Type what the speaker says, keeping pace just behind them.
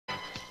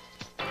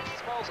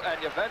Cosmos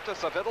and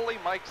Juventus of Italy,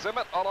 Mike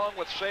Zimmet, along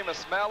with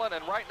Seamus Mallon.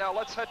 And right now,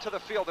 let's head to the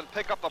field and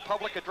pick up the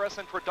public address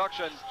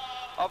introduction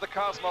of the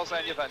Cosmos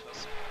and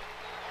Juventus.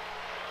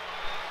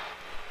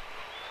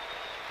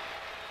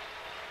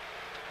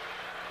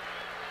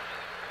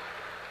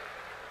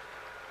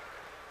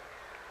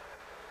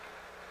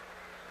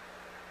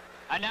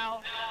 And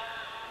now,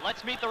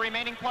 let's meet the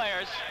remaining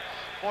players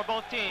for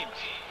both teams.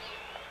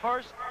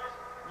 First,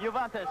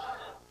 Juventus.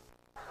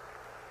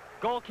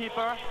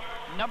 Goalkeeper,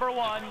 number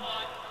 1,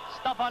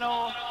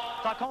 Stefano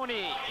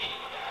Tacconi.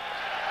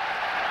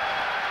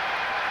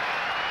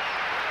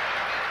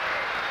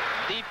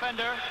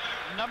 Defender,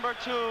 number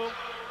 2,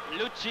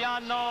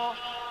 Luciano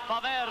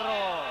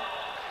Favero.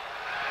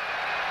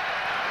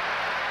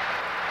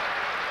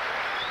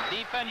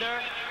 Defender,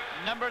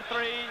 number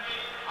 3,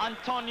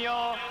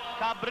 Antonio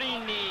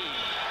Cabrini.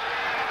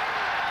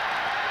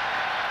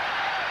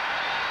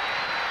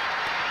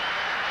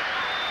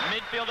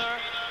 Midfielder,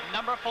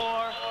 number 4,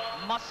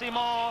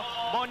 Massimo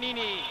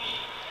Bonini.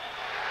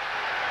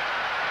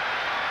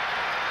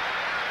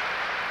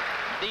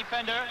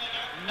 Defender,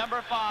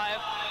 number 5,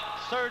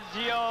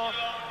 Sergio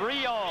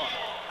Brio.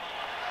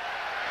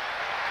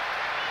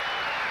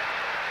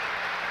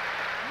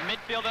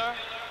 Midfielder,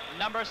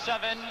 number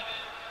 7,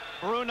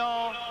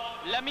 Bruno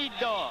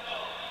Limido.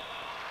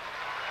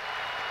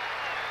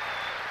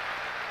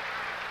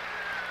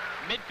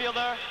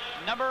 Midfielder,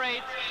 number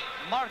 8,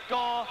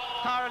 Marco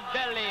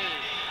Tardelli.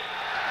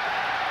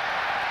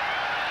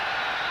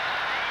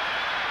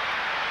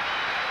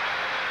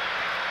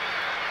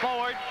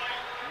 Forward,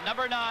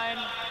 number 9,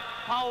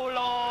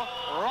 Paolo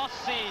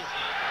Rossi.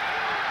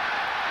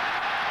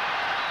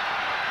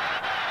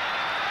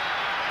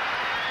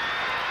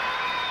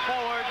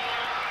 Forward,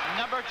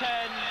 number 10,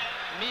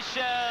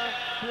 Michel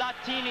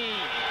Platini.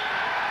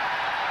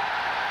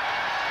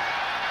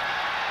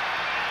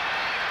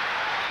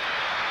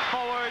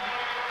 Forward,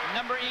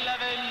 number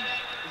 11,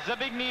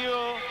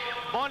 Zbigniew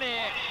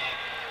Boniek.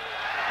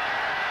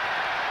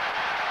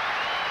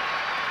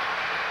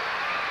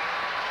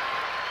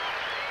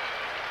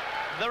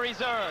 The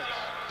reserves,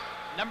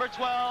 number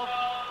 12,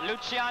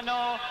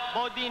 Luciano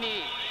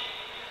Bodini.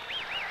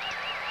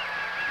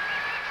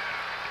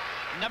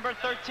 Number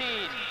 13,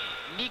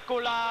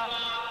 Nicola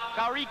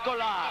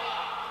Caricola.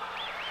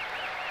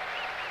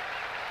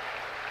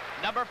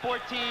 Number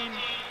 14,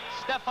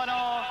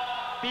 Stefano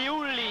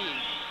Piulli.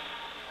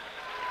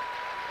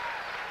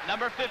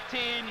 Number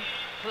 15,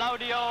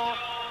 Claudio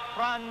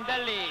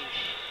Prandelli.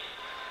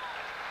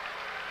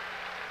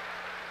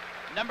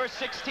 Number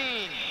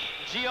 16,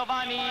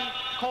 Giovanni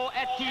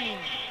Coetin.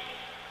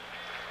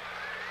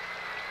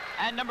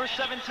 And number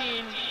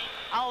 17,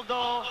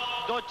 Aldo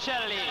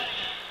Docelli.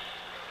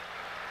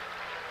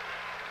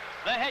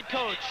 The head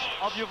coach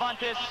of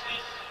Juventus,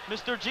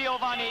 Mr.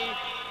 Giovanni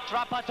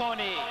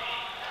Trapattoni.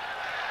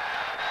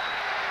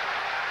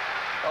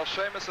 Well,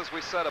 Seamus, as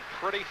we said, a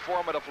pretty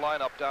formative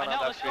lineup down on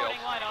that field.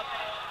 Lineup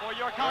for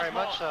your Cosmos. Very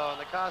much so, and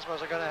the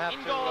Cosmos are going to have to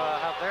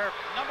have their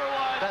number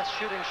 1, best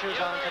shooting shoes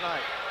on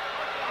tonight.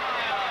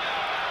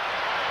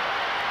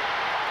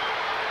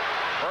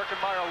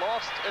 Birkenmeier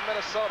lost in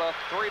Minnesota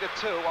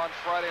 3-2 on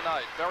Friday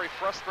night. Very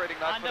frustrating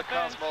night for the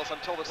Cosmos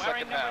until the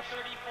second half.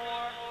 Number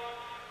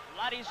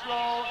 34,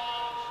 Ladislav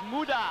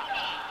Zmuda.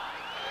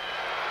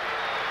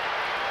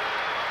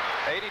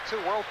 82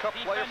 World Cup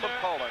player from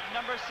Poland.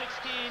 Number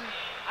 16,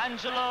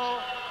 Angelo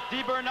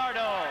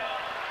DiBernardo.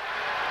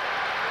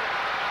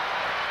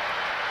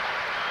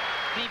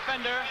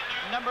 Defender,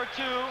 number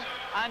 2,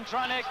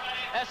 Andranik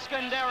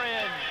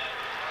Eskandarian.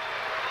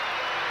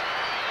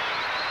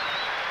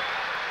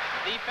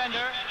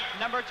 Defender,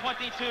 number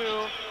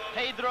 22,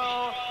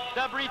 Pedro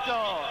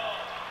DeBrito.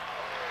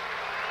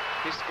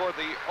 He scored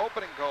the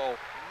opening goal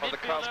of the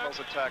Cosmos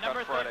attack on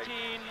Friday. Number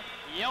 13,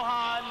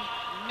 Johan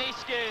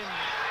Neeskens.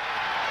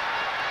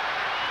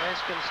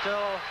 Neeskens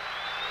still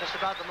just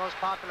about the most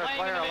popular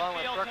player along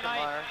with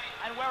Birkenmeier.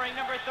 And wearing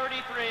number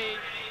 33,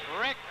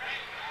 Rick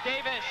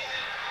Davis.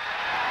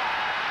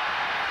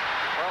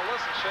 Well,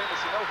 listen, Seamus,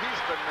 you know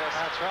he's been missed.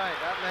 That's right.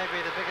 That may be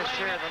the biggest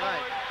cheer of the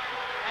night.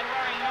 And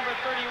wearing number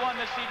 31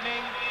 this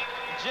evening,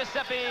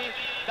 Giuseppe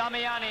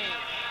Damiani.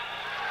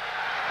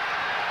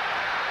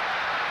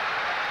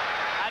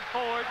 At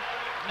forward,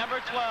 number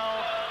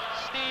 12,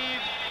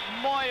 Steve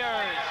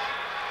Moyers.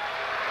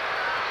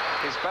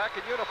 He's back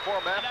in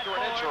uniform after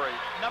an injury.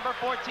 Number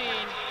 14,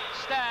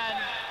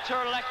 Stan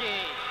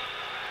Terlecki.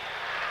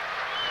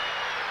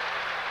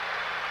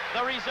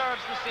 The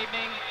reserves this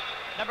evening,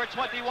 number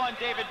 21,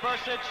 David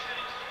Bursic.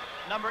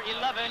 Number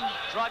 11,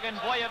 Dragan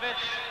Bojovic.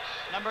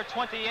 Number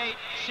 28,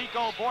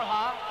 Chico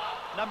Borja.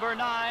 Number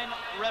 9,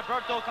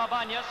 Roberto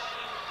Cabanas.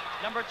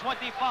 Number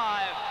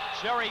 25,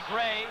 Jerry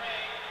Gray.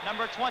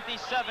 Number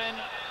 27,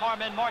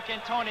 Carmen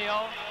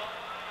Marcantonio.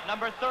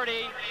 Number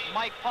 30,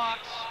 Mike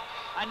Fox.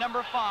 And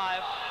number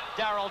 5,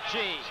 Daryl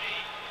G.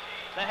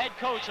 The head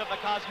coach of the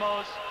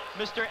Cosmos,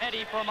 Mr.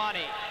 Eddie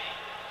Firmani.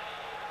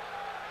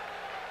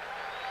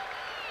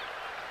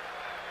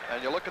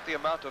 And you look at the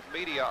amount of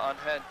media on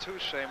hand too,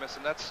 Seamus,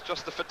 and that's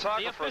just the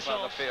photographers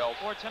on the field.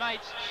 For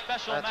tonight's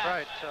special match. That's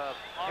right.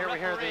 Here we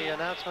hear the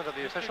announcement of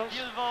the officials.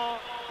 Silvo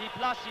Di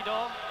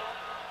Placido,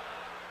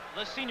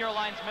 the senior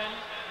linesman,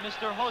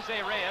 Mr.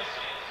 Jose Reyes,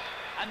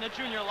 and the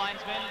junior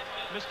linesman,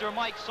 Mr.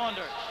 Mike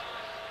Saunders.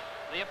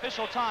 The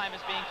official time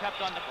is being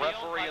kept on the field.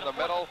 Referee in the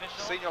middle,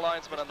 senior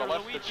linesman on the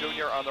left, the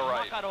junior on the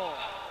right.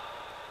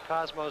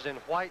 Cosmos in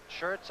white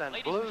shirts and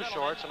blue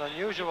shorts, an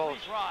unusual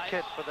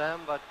kit for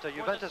them, but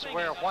Juventus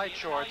wear white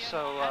shorts,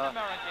 so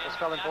it's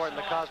felt important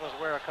the Cosmos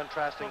wear a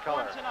contrasting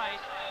color.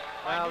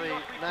 Now the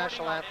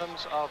national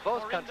anthems of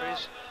both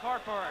countries,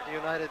 the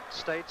United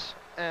States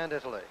and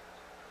Italy.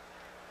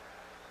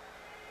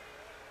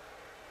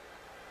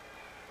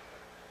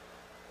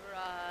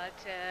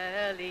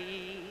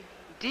 Fratelli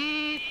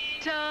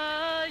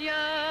d'Italia,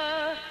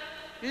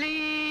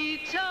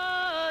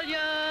 l'Italia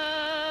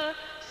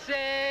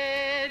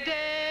sedesta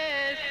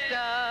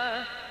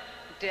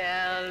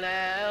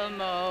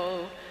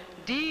dell'elmo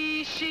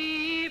di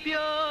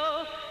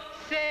Scipio,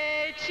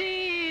 se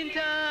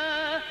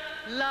cinta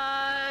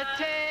la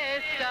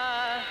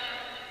testa,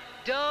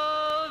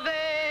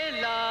 dove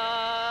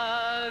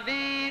la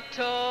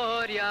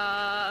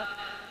vittoria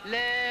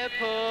le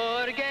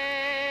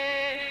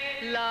porge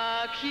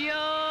la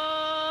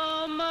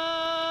chiama,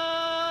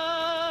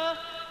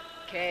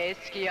 che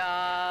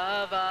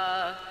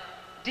schiava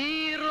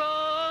di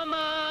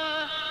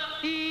Roma,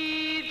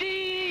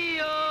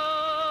 Dio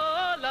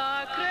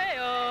la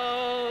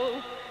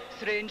creò.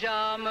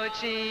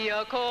 Stringiamoci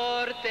a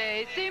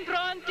corte, sin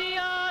pronti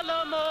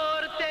alla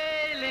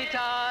morte,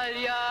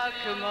 l'Italia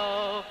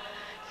chiamò.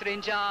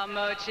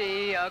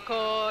 Stringiamoci a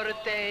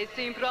corte,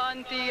 sin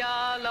pronti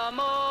alla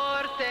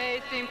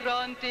morte, sin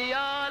pronti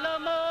alla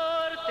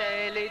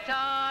morte,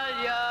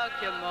 l'Italia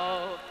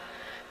chiamò.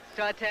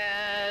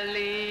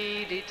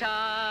 Fratelli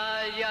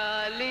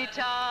d'Italia,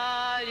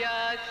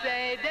 l'Italia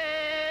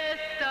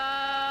sedesta,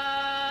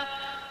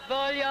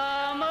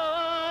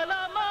 vogliamo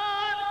la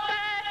morte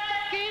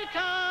che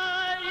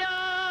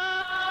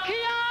Italia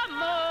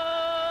chiamò.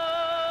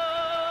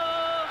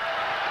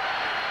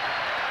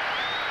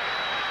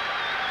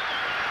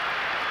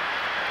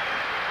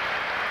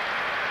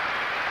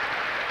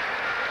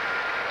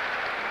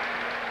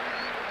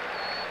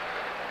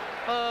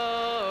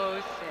 Oh,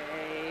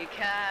 say,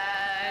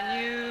 can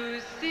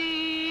you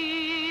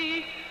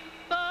see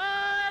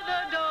by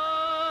the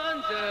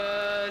dawn's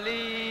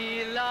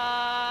early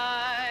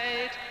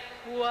light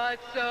what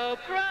so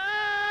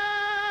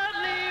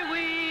proudly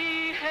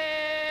we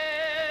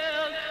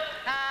hailed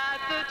at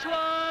the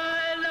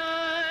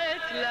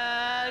twilight's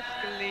last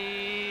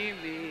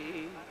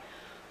gleaming,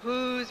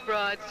 whose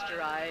broad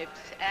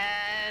stripes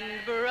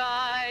and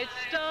bright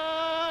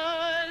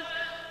stars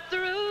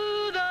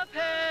through the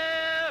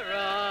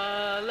perilous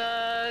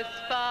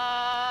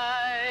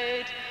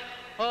fight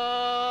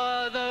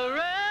o'er the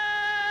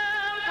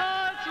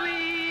ramparts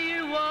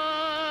we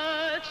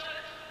watched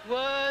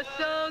were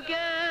so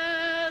gallantly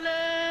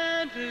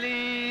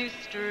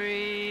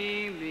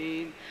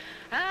streaming,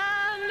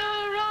 and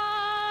the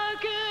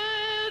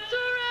rocket's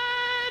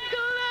red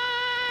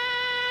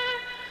glare,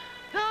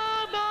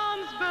 the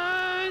bombs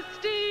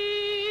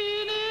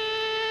bursting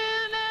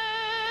in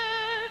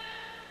air,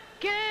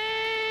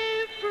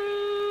 gave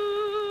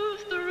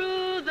proof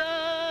through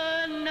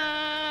the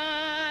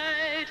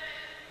night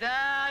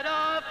that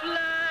our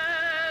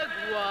flag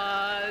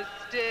was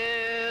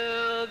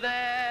still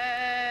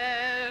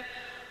there.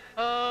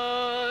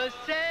 Oh,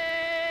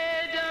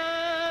 say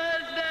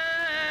does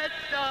that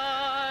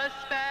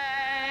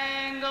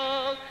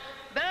star-spangled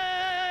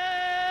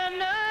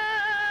banner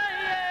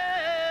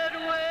yet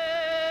wave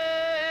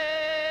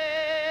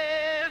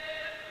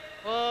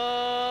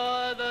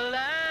o'er the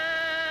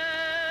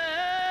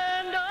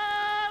land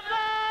of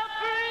the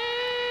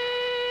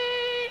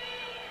free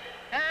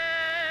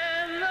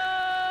and the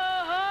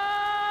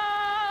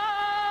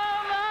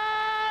home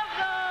of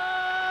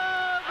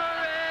the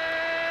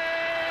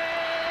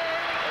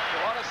brave? If you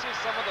want to see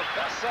some of the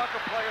best soccer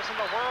players in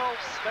the world,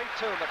 stay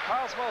tuned. The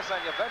Cosmos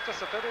and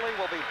Juventus of Italy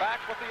will be back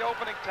with the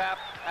opening tap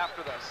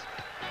after this.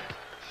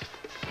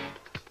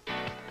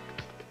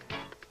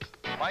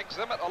 Mike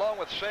Zimmet along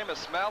with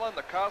Seamus Malin,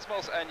 the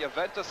Cosmos and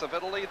Juventus of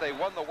Italy. They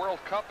won the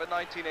World Cup in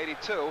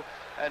 1982.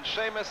 And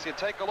Seamus, you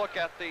take a look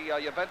at the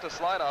Juventus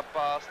lineup.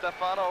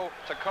 Stefano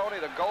Tacconi,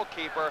 the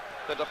goalkeeper,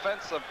 the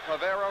defense of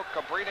Favero,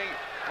 Cabrini,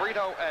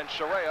 DeBrito, and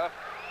Scirea.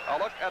 A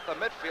look at the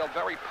midfield,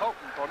 very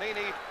potent.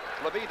 Bonini,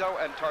 Limido,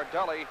 and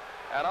Tardelli.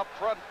 And up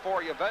front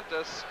for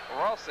Juventus,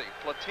 Rossi,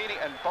 Platini,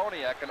 and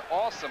Boniek. An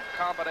awesome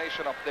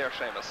combination up there,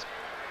 Seamus.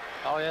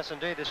 Oh, yes,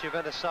 indeed. This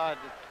Juventus side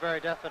very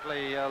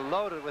definitely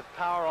loaded with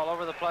power all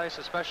over the place,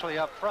 especially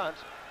up front.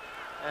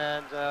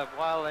 And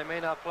while they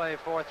may not play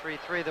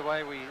 4-3-3 the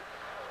way we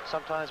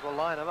sometimes will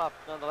line them up,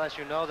 nonetheless,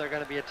 you know they're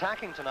going to be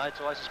attacking tonight.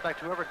 So I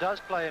suspect whoever does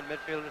play in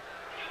midfield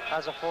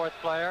as a fourth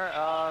player,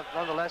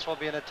 nonetheless, will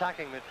be an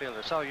attacking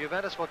midfielder. So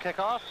Juventus will kick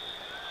off,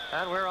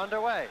 and we're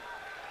underway.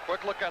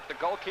 Quick look at the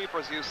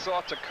goalkeepers. You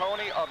saw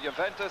Tacconi of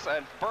Juventus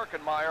and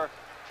Birkenmeier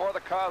for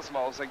the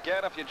Cosmos.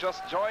 Again, if you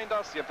just joined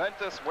us,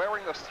 Juventus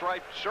wearing the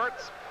striped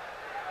shirts,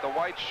 the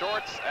white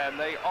shorts, and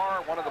they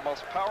are one of the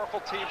most powerful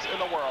teams in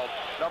the world.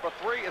 Number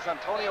 3 is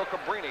Antonio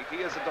Cabrini.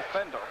 He is a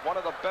defender, one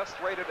of the best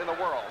rated in the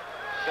world.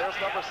 There's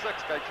number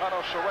 6,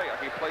 Gaetano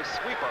Scirea. He plays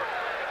sweeper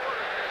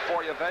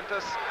for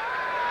Juventus.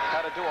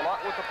 Had to do a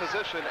lot with the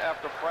position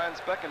after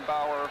Franz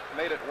Beckenbauer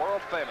made it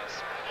world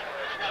famous.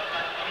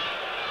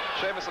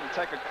 Seamus, it'll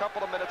take a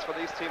couple of minutes for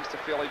these teams to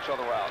feel each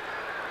other out.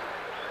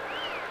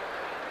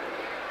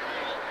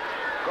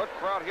 Good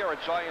crowd here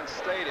at Giant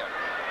Stadium.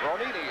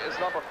 Bonini is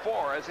number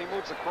 4 as he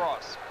moves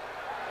across.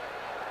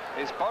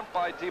 He's bumped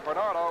by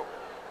DiBernardo.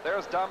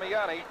 There's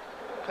Damiani,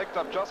 picked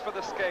up just for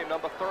this game,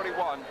 number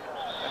 31.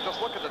 And just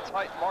look at the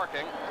tight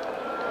marking.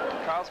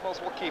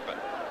 Cosmos will keep it.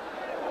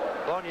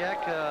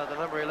 Boniek, the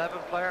number 11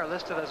 player,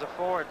 listed as a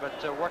forward,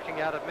 but working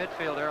out of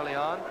midfield early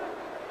on.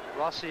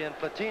 Rossi and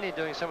Platini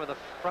doing some of the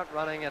front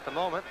running at the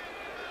moment.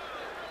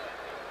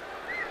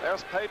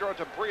 There's Pedro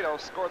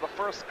DeBrito, scored the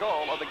first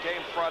goal of the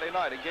game Friday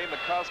night, a game the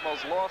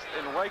Cosmos lost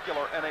in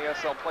regular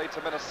NASL play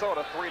to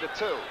Minnesota 3-2.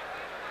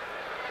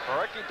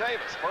 Terlecki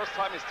Davis, first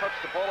time he's touched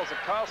the ball as a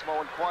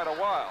Cosmo in quite a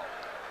while.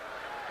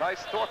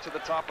 Nice thought to the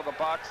top of the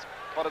box,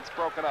 but it's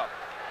broken up.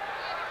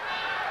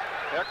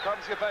 Here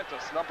comes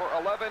Juventus. Number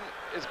 11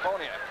 is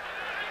Boniek.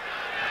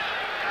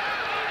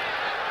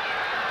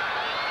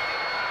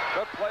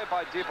 Good play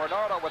by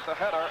DiBernardo with the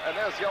header, and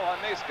there's Johan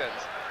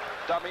Neeskens.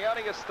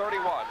 Damiani is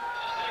 31.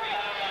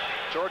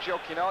 Giorgio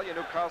Chinaglia,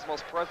 new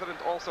Cosmos president,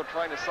 also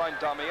trying to sign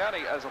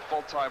Damiani as a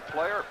full-time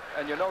player,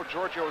 and you know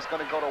Giorgio is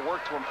going to go to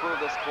work to improve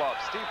this club.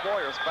 Steve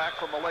Moyers back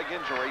from a leg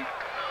injury,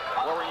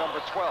 wearing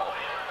number 12.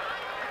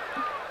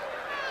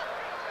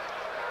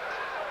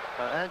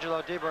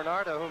 Angelo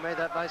DiBernardo, who made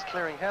that nice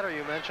clearing header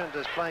you mentioned,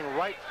 is playing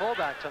right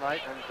fullback tonight,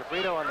 and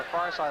DeBrito on the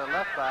far side of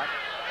left back.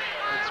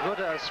 It's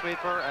Zmuda as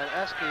sweeper and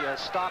Eski as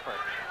stopper.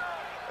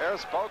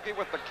 There's Bogi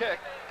with the kick,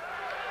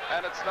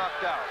 and it's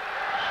knocked out.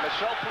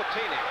 Michel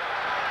Platini,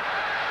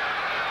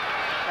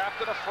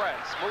 captain of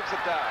France, moves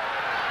it down.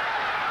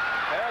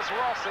 There's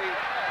Rossi,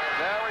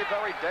 very,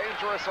 very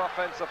dangerous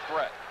offensive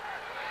threat.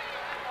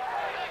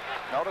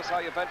 Notice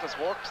how Juventus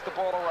works the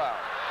ball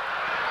around.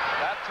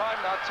 That time,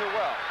 not too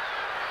well.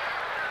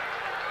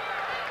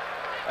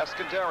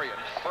 Eskandarian,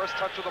 first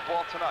touch of the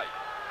ball tonight.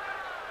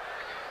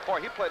 Boy,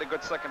 he played a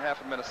good second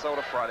half in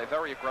Minnesota Friday.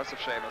 Very aggressive,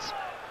 Seamus.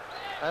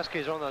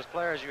 Eski's one of those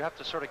players you have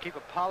to sort of keep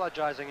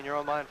apologizing in your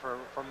own mind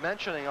for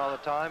mentioning all the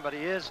time, but he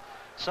is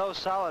so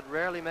solid,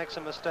 rarely makes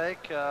a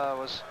mistake.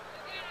 Was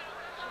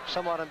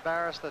somewhat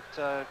embarrassed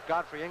that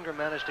Godfrey Ingram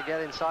managed to get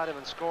inside him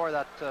and score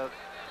that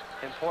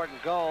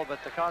important goal,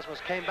 but the Cosmos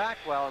came back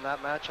well in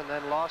that match and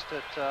then lost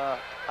it,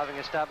 having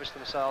established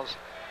themselves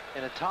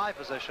in a tie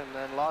position,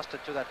 and lost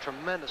it to that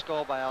tremendous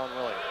goal by Alan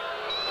Willie.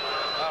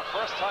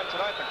 First time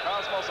tonight, the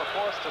Cosmos are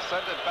forced to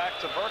send it back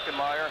to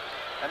Birkenmeier,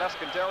 and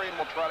Eskandarian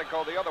will try to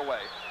go the other way.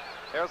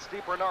 There's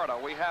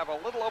DiBernardo. We have a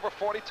little over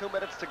 42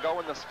 minutes to go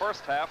in this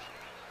first half.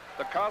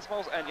 The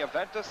Cosmos and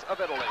Juventus of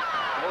Italy.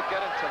 We'll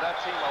get into that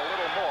team a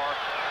little more.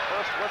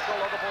 First whistle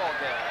of the ball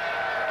game.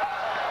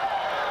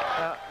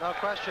 No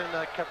question,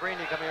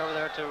 Cabrini coming over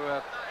there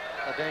to a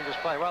dangerous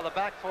play. Well, the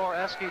back four,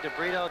 Eski,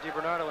 DeBrito,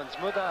 DiBernardo, and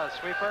Zmuda, a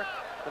sweeper.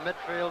 The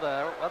midfield,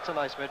 that's a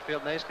nice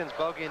midfield. Neeskens,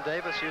 Bogi, and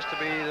Davis used to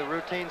be the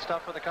routine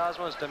stuff for the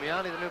Cosmos.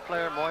 Damiani, the new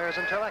player, Moyers,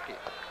 and Terlecki.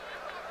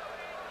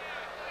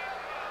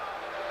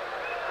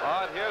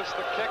 Here's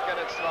the kick, and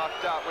it's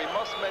knocked out. We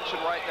must mention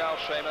right now,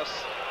 Seamus,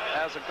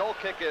 as a goal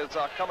kick is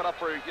coming up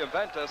for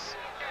Juventus,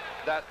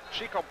 that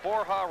Chico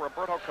Borja,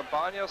 Roberto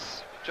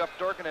Cabanas, Jeff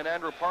Durgan, and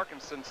Andrew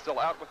Parkinson still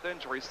out with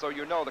injuries, so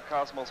you know the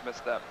Cosmos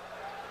missed them.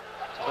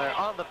 So they're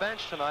on the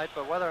bench tonight,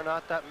 but whether or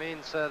not that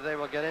means they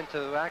will get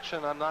into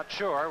action, I'm not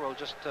sure. We'll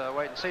just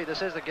wait and see.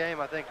 This is a game,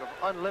 I think, of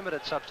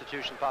unlimited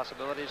substitution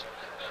possibilities,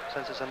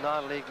 since it's a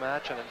non-league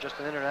match and just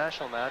an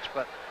international match,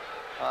 but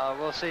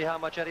we'll see how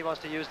much Eddie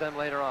wants to use them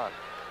later on.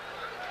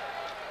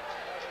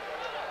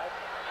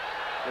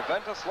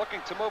 Juventus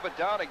looking to move it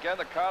down again.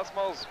 The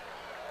Cosmos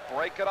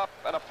break it up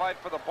and a fight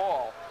for the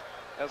ball.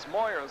 As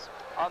Moyers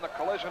on the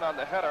collision on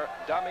the header.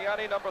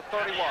 Damiani, number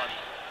 31.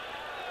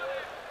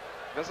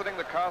 Visiting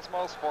the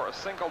Cosmos for a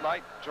single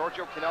night.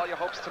 Giorgio Chinaglia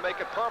hopes to make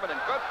it permanent.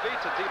 Good feed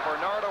to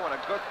DiBernardo and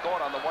a good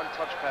thought on the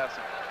one-touch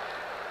passing.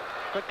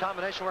 Good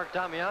combination work,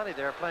 Damiani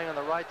there, playing on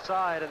the right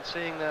side and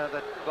seeing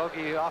that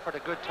Bogi offered a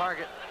good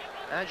target.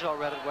 Angelo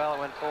read it well and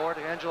went forward.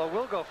 Angelo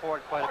will go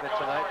forward quite a bit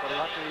tonight, but he'll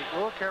have to be a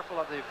little careful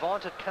of the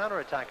vaunted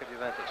counterattack of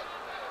Juventus.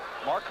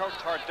 Marco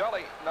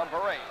Tardelli,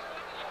 number 8.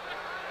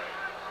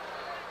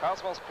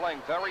 Cosmos playing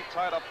very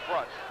tight up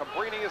front.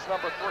 Cabrini is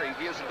number 3.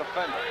 He is a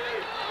defender.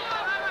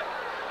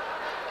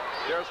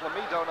 There's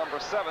Limido,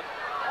 number 7.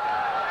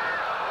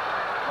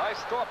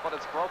 Nice thought, but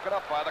it's broken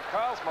up by the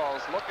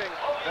Cosmos, looking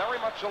very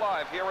much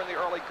alive here in the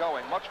early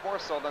going, much more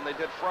so than they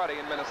did Friday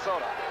in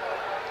Minnesota.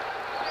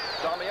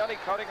 Damiani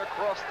cutting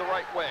across the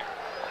right wing.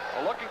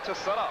 Looking to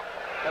set up.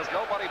 Has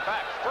nobody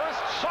back. First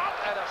shot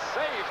and a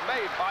save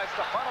made by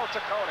Stefano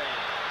Tacconi.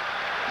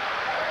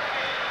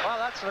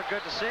 Well, that's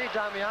good to see.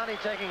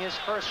 Damiani taking his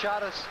first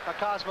shot as a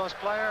Cosmos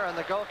player, and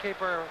the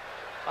goalkeeper,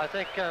 I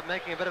think,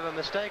 making a bit of a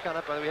mistake on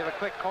it, but we have a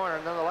quick corner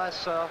nonetheless.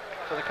 So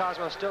the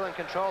Cosmos still in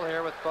control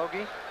here with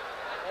Bogi.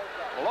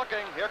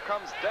 Looking, here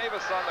comes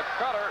Davis on the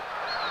cutter.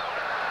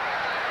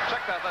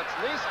 Check that, that's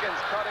Neeskens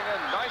cutting in.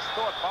 Nice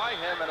thought by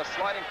him and a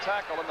sliding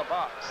tackle in the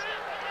box.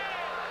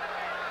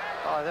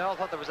 They all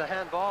thought there was a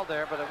handball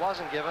there, but it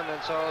wasn't given,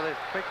 and so the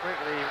free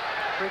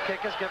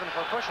kick is given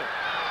for pushing.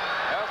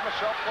 There's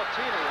Michel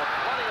Platini with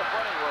plenty of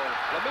running room.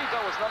 Limido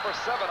is number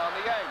 7 on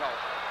the angle.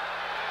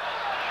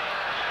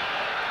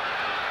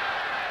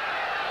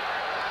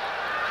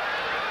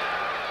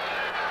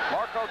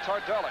 Marco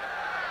Tardelli.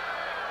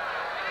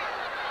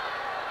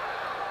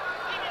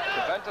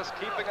 Juventus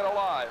keeping it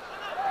alive.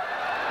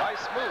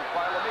 Nice move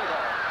by Limido.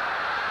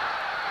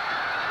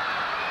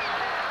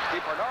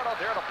 DiBernardo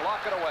there to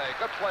block it away.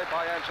 Good play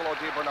by Angelo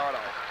DiBernardo.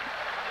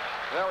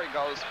 There he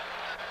goes.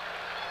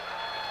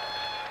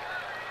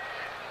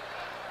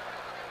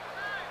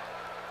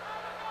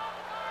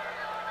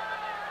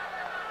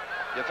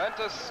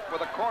 Juventus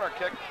with a corner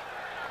kick.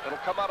 It'll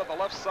come out of the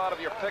left side of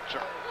your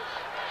picture.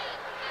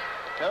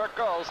 There it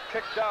goes,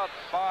 kicked out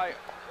by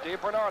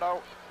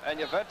DiBernardo, and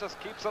Juventus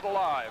keeps it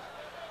alive.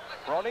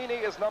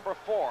 Bonini is number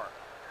 4.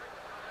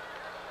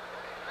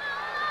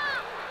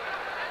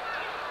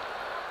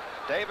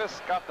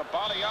 Davis got the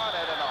body on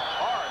it and a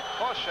hard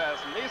push as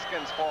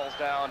Neeskens falls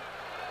down,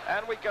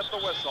 and we get the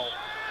whistle.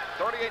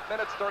 38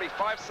 minutes,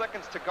 35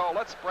 seconds to go.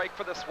 Let's break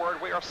for this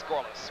word. We are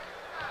scoreless.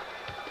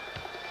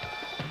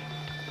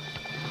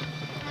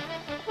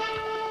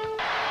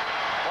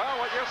 Well,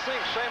 what you're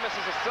seeing, Seamus,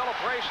 is a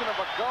celebration of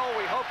a goal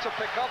we hope to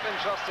pick up in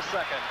just a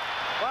second.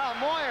 Well,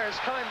 Moyers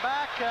coming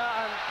back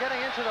and getting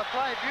into the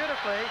play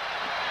beautifully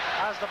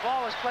as the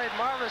ball was played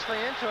marvelously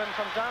into him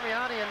from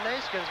Damiani and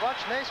Neeskens.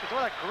 Watch Neeskens.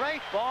 What a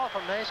great ball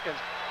from Neeskens.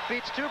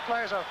 Beats 2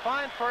 players. A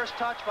fine first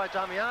touch by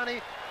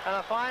Damiani and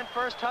a fine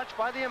first touch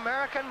by the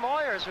American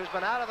Moyers, who's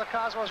been out of the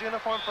Cosmos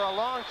uniform for a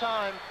long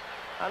time.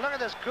 And look at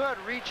this good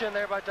reach in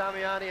there by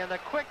Damiani and the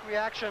quick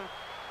reaction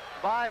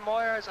by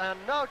Moyers, and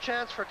no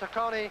chance for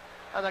Tacconi,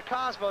 and the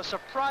Cosmos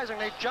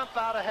surprisingly jump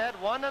out ahead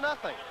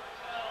 1-0.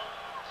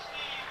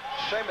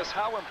 Seamus,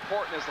 how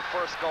important is the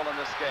first goal in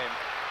this game?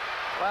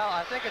 Well,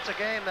 I think it's a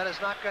game that is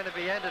not going to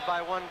be ended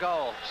by 1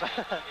 goal.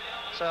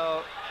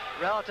 So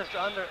relative to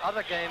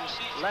other games,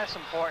 less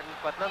important,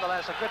 but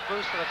nonetheless a good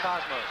boost for the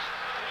Cosmos.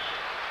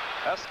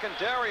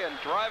 Eskandarian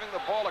driving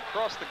the ball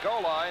across the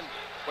goal line,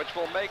 which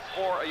will make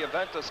for a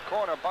Juventus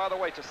corner. By the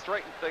way, to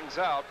straighten things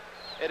out,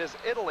 it is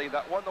Italy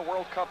that won the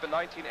World Cup in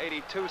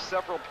 1982.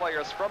 Several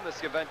players from this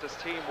Juventus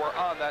team were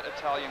on that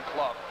Italian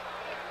club.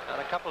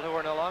 And a couple who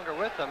are no longer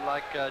with them,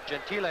 like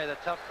Gentile, the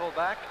tough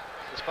fullback,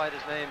 despite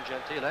his name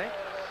Gentile.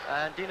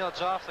 And Dino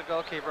Zoff, the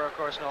goalkeeper, of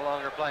course, no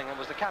longer playing, and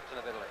was the captain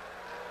of Italy.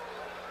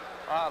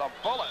 And a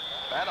bullet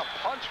and a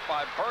punch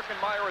by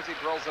Birkenmeier as he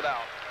drills it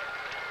out.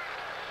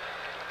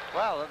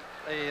 Well,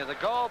 the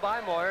goal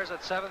by Moyers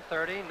at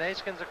 7:30.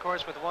 Neeskens, of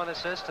course, with 1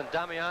 assist, and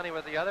Damiani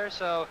with the other.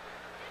 So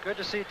good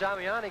to see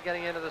Damiani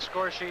getting into the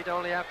score sheet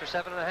only after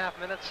 7.5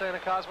 minutes in a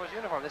Cosmos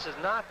uniform. This is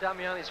not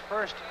Damiani's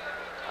first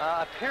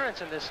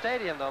appearance in this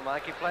stadium, though,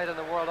 Mike. He played in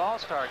the World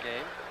All-Star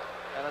game,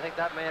 and I think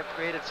that may have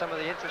created some of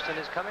the interest in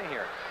his coming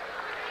here.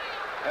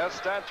 There's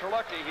Stan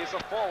Terlecki. He's a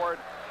forward.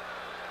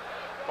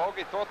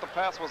 Bogi thought the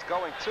pass was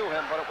going to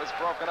him, but it was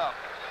broken up.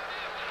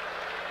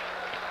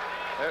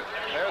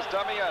 There's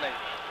Damiani.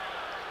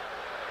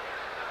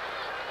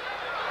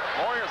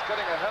 Moyers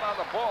getting ahead on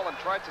the ball and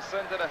tried to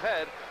send it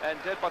ahead, and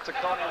did, but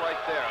Tacconi right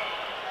there.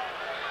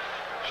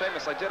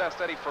 Seamus, I did ask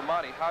Eddie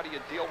Firmani, how do you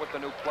deal with the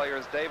new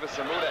players, Davis,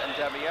 Zmuda, and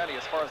Damiani,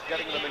 as far as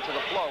getting them into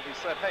the flow? He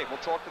said, hey, we'll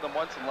talk to them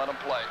once and let them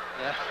play.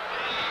 Yeah.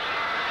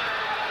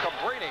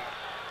 Cabrini,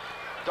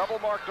 double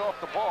marked off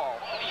the ball,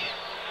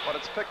 but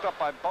it's picked up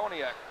by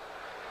Boniek.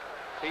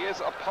 He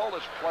is a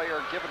Polish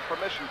player given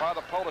permission by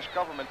the Polish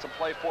government to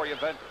play for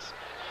Juventus.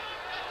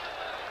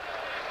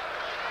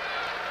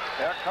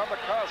 There come the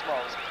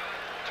Cosmos.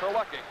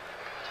 Terlecki.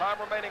 Time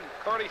remaining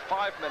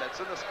 35 minutes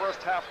in this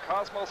first half.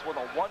 Cosmos with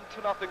a 1-0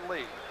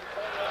 lead.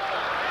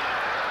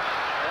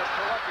 There's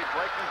Terlecki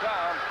breaking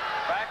down.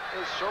 Back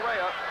is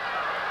Scirea.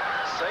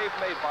 Save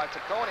made by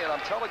Tacconi, and I'm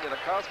telling you, the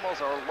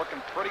Cosmos are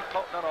looking pretty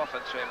potent on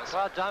offense, Seamus.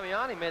 Well,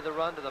 Damiani made the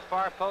run to the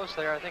far post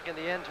there. I think in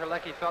the end,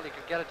 Terlecki felt he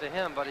could get it to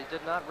him, but he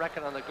did not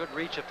reckon on the good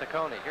reach of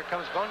Tacconi. Here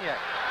comes Boniek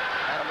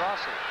and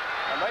Rossi.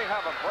 And they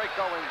have a break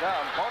going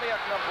down.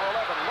 Boniek, number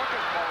 11,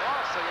 looking for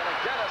Rossi, and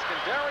again,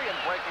 Eskandarian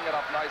breaking it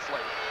up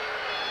nicely.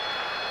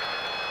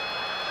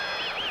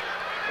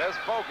 There's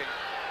Bogi.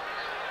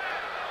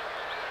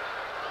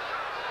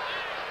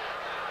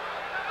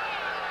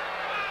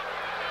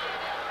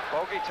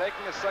 Bogi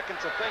taking a second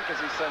to think as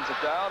he sends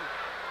it down.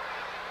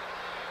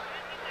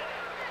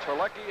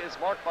 Terlecki is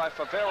marked by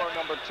Favero,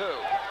 number 2.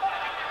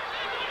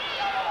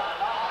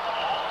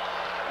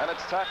 And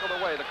it's tackled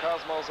away. The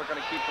Cosmos are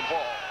going to keep the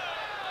ball.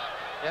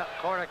 Yeah,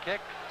 corner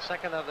kick,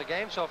 second of the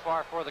game so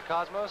far for the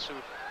Cosmos, who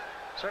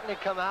certainly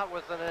come out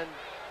with an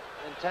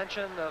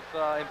intention of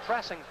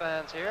impressing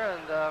fans here,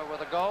 and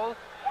with a goal.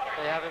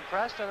 they have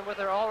impressed, and with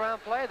their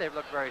all-round play, they've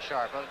looked very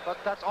sharp. But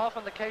that's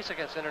often the case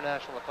against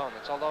international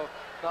opponents, although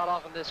not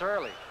often this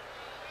early.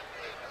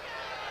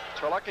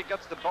 Terlecki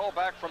gets the ball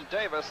back from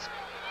Davis,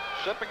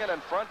 shipping it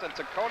in front, and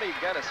Tacconi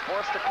again is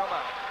forced to come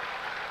out.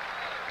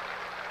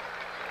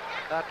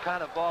 That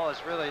kind of ball is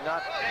really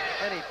not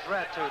any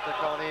threat to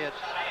Tacconi. It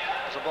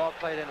was a ball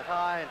played in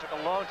high and took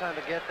a long time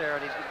to get there,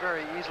 and he's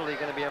very easily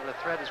going to be able to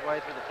thread his way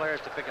through the players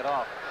to pick it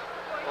off.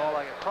 A ball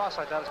like a cross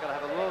like that is going to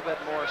have a little bit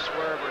more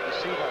swerve or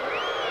deceit on it,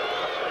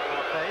 much bit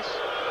more pace.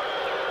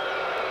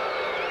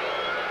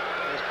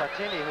 There's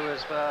Platini, who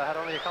has had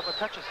only a couple of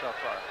touches so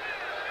far.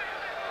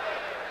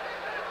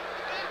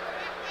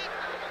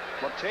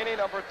 Platini,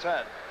 number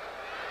 10.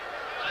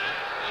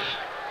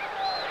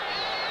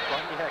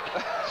 Bonini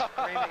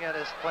screaming at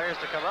his players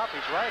to come up.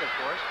 He's right, of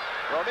course.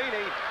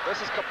 Bonini, this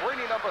is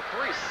Cabrini, number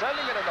 3,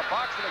 sending it in the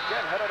box, and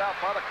again headed out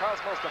by the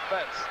Cosmos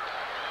defense.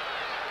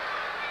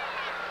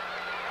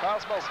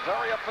 Cosmos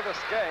very up for this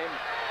game.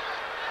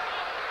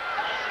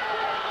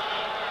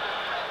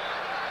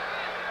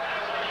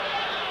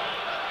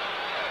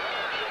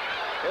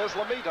 Here's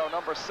Limido,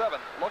 number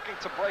 7, looking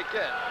to break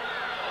in.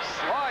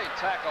 Slide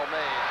tackle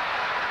made.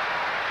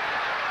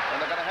 And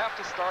they're going to have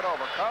to start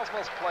over.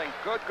 Cosmos playing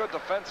good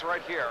defense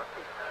right here.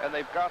 And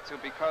they've got to,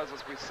 because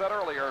as we said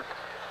earlier,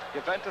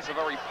 Juventus, a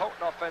very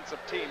potent offensive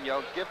team.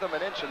 You give them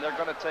an inch and they're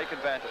going to take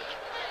advantage.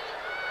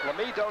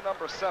 Limido,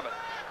 number 7.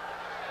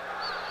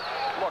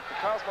 Look, the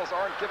Cosmos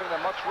aren't giving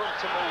them much room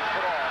to move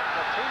at all.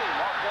 Platini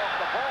knocked off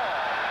the ball.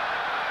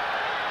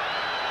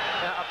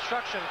 Yeah,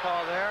 obstruction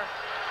call there.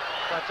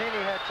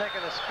 Platini had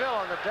taken a spill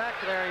on the deck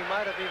there. He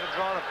might have even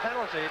drawn a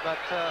penalty, but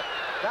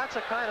that's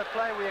the kind of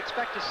play we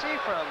expect to see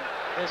from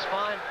this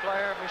fine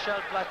player, Michel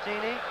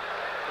Platini,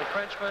 the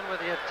Frenchman with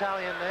the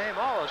Italian name.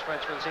 All those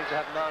Frenchmen seem to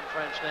have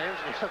non-French names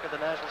when you look at the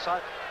national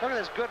side. Look at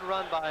this good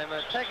run by him,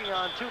 taking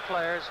on 2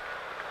 players,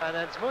 and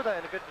then Zmuda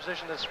in a good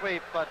position to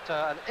sweep, but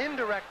an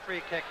indirect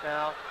free kick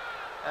now,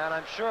 and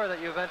I'm sure that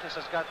Juventus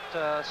has got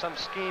some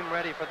scheme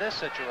ready for this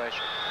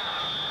situation.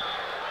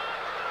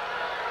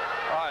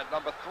 All right,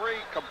 number 3,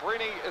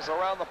 Cabrini is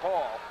around the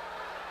ball.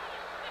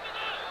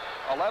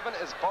 11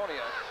 is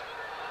Boniek.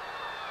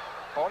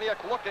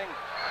 Boniek looking.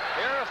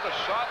 Here's the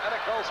shot, and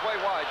it goes way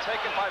wide,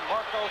 taken by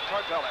Marco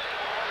Tardelli.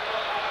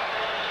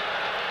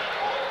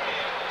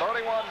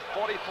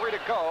 31:43 to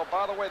go.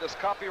 By the way, this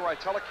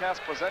copyright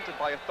telecast presented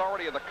by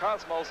authority of the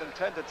Cosmos,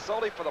 intended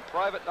solely for the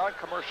private,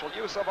 non-commercial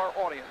use of our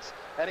audience.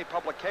 Any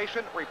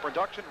publication,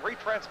 reproduction,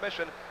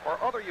 retransmission, or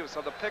other use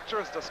of the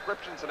pictures,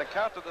 descriptions, and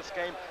account of this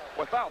game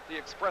without the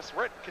express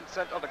written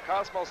consent of the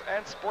Cosmos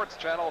and Sports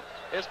Channel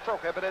is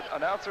prohibited.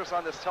 Announcers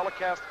on this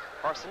telecast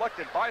are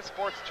selected by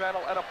Sports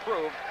Channel and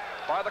approved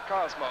by the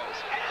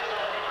Cosmos.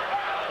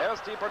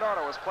 As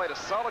DiBernardo has played a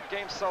solid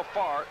game so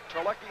far.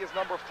 Terlecki is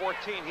number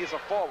 14. He's a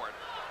forward.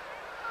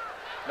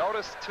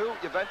 Notice 2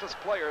 Juventus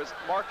players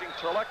marking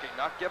Terlecki,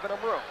 not giving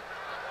him room.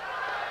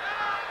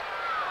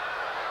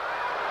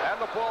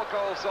 And the ball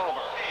goes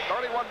over.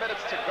 31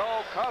 minutes to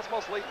go.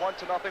 Cosmos lead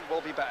 1-0.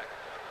 We'll be back.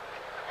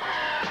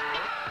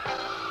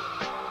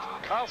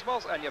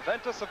 Cosmos and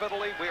Juventus of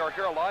Italy. We are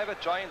here live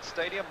at Giant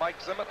Stadium. Mike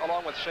Zimmet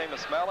along with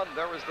Seamus Mallon.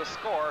 There is the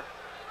score.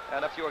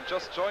 And if you have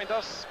just joined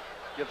us,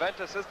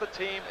 Juventus is the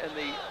team in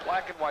the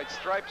black and white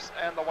stripes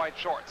and the white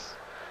shorts.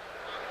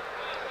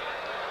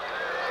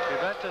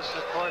 Juventus,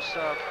 of course,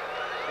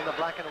 in the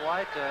black and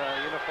white,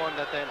 uniform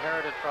that they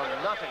inherited from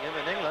Nottingham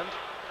in England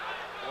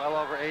well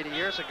over 80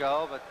 years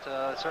ago, but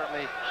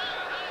certainly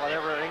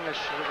whatever English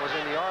was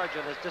in the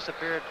origin has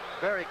disappeared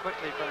very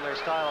quickly from their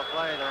style of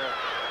play. They're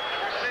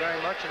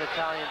very much an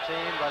Italian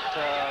team, but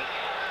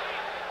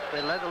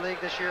they led the league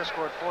this year,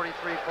 scored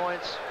 43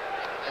 points,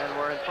 and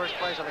were in first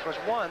place, and of course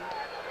won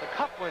the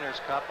Cup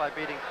Winners' Cup by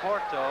beating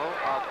Porto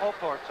of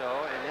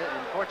Oporto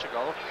in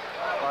Portugal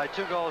by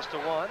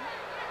 2-1.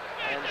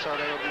 And so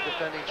they will be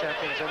defending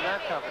champions in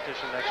that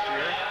competition next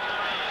year.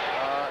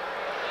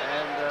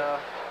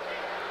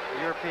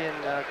 European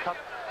Cup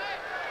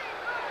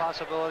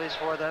possibilities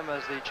for them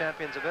as the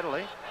champions of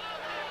Italy.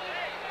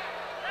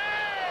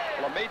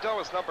 Limido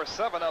is number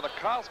 7. Now the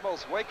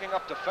Cosmos waking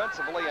up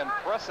defensively and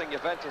pressing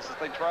Juventus as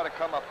they try to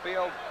come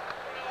upfield.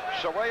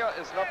 Scirea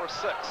is number 6.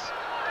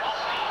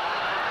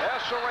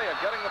 There's Scirea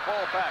getting the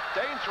ball back.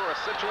 Dangerous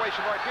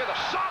situation right here. The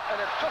shot, and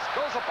it just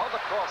goes above the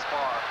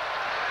crossbar.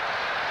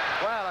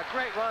 Well, a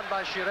great run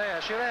by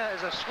Scirea. Scirea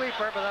is a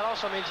sweeper, but that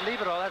also means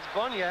libero. That's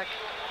Boniek,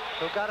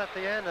 who got at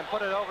the end and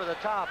put it over the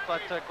top.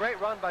 But a great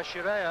run by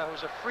Scirea,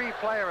 who's a free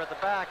player at the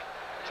back.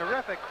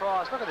 Terrific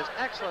cross. Look at this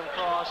excellent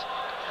cross.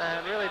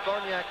 And really,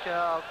 Boniek,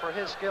 for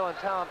his skill and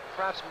talent,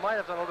 perhaps might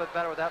have done a little bit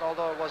better with that,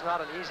 although it was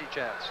not an easy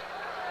chance.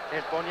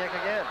 Here's Boniek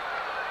again.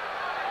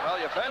 Well,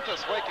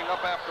 Juventus waking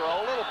up after a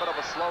little bit of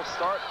a slow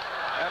start.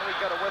 And we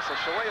get a whistle.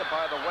 Scirea,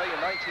 by the way,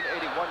 in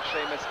 1981,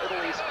 Seamus,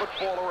 Italy's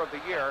Footballer of the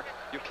Year.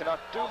 You cannot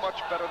do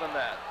much better than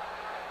that.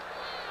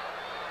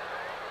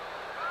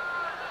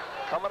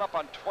 Coming up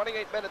on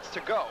 28 minutes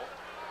to go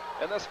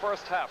in this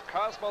first half.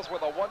 Cosmos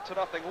with a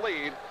 1-0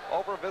 lead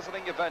over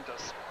visiting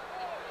Juventus.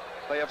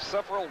 They have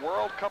several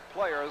World Cup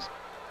players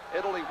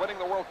Italy winning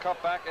the World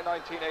Cup back in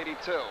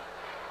 1982.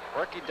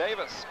 Ricky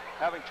Davis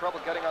having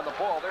trouble getting on the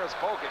ball. There's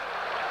Bogi.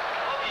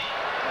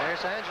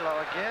 There's Angelo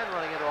again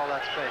running into all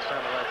that space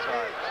down the right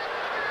side.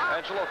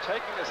 Angelo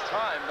taking his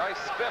time.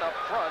 Nice spin up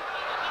front.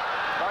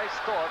 Nice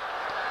thought.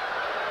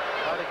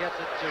 Try to get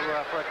it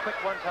for a quick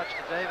one-touch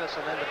to Davis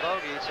and then to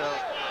Bogi. So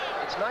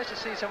it's nice to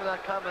see some of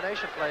that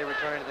combination play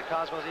returning to the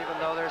Cosmos, even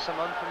though there's some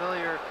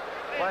unfamiliar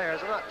players.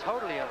 They're not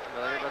totally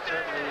unfamiliar, but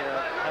certainly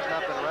has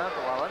not been around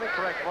for a while. Let me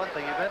correct one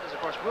thing. Juventus, of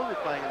course, will be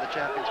playing in the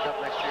Champions Cup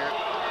next year.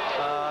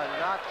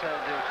 Not the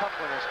Cup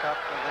Winners' Cup.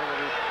 They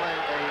will be playing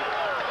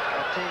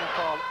a team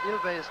called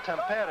Ilves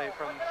Tampere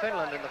from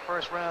Finland in the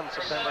first round,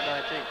 September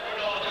 19th.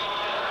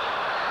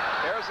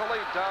 There's a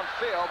lead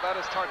downfield. That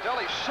is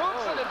Tardelli.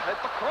 Shoots it and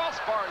hit the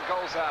crossbar and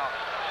goes out.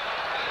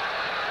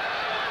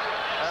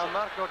 Well,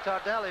 Marco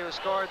Tardelli, who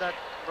scored that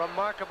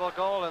remarkable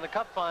goal in the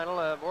Cup final,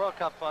 World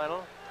Cup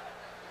final,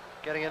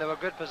 getting into a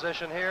good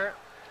position here.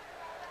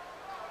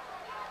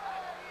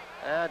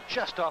 And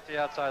just off the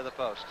outside of the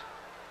post.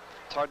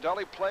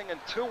 Tardelli playing in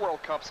 2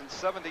 World Cups in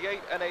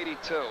 78 and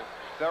 82.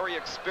 Very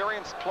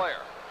experienced player.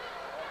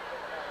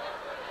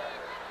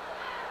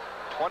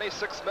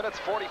 26 minutes,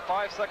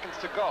 45 seconds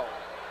to go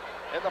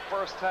in the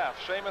first half.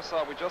 Seamus,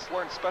 we just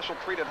learned special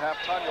treat at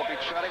halftime. You'll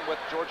be chatting with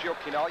Giorgio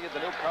Chinaglia,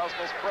 the new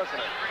Cosmos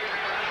president.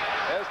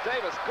 There's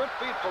Davis. Good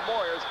feed for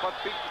Moyers, but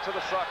beaten to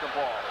the soccer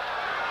ball.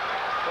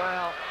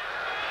 Well,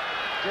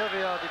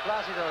 Dilvio Di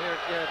Placido here,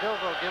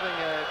 Dilvio giving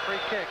a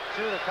free kick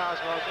to the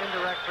Cosmos,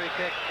 indirect free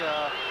kick.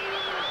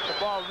 The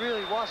ball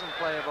really wasn't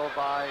playable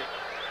by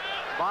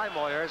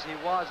Moyers. He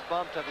was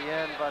bumped at the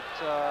end, but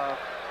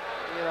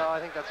you know, I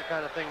think that's the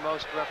kind of thing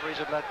most referees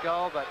would let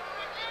go, but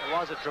it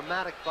was a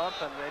dramatic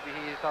bump, and maybe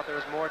he thought there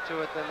was more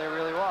to it than there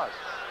really was.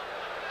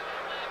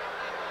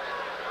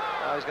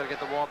 Now he's got to get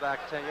the ball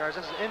back 10 yards.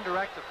 This is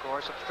indirect, of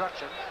course,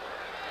 obstruction.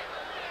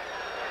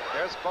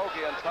 There's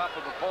Bogi on top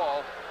of the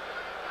ball.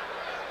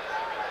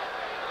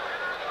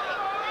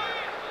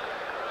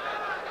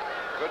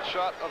 Good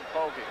shot of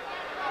Bogi.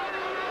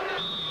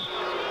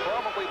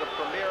 Probably the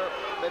premier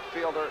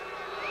midfielder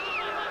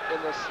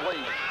in this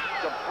league.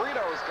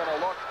 DeBrito is going to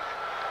look.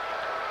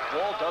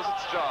 Ball does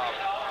its job.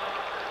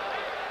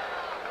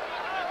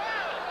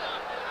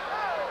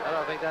 I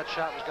don't think that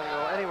shot was going to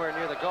go anywhere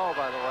near the goal,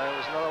 by the way. It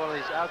was another one of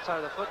these outside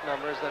of the foot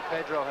numbers that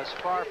Pedro has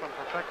far from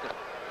perfected.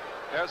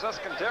 There's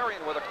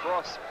Eskandarian with a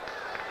cross.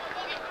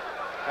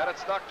 And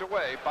it's knocked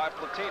away by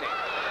Platini.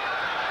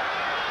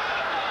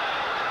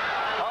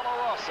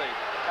 Rossi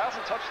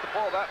hasn't touched the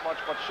ball that much,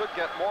 but should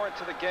get more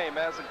into the game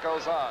as it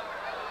goes on.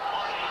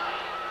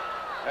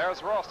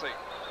 There's Rossi.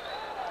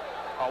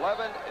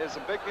 11 is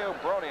a big new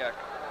Broniak.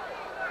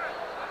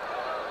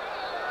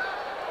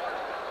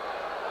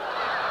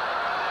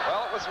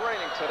 Well, it was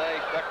raining today.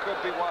 That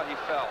could be why he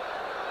fell.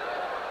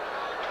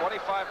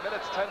 25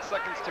 minutes, 10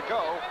 seconds to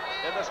go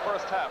in this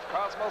first half.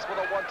 Cosmos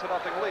with a 1-0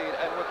 lead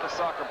and with the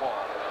soccer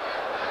ball.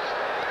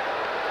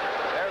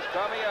 There's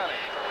Damiani.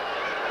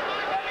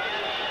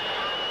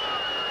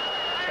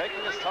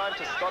 Taking his time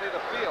to study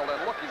the field,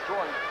 and look, he's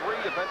drawing 3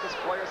 Juventus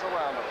players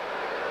around him.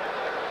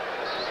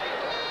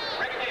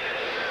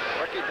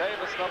 Ricky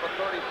Davis, number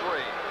 33.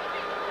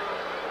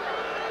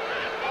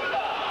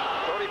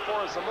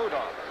 34 is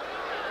Zmuda,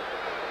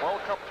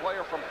 World Cup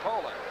player from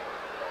Poland.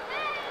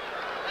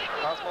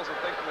 Cosmos are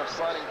thinking of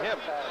signing him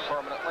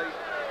permanently.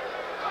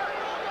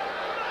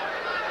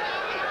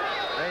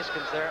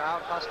 Neeskens there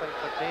out hustling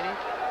Platini.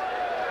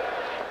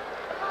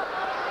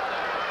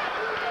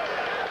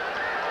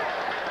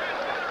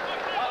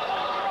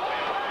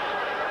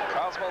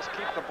 Cosmos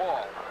keep the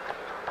ball.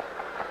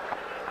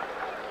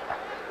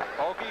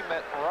 Bogi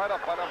met right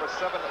up by number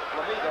 7,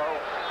 Limido,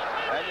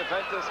 and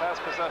Juventus has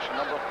possession.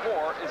 Number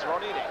 4 is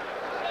Bonini.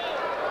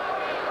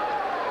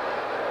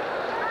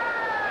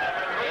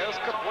 There's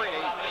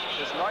Cabrini,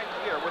 his 9th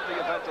year with the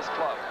Juventus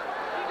club.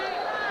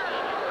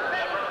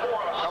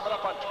 Coming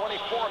up on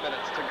 24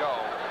 minutes to go.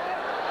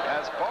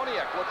 As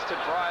Boniek looks to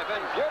drive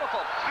in.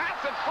 Beautiful pass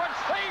in front,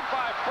 saved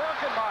by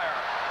Birkenmeier.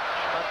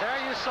 But there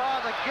you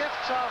saw the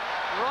gifts of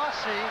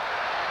Rossi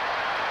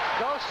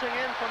ghosting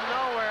in from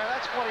nowhere.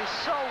 That's what he's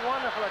so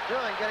wonderful at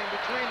doing, getting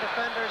between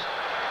defenders.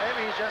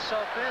 Maybe he's just so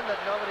thin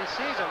that nobody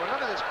sees him. But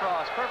look at this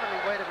cross,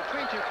 perfectly weighted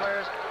between 2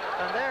 players.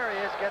 And there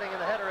he is, getting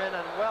the header in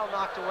and well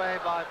knocked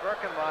away by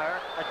Birkenmeier.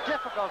 A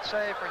difficult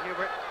save for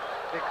Hubert,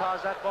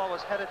 because that ball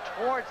was headed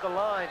towards the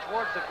line,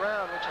 towards the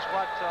ground, which is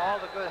what all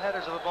the good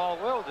headers of the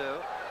ball will do.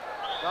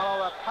 Not all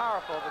that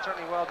powerful, but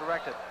certainly well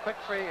directed. Quick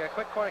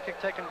corner kick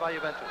taken by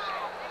Juventus.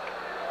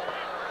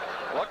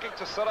 Looking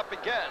to set up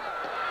again.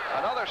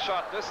 Another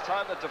shot, this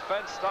time the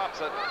defense stops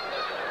it,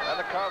 and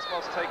the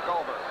Cosmos take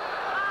over.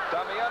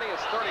 Damiani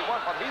is 31,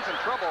 but he's in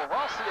trouble.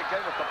 Rossi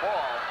again with the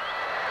ball.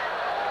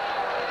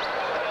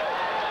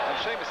 And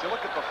Seamus, you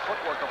look at the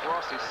footwork of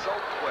Rossi, so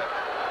quick.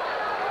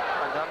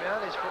 And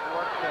Damiani's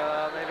footwork,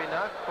 maybe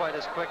not quite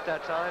as quick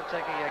that time,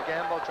 taking a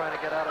gamble, trying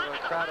to get out of a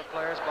crowd of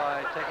players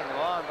by taking them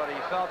on, but he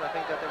felt, I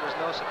think, that there was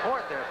no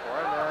support there for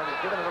him, and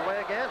he's given it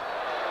away again.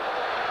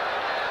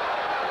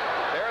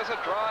 There's a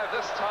drive,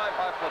 this time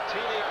by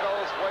Platini,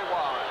 goes way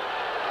wide.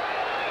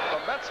 The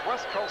Mets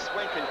West Coast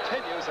swing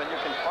continues, and you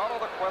can follow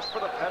the quest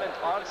for the pennant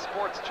on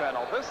Sports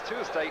Channel. This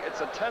Tuesday,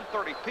 it's a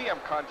 10:30 p.m.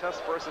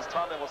 contest versus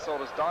Tommy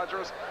Lasota's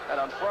Dodgers,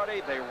 and on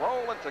Friday, they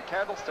roll into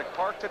Candlestick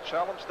Park to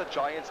challenge the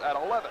Giants at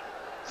 11.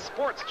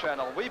 Sports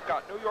Channel, we've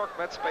got New York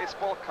Mets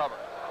baseball covered.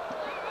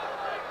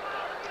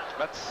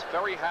 Mets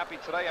very happy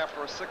today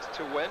after a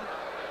 6-2 win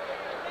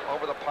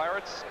over the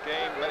Pirates,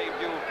 game many of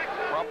you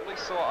probably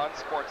saw on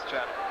Sports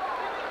Channel.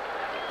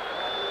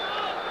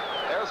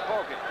 There's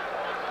Bogey.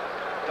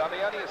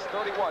 Damiani is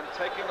 31,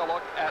 taking a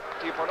look at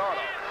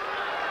DiBernardo.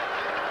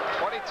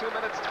 22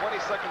 minutes, 20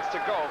 seconds to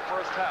go,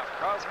 first half.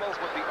 Cosmos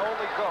with the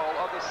only goal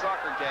of the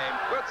soccer game.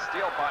 Good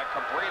steal by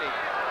Cabrini.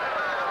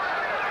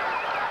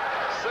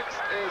 6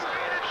 is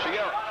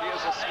Scirea. He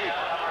is a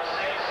sweeper.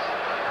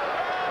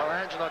 Well,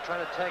 Angelo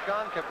trying to take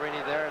on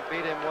Cabrini there and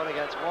beat him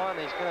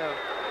 1-against-1. He's going to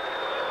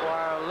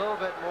require a little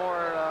bit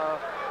more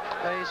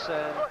pace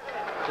and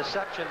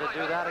deception to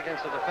do that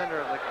against a defender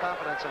of the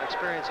confidence and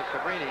experience of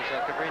Cabrini. So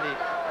Cabrini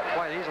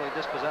quite easily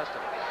dispossessed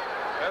him.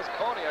 There's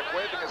Koniak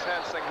waving his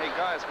hand saying, hey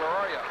guys, where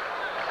are you?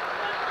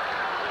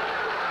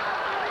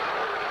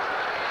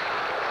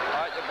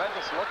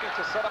 Juventus looking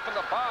to set up in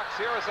the box.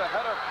 Here is a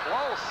header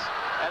close.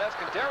 And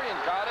Eskandarian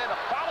got in. A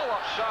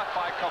follow-up shot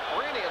by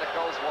Cabrini, and it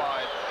goes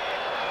wide.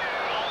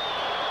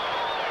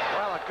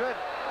 Well, a good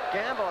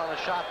gamble on a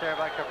shot there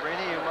by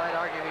Cabrini. You might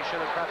argue he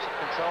should have perhaps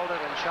controlled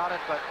it and shot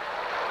it, but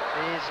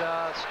he's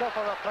a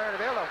skillful enough player to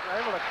be able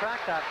to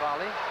crack that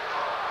volley.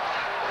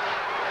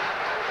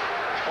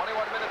 21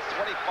 minutes,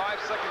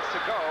 25 seconds to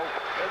go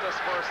in this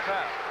first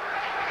half.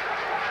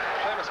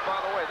 Seamus, by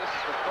the way, this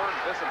is the third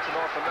visit to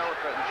North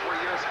America in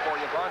 3 years for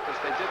Juventus.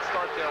 They did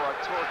start their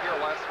tour here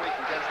last week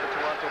against the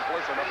Toronto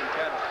Blizzard up in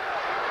Canada.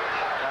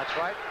 That's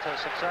right. It's a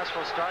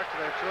successful start to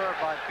their tour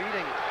by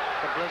beating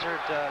the Blizzard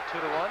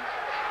 2-1.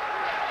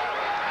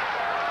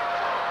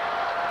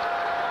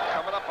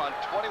 Coming up on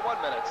 21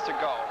 minutes to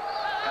go.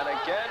 And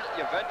again,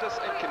 Juventus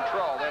in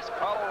control. There's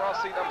Paolo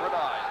Rossi, number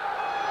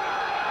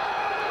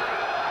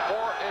 9.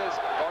 4 is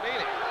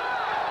Bonini.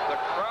 The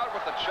crowd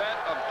with the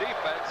chant of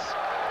defense.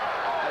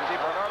 And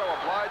DiBernardo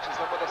obliges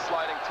them with a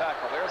sliding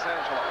tackle. There's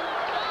Angelo.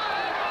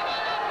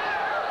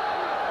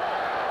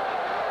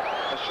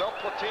 Michel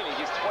Platini,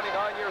 he's 29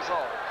 years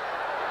old.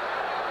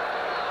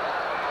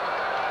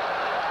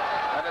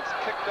 And it's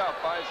kicked out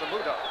by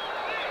Zmuda.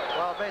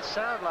 Well, it may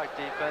sound like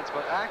defense,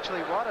 but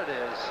actually what it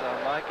is,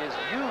 Mike, is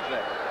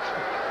Juve.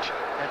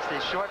 It's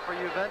the short for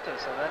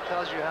Juventus, and that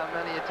tells you how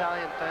many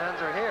Italian fans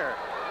are here.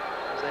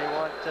 As they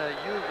want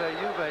Juve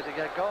to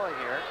get going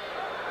here.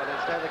 But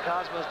instead, the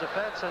Cosmos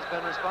defense has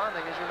been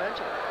responding, as you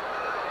mentioned.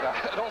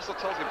 Yeah, it also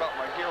tells you about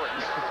my hearing.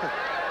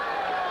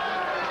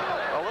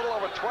 A little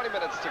over 20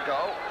 minutes to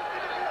go.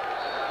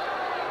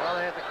 Well,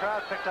 the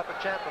crowd picked up a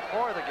chant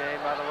before the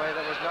game, by the way,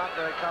 that was not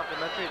very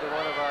complimentary to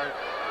one of our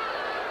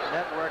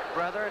network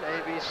brethren,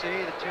 ABC.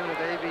 The tune of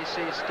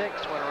ABC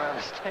Stinks went around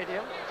the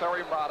stadium.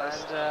 Very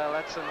modest. And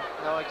lets them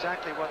know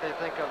exactly what they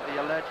think of the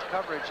alleged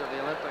coverage of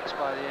the Olympics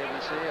by the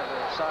ABC, of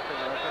the soccer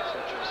Olympics,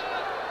 which is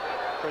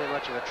pretty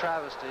much of a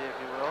travesty, if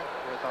you will,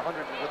 with 1.5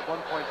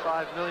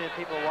 million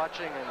people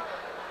watching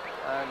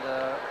and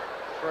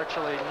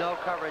virtually no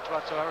coverage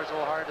whatsoever. It's a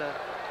little hard to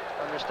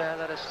understand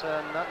that it's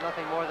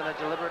nothing more than a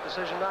deliberate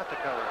decision not to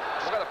cover.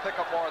 We're going to pick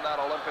up more on that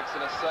Olympics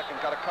in a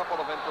second. Got a couple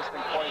of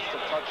interesting points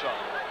to touch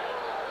on.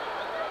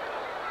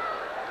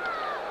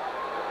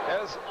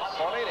 Here's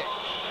Bonini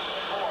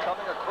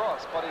coming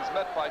across, but he's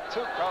met by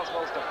 2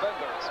 Cosmos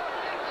defenders.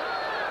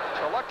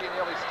 Terlecki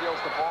nearly steals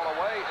the ball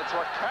away. It's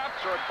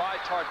recaptured by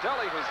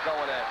Tardelli, who's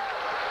going in.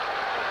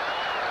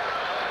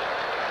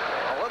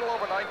 A little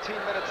over 19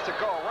 minutes to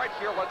go. Right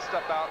here, let's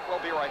step out.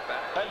 We'll be right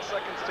back. 10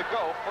 seconds to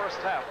go,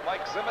 first half.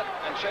 Mike Zimmet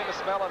and Seamus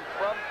Mellon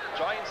from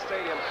Giant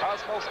Stadium,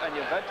 Cosmos and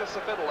Juventus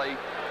of Italy.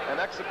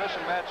 An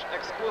exhibition match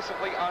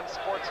exclusively on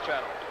Sports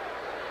Channel.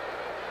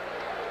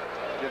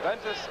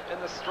 Juventus in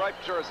the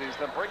striped jerseys.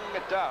 They're bringing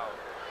it down.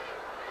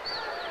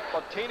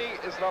 Platini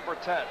is number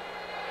 10.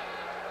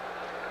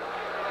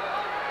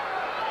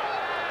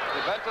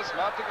 Juventus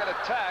mounting an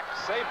attack,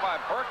 saved by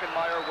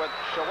Birkenmeier with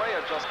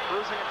Scirea just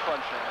cruising in front,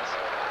 Seamus.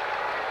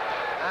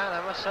 And I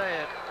must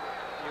say it,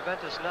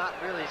 Juventus not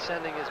really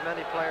sending as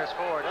many players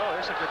forward. Oh,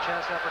 there's a good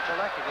chance now for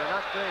Terlecki. They're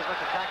not doing as much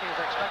attacking as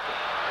expected.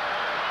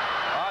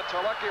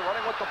 Terlecki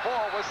running with the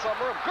ball with some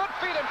room. Good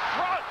feet in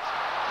front!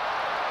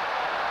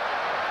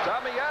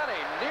 Damiani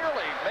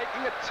nearly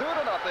making it 2-0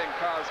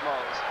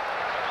 Cosmos.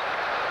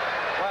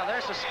 Well,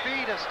 there's the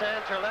speed of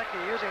Stan Terlecki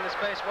using the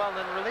space well and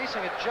then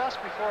releasing it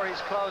just before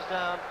he's closed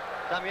down.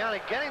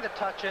 Damiani getting the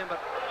touch in, but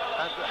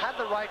had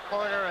the right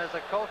corner as the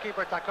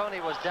goalkeeper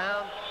Tacconi was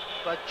down,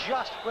 but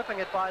just whipping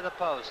it by the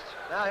post.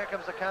 Now here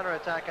comes the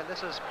counterattack, and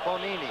this is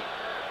Bonini.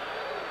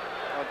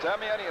 Well,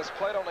 Damiani has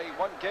played only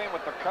 1 game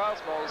with the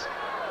Cosmos.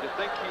 You'd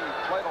think he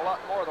played a lot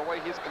more the way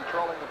he's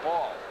controlling the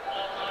ball.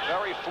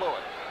 Very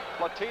fluid.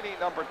 Platini,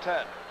 number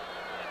 10.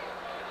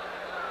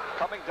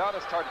 Coming down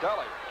is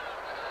Tardelli.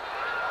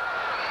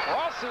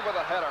 Rossi with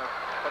a header.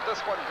 but this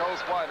one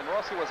goes wide, and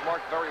Rossi was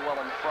marked very well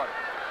in front.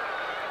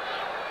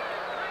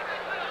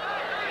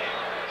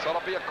 So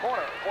it'll be a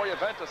corner for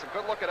Juventus. A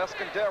good look at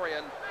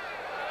Eskandarian,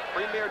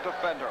 premier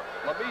defender.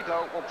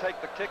 Limido will take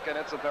the kick, and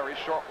it's a very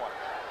short one.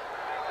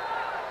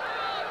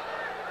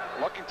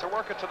 Looking to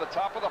work it to the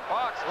top of the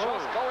box,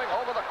 just going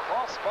over the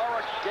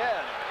crossbar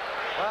again.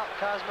 Well,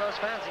 Cosmos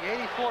fans, the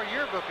 84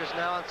 yearbook is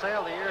now on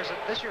sale.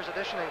 This year's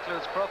edition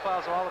includes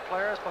profiles of all the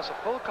players, plus a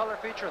full color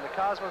feature in the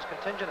Cosmos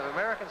contingent of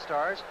American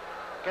stars.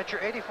 Get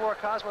your 84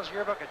 Cosmos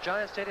yearbook at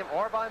Giant Stadium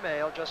or by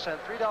mail. Just send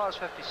 $3.50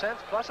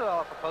 plus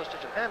 $1 for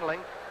postage and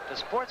handling to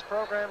Sports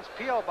Programs,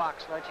 P.O.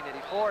 Box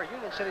 1984,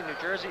 Union City, New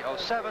Jersey,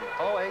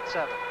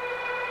 07087.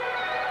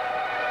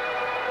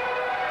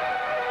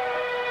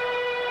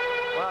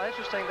 Well,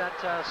 interesting that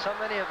so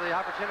many of the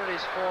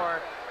opportunities for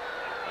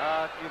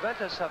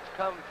Juventus have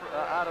come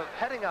out of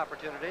heading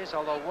opportunities,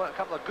 although a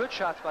couple of good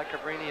shots by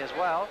Cabrini as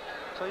well.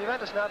 So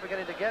Juventus now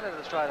beginning to get into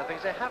the stride of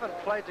things. They haven't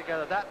played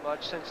together that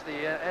much since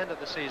the end of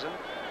the season,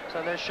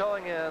 so they're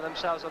showing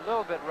themselves a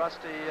little bit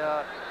rusty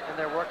in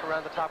their work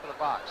around the top of the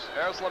box.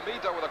 There's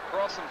Limido with a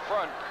cross in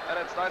front, and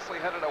it's nicely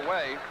headed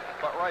away,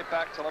 but right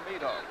back to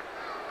Limido.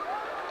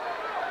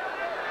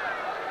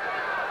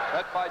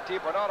 Met by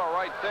DiBernardo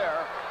right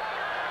there.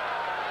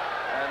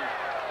 And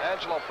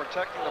Angelo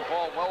protecting the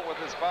ball well with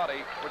his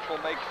body, which will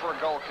make for a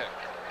goal kick.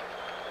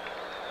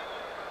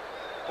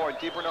 Boy,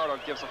 DiBernardo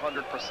gives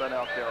 100%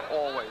 out there,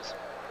 always.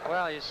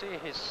 Well, you see,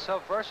 he's so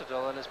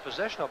versatile in his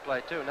positional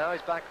play, too. Now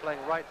he's back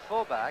playing right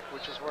fullback,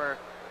 which is where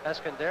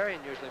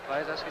Eskandarian usually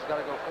plays. Eski's got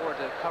to go forward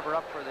to cover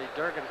up for the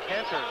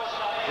Durgan-Cantor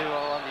duo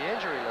on the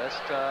injury list.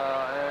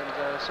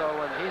 So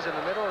when he's in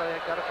the middle,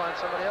 they've got to find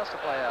somebody else to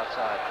play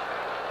outside.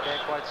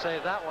 Can't quite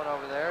save that one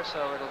over there,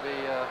 so it'll be...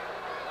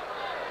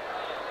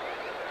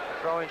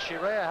 throwing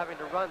Scirea having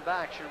to run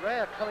back.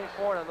 Scirea coming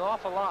forward an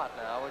awful lot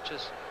now, which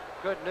is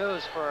good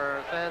news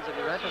for fans of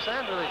Juventus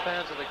and really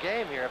fans of the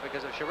game here,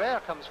 because if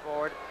Scirea comes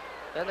forward,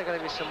 then there are going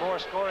to be some more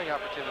scoring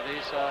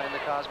opportunities in the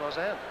Cosmos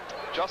end.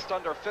 Just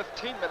under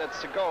 15 minutes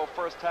to go,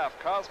 first half.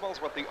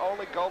 Cosmos with the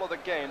only goal of the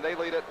game. They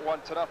lead it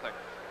 1-0.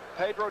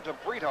 Pedro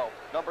DeBrito,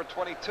 number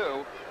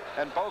 22,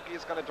 and Bogi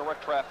is going to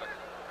direct traffic.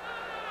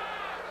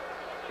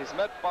 He's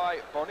met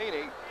by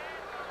Bonini.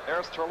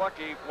 There's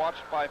Terlecki,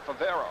 watched by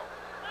Favero.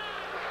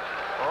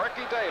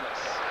 Ricky Davis.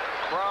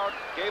 Crowd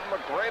gave him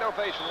a great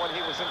ovation when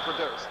he was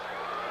introduced.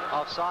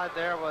 Offside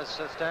there was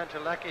Stan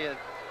Terlecki.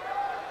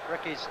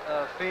 Ricky's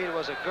feed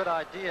was a good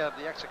idea.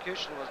 The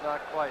execution was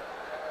not quite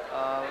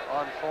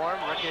on form.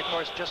 Ricky, of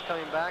course, just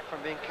coming back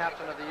from being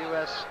captain of the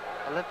U.S.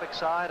 Olympic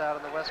side out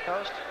on the West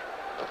Coast.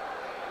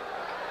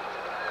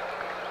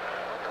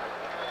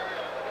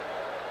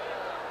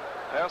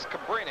 There's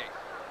Cabrini.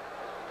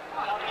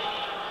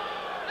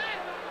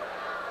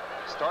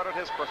 Started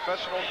his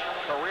professional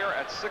career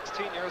at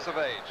 16 years of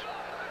age.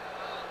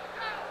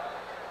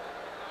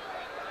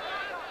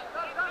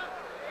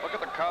 Look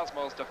at the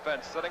Cosmos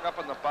defense, sitting up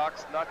in the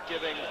box, not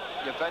giving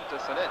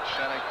Juventus an inch.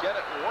 And again,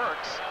 it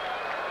works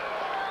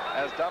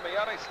as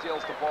Damiani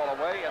steals the ball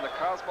away, and the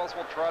Cosmos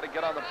will try to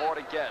get on the board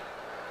again.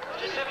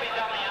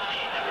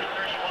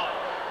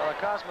 Well, the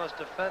Cosmos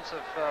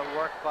defensive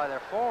work by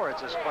their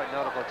forwards is quite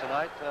notable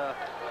tonight.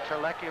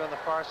 Terlecki on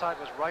the far side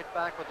was right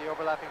back with the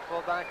overlapping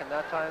fullback, and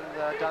that time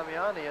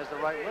Damiani, as the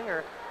right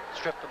winger,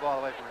 stripped the ball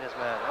away from his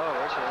man. Oh,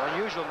 it's an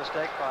unusual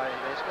mistake by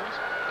Neeskens.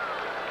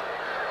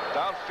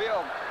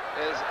 Downfield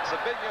is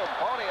Zbigniew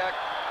Boniek,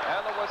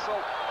 and the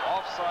whistle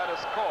offside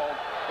is called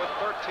with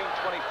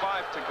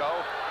 13:25 to go.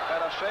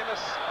 And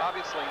Seamus,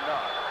 obviously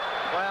not.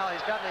 Well,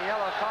 he's gotten a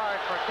yellow card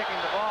for kicking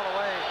the ball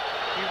away.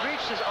 He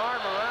reached his arm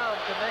around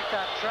to make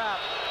that trap.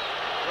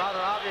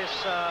 Rather obvious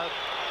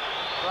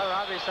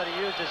that he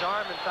used his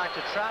arm, in fact,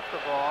 to trap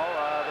the ball.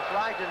 The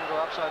flag didn't go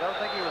up, so I don't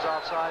think he was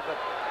offside, but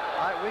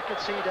we could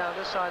see down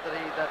this side that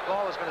that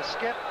ball was going to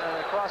skip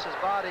across his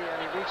body, and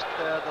he reached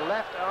the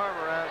left arm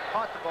around,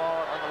 caught the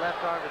ball on the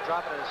left arm to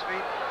drop it at his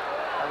feet,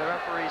 and the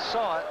referee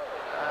saw it.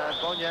 And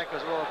Boniek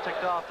was a little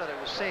ticked off that it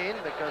was seen,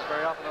 because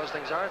very often those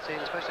things aren't seen,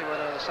 especially when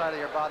they're on the side of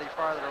your body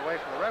farther away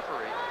from the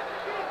referee.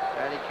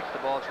 And he kicked the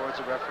ball towards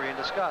the referee in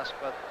disgust.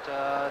 But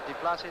Di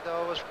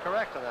Placido was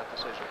correct on that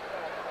decision.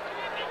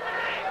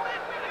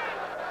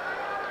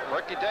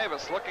 Ricky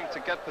Davis looking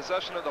to get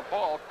possession of the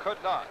ball, could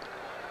not.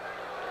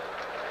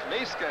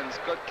 Neeskens,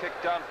 good kick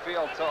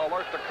downfield to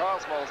alert the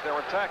Cosmos. They're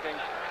attacking.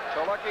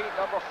 Terlecki,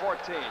 number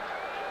 14.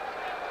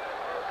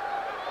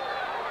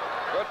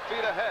 Good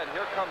feet ahead.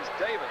 Here comes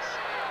Davis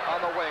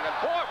on the wing. And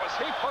boy, was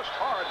he pushed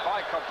hard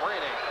by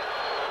Cabrini.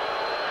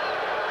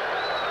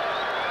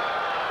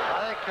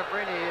 I think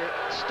Cabrini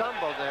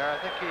stumbled there.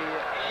 I think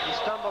he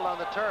stumbled on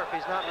the turf.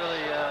 He's not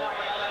really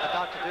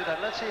about to do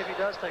that. Let's see if he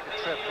does take a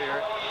trip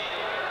here.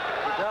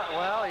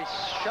 Well, he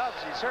shoves.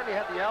 He certainly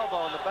had the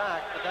elbow in the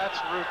back, but that's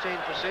routine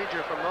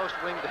procedure for most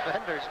wing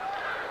defenders.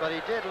 But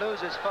he did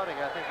lose his footing.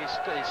 I think he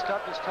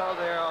stubbed his toe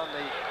there on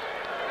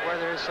where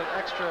there is some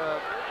extra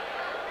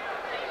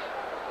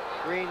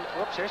green.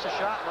 Whoops, here's a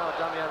shot. No,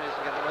 Damiani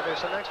isn't getting it. There's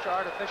some extra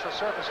artificial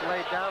surface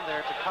laid down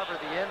there to cover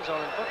the end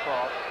zone in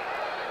football.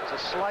 a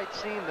slight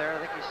seam there. I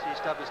think he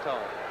stubbed his toe.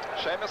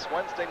 Seamus,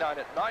 Wednesday night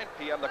at 9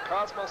 p.m. The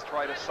Cosmos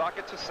try to sock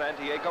it to San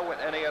Diego in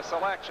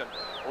NASL action.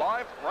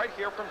 Live right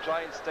here from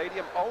Giant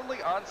Stadium,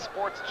 only on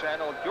Sports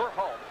Channel, your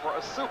home for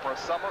a super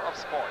summer of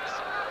sports.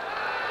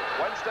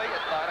 Wednesday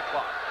at 9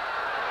 o'clock.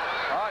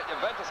 All right,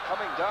 Juventus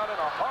coming down in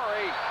a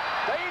hurry.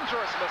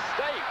 Dangerous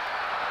mistake.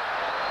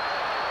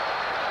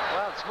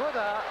 Well,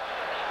 Zmuda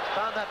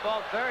found that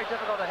ball very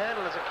difficult to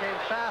handle as it came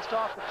fast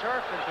off the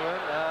turf into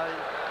him.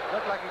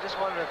 Looked like he just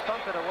wanted to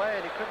thump it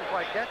away and he couldn't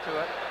quite get to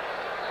it.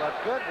 But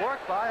good work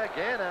by,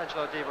 again,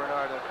 Angelo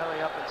DiBernardo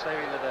coming up and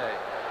saving the day.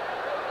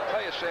 I'll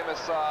tell you,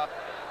 Seamus,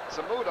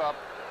 Zmuda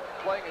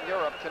playing in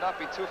Europe cannot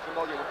be too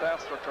familiar with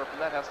AstroTurf, and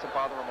that has to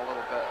bother him a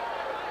little bit.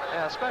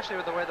 Yeah, especially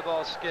with the way the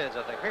ball skids,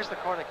 I think. Here's the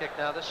corner kick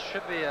now. This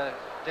should be a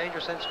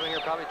dangerous in-swinger,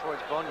 probably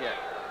towards Bonini.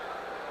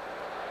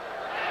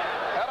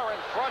 Header in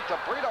front,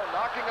 DeBrito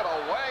knocking it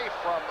away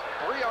from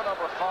Brio,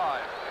 number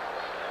 5.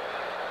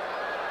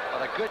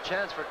 Well, a good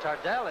chance for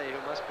Tardelli,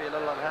 who must be a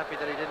little unhappy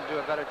that he didn't do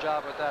a better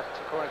job with that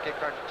corner kick.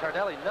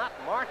 Tardelli not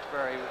marked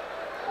very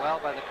well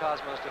by the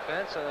Cosmos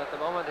defense, and at the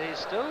moment he's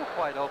still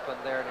quite open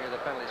there near the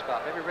penalty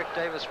spot. Maybe Rick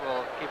Davis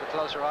will keep a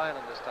closer eye on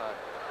him this time.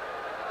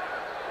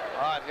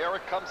 All right, here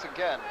it comes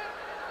again.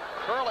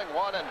 Curling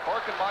one, and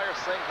Birkenmeier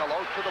saying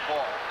hello to the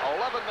ball.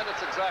 11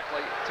 minutes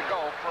exactly to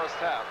go, first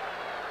half.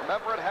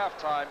 Remember, at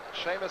halftime,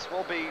 Seamus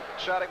will be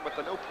chatting with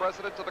the new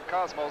president of the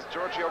Cosmos,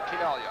 Giorgio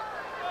Chinaglia.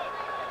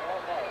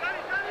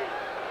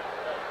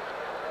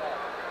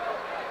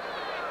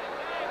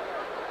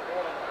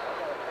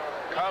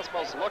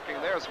 Cosmos looking.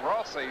 There's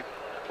Rossi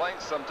playing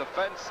some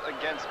defense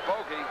against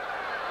Bogi,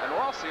 and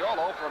Rossi all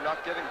over him,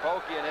 not giving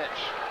Bogi an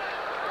inch.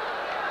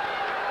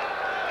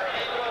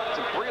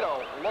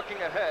 DeBrito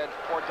looking ahead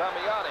for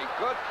Damiani.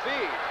 Good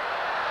feed.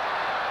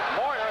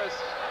 Moyers.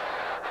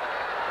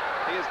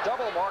 He is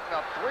double marked.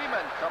 Now 3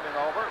 men coming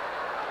over.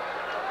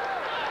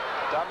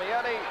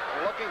 Damiani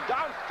looking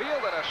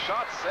downfield, and a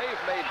shot save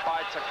made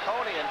by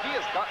Tacconi, and he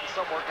has gotten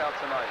some work out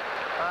tonight.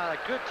 A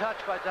good touch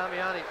by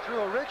Damiani.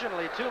 Threw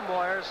originally to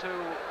Moyers, who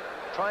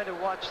trying to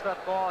watch that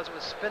ball as it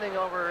was spinning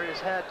over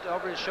his head,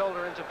 over his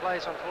shoulder into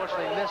place.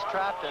 Unfortunately,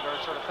 mistrapped it, or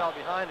sort of fell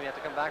behind him. He had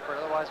to come back for it.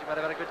 Otherwise, he might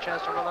have had a good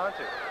chance to run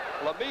onto.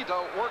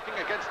 Limido working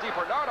against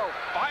DiBernardo,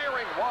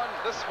 firing one,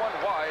 this one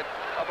wide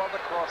above the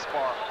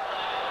crossbar.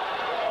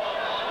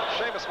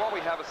 Seamus, while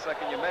we have a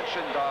second, you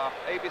mentioned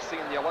ABC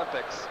in the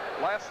Olympics.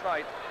 Last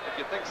night, if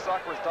you think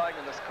soccer is dying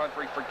in this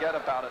country, forget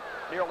about it.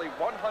 Nearly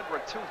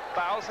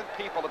 102,000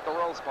 people at the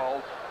Rose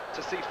Bowl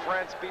to see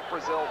France beat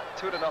Brazil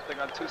 2-0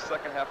 on 2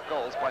 second-half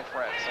goals by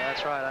France.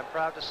 That's right. I'm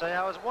proud to say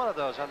I was one of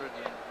those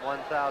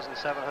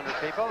 101,700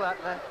 people.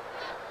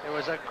 It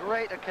was a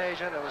great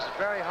occasion. It was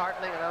very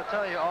heartening, and I'll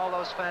tell you, all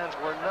those fans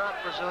were not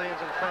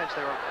Brazilians and French.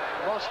 They were,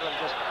 most of them,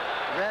 just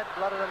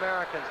red-blooded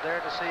Americans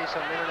there to see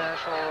some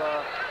international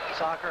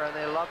soccer, and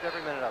they loved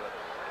every minute of it.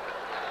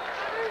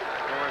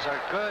 There was a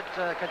good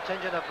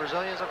contingent of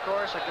Brazilians, of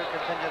course, a good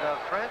contingent of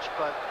French,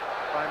 but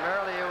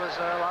primarily it was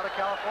a lot of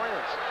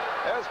Californians.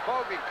 There's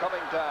Bogi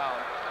coming down,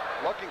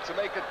 looking to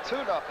make it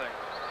 2-0.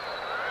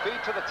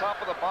 Feed to the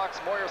top of the box,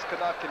 Moyers could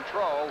not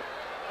control,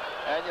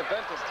 and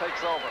Juventus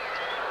takes over.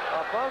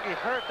 Bogi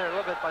hurt there a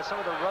little bit by some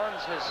of the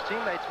runs his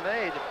teammates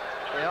made.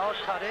 They all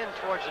cut in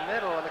towards the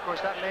middle, and of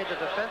course that made the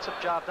defensive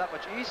job that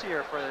much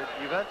easier for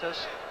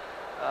Juventus.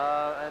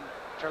 And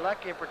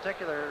Terlecki in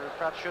particular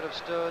perhaps should have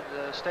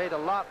stayed a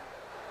lot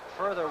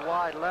further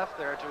wide left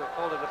there to have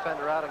pulled a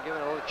defender out and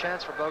given a little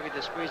chance for Bogi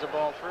to squeeze the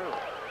ball through.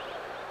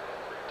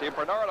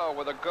 DiBernardo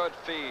with a good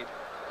feed.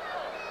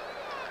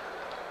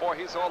 Boy,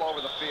 he's all over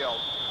the field.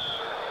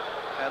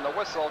 And the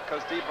whistle,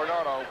 because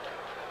DiBernardo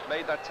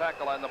made that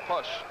tackle and the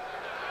push.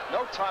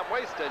 No time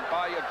wasted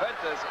by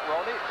Juventus.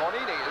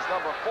 Bonini is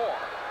number 4.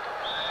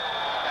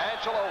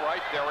 Angelo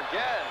right there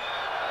again.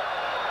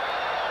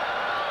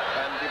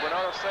 And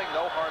DiBernardo saying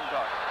no harm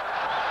done.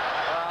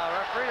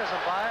 Referee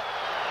doesn't buy it.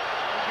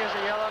 He gives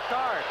a yellow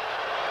card.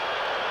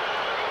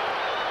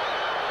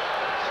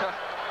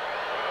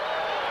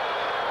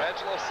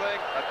 Angelo saying,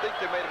 I think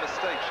they made a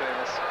mistake,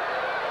 Seamus.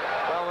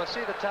 Well, we'll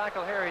see the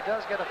tackle here. He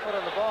does get a foot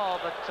on the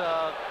ball, but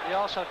he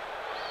also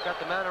got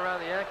the man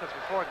around the ankles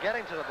before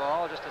getting to the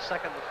ball, just a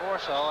second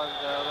before so, and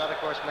that, of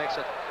course, makes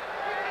it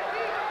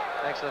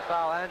a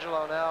foul.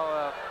 Angelo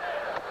now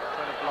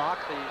trying to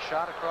block the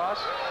shot across.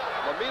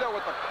 Limido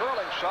with the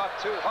curling shot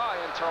too high,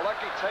 and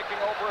Terlecki taking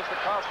over as the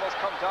Cosmos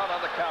come down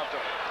on the counter.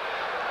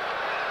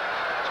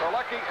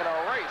 Terlecki in a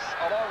race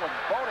along with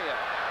Bonini.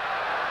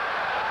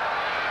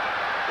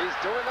 He's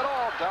doing it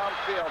all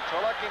downfield.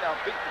 Terlecki now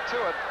beaten to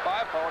it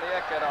by Bonini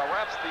and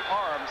wraps the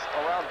arms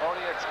around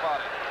Bonini's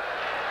body.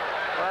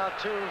 Well,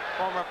 2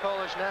 former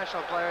Polish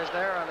national players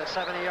there on a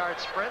 70-yard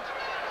sprint.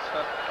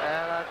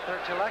 And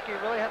Terlecki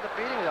really had the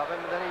beating of him,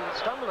 and then he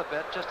stumbled a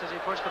bit just as he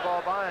pushed the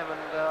ball by him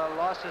and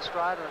lost his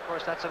stride, and of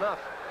course that's enough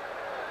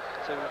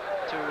to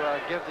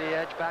give the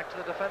edge back to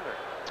the defender.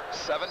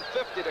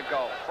 7:50 to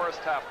go. First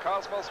half,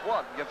 Cosmos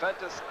 1,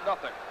 Juventus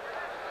nothing.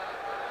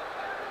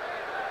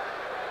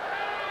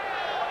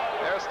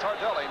 There's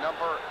Tardelli,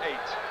 number 8.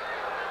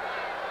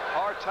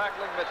 hard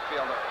tackling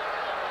midfielder.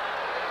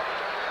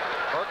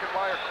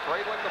 Birkenmeier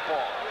cradling the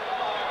ball.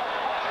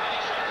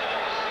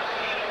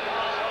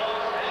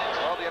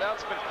 Well, the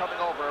announcement coming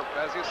over,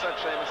 as you said,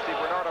 Seamus,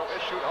 DiBernardo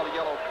issued a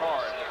yellow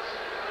card.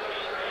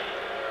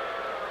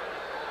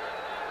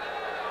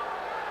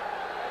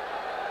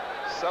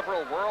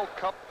 Several World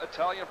Cup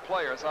Italian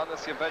players on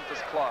this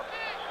Juventus club.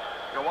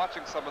 You're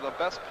watching some of the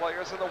best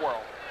players in the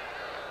world.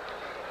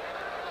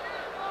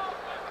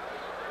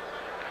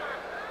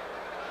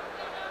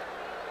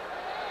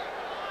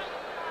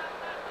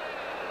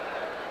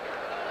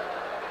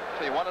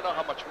 You want to know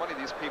how much money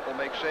these people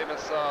make,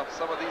 Seamus?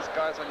 Some of these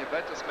guys on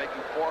Juventus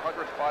making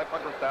 400, 500,000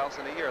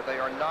 a year.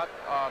 They are not,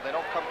 they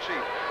don't come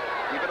cheap,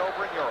 even over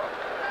in Europe.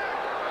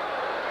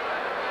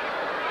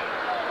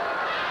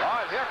 All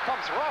right, here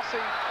comes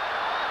Rossi.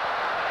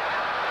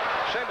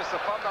 Seamus,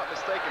 if I'm not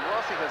mistaken,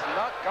 Rossi has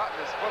not gotten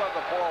his foot on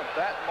the ball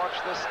that much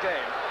this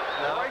game.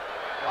 No. Right?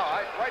 All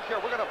right, right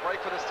here, we're going to break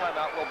for this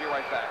timeout. We'll be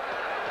right back.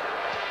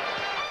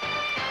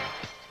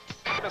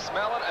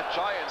 Mellon at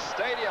Giants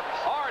Stadium.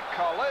 Hard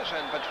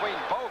collision between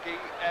Bogi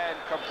and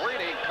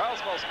Cabrini.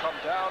 Cosmos come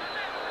down.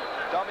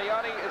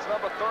 Damiani is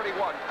number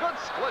 31. Good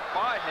split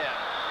by him.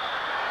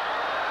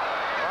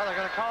 Well, they're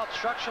going to call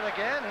obstruction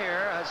again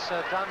here as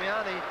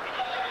Damiani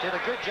did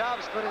a good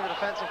job splitting the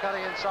defense and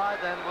cutting inside,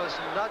 then was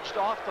nudged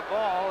off the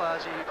ball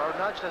as he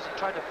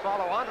tried to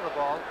follow onto the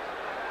ball.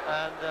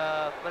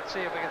 And let's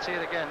see if we can see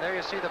it again. There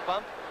you see the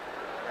bump.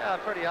 Yeah,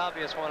 pretty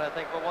obvious one, I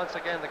think, but once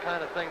again, the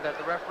kind of thing that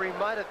the referee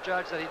might have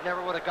judged that he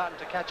never would have gotten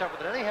to catch up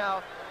with it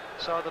anyhow,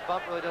 so the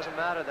bump really doesn't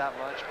matter that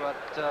much, but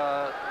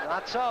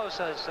not so,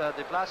 says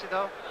De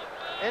Placido.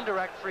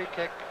 Indirect free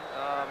kick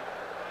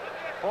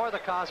for the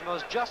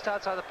Cosmos just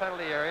outside the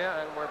penalty area,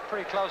 and we're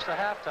pretty close to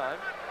halftime.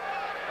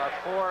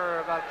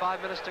 About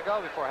 5 minutes to go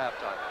before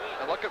halftime.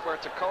 And look at where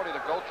Tacconi,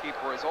 the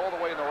goalkeeper, is all the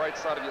way on the right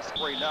side of your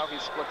screen. Now he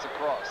splits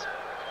across.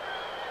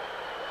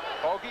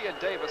 Bogi and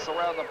Davis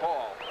around the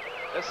ball.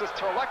 This is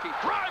Terlecki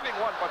driving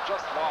one, but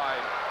just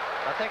wide.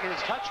 I think it is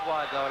touched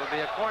wide, though. It'll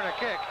be a corner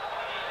kick.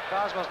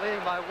 Cosmos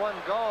leading by 1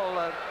 goal.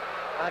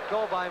 That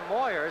goal by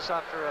Moyers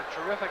after a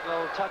terrific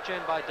little touch-in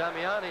by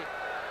Damiani.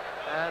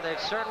 And they've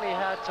certainly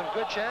had some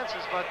good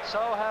chances, but so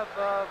have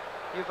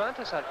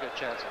Juventus had good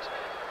chances.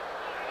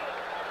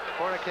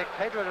 Corner kick,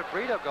 Pedro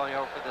DeBrito going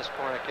over for this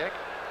corner kick,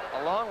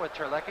 along with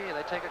Terlecki, and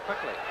they take it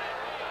quickly.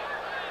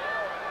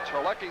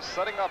 Terlecki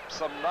setting up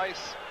some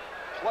nice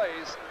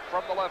plays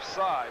from the left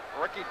side.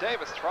 Ricky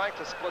Davis trying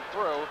to split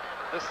through,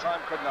 this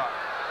time could not.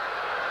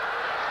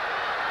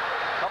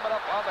 Coming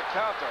up on the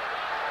counter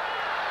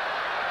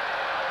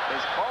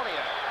is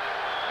Boniak,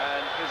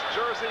 and his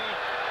jersey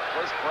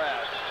was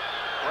grabbed.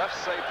 Refs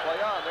say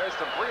play on. There's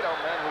DeBrito,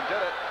 man, who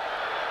did it.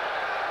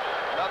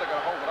 Now they're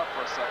going to hold it up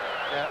for a second.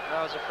 Yeah,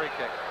 that was a free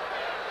kick.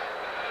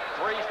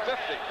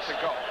 3:50 to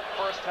go.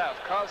 First half.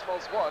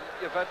 Cosmos 1,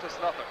 Juventus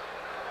nothing.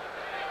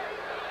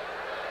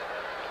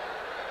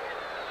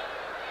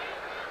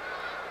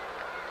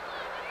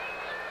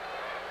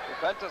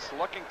 Juventus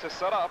looking to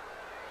set up.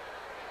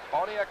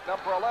 Boniak,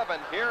 number 11.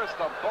 Here's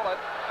the bullet,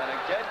 and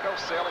again goes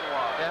sailing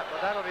wide. Yeah,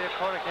 well, that'll be a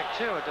corner kick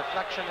too. A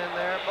deflection in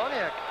there.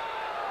 Boniak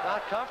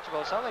not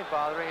comfortable. Something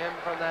bothering him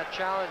from that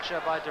challenge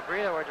by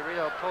DeBrito, where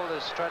DeBrito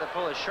tried to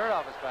pull his shirt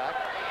off his back.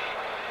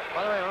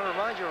 By the way, I want to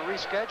remind you, a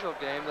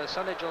rescheduled game, the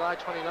Sunday, July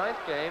 29th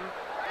game,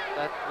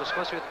 that was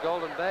supposed to be at the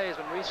Golden Bay, has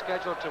been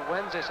rescheduled to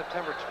Wednesday,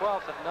 September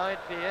 12th at 9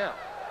 p.m.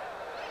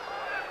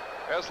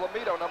 There's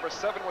Limido, number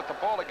 7, with the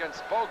ball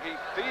against Bogi.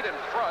 Feet in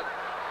front.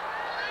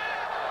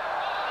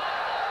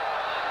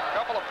 A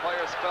couple of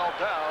players fell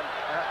down.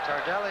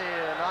 Tardelli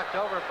knocked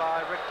over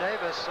by Rick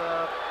Davis.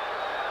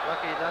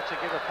 Lucky not to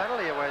give a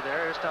penalty away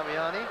there. Here's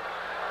Damiani.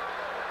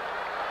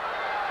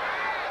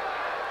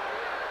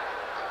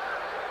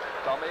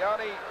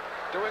 Damiani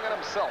doing it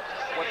himself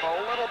with a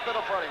little bit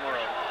of running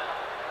room.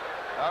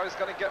 Now he's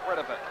going to get rid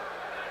of it.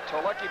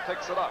 Terlecki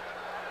picks it up.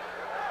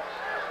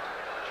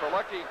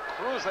 Terlecki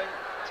cruising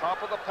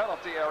top of the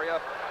penalty area.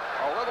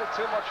 A little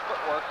too much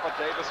footwork, but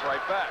Davis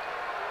right back.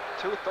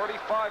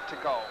 2:35 to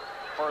go,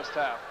 first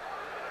half.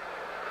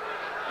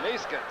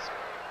 Neeskens.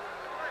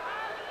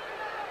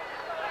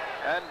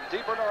 And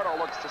DiBernardo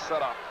looks to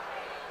set up.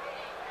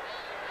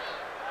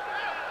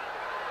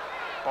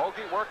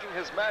 Bogi working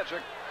his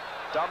magic.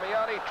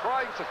 Damiani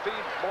trying to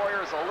feed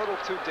Moyers a little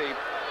too deep,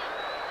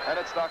 and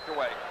it's knocked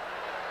away.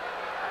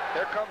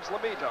 Here comes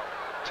Limido.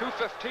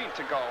 2:15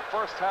 to go.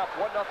 First half,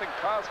 1-0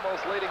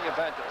 Cosmos leading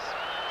Juventus.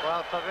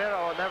 Well,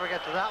 Favero will never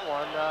get to that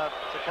one.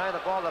 It's the kind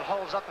of ball that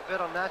holds up a bit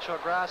on natural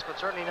grass, but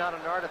certainly not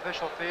an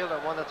artificial field,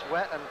 and one that's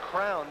wet and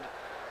crowned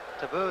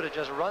to boot. It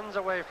just runs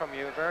away from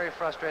you very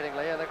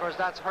frustratingly, and of course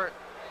that's hurt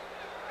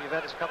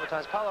Juventus a couple of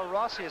times. Paolo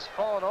Rossi has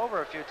fallen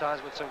over a few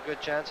times with some good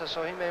chances,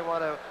 so he may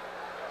want to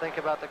think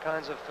about the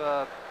kinds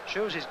of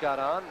shoes he's got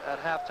on at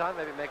halftime,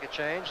 maybe make a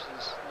change.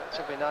 He's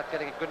simply not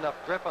getting a good enough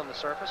grip on the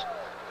surface.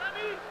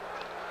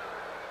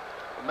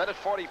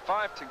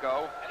 1:45 to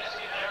go.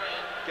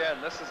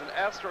 Again, this is an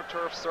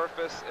AstroTurf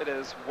surface. It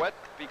is wet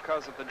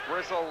because of the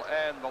drizzle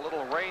and the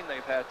little rain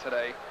they've had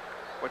today.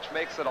 which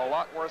makes it a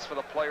lot worse for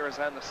the players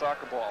and the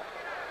soccer ball.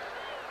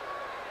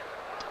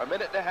 A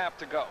minute and a half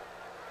to go.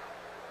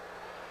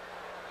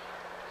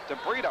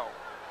 DeBrito,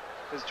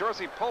 his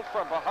jersey pulled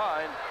from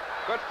behind.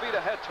 Good feet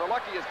ahead.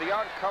 Terlecki is the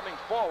oncoming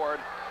forward.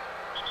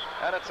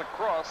 And it's a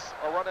cross,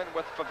 a run-in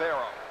with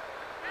Favero.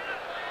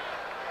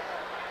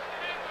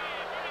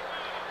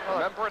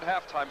 Remember at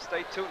halftime,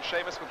 stay tuned,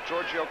 Seamus, with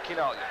Giorgio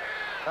Chinaglia.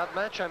 That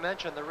match I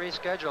mentioned, the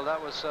reschedule,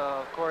 that was,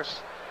 of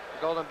course,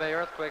 the Golden Bay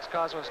Earthquakes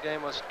Cosmos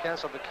game was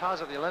canceled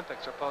because of the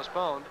Olympics, or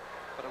postponed.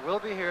 But it will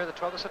be here the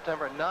 12th of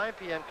September, 9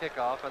 p.m.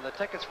 kickoff, and the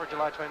tickets for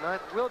July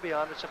 29th will be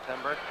on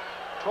September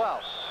 12th.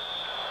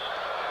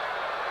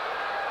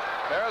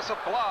 There's a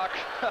block.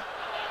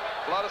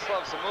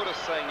 Vladislav Zmuda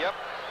saying, yep,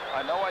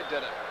 I know I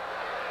did it.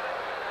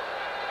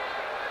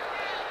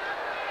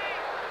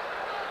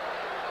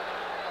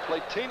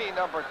 Platini,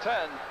 number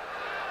 10.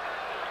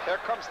 Here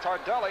comes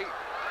Tardelli.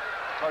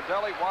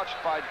 Tardelli watched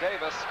by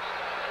Davis.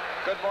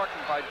 Good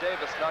marking by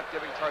Davis, not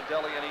giving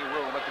Tardelli any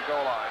room at the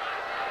goal line.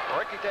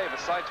 Ricky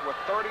Davis signed to a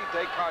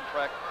 30-day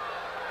contract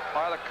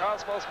by the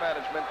Cosmos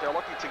management. They're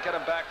looking to get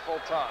him back full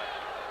time.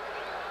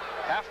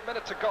 Half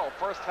minute to go.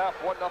 First half,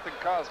 1-0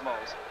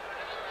 Cosmos.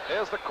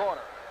 Here's the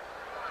corner.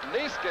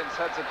 Neeskens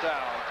heads it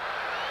down.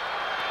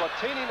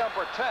 Platini,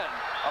 number 10.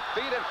 A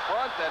feet in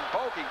front, and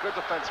Bogi. Good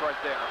defense right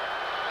there.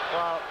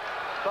 Well,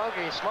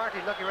 Bogi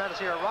smartly looking around to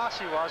see where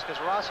Rossi was, because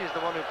Rossi is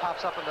the one who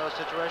pops up in those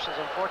situations.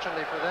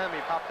 Unfortunately for them, he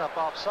popped up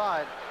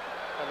offside,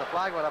 and the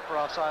flag went up for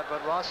offside.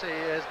 But Rossi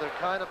is the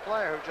kind of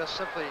player who just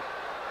simply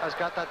has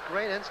got that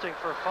great instinct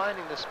for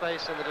finding the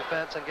space in the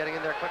defense and getting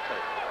in there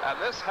quickly. And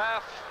this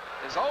half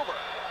is over.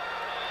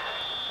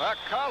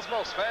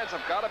 Cosmos fans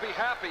have got to be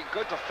happy.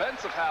 Good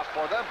defensive half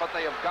for them, but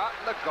they have gotten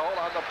the goal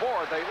on the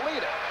board. They lead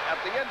it at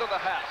the end of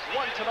the half,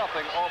 1-0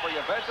 over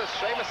Juventus.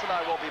 Seamus and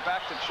I will be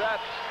back to chat,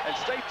 and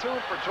stay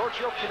tuned for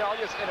Giorgio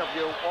Chinaglia's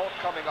interview, all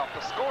coming up.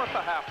 The score at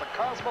the half, the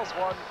Cosmos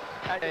won.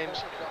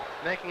 Games,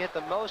 making it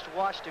the most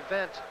watched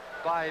event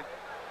by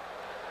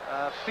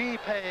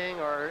fee-paying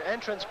or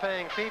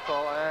entrance-paying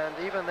people, and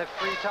even the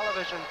free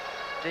television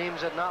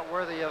deems it not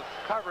worthy of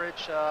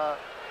coverage.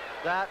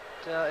 That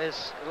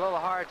is a little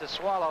hard to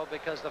swallow,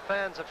 because the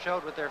fans have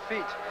showed with their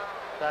feet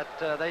that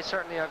they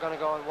certainly are going to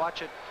go and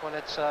watch it when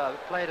it's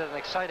played at an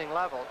exciting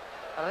level.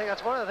 And I think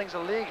that's one of the things the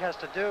league has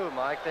to do,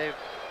 Mike.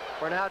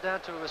 We're now down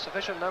to a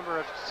sufficient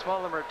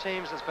small number of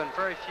teams. There's been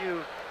very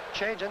few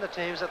change in the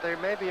teams, that they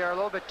maybe are a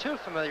little bit too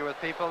familiar with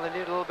people, and they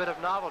need a little bit of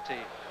novelty.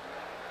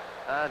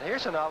 And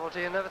here's a novelty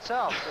in and of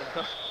itself.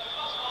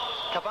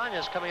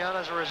 Cabanas coming on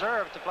as a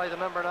reserve to play the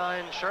number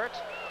 9 shirt.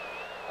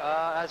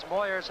 As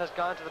Moyers has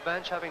gone to the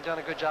bench, having done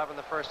a good job in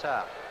the first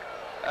half.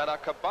 And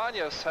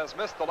Cabanas has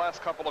missed the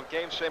last couple of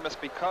games, Seamus,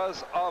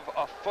 because of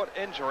a foot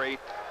injury.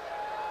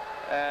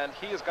 And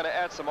he is going to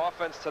add some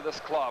offense to this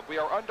club. We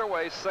are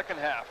underway, second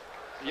half.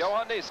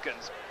 Johan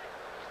Neeskens.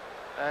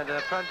 And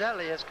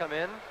Prandelli has come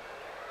in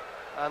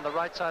on the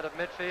right side of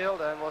midfield,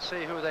 and we'll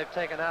see who they've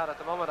taken out. At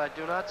the moment, I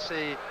do not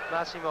see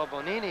Massimo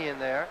Bonini in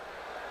there.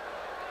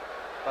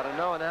 But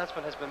no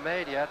announcement has been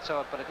made yet,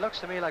 but it looks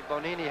to me like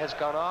Bonini has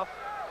gone off.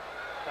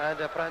 And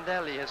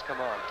Prandelli has come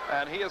on.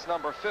 And he is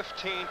number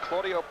 15,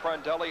 Claudio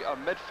Prandelli, a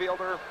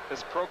midfielder.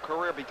 His pro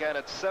career began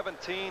at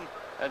 17.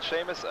 And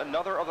Seamus,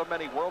 another of the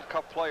many World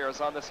Cup players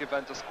on this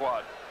Juventus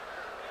squad.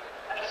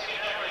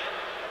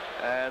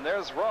 And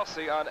there's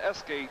Rossi on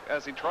Eski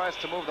as he tries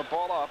to move the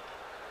ball up.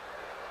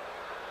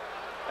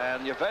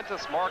 And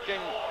Juventus marking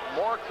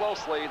more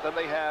closely than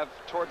they have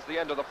towards the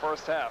end of the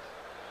first half.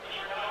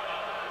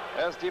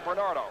 As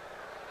DiBernardo.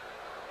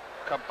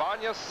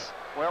 Cabanas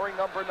wearing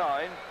number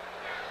 9.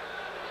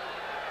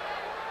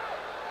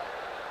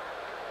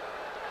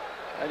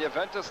 And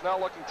Juventus now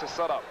looking to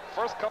set up.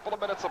 First couple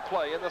of minutes of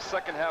play in the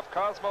second half.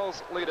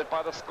 Cosmos lead it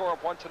by the score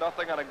of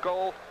 1-0 on a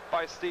goal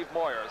by Steve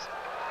Moyers.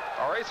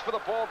 A race for the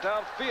ball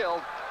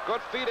downfield.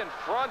 Good feet in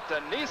front,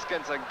 and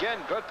Neeskens again,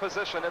 good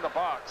position in the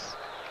box.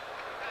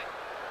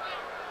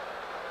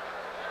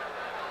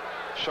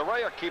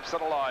 Scirea keeps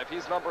it alive.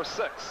 He's number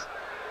 6.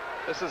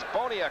 This is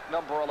Boniek,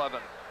 number 11.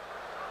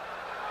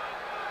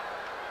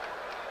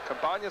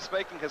 Cabanas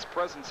making his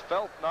presence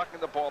felt, knocking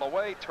the ball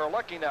away.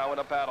 Terlecki now in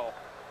a battle.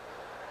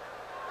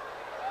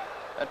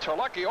 And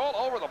Terlecki all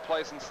over the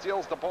place and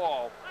steals the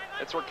ball.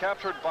 It's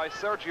recaptured by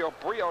Sergio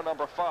Brio,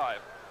 number 5.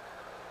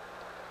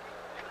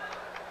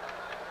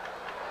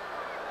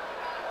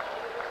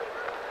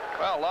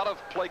 Well, a lot of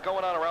play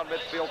going on around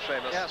midfield,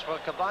 Seamus. Yes, well,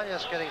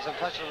 Cabanas getting some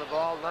touch on the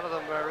ball. None of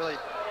them are really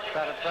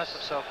that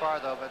impressive so far,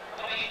 though, but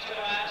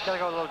he's got to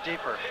go a little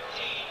deeper.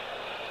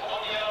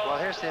 Well,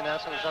 here's the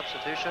announcement of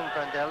substitution,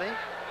 Prandelli.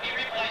 He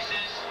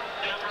replaces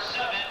number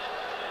 7,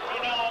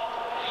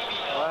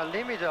 Well,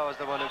 Limido is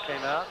the one who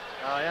came out.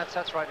 Yes,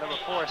 that's right, number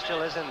 4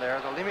 still is in there.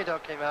 The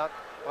Limido came out.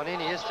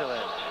 Bonini is still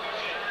in.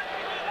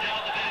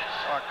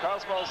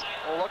 Cosmos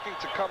looking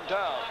to come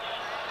down.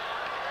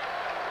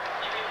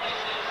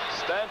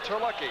 Stan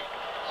Terlecki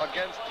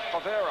against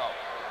Favero.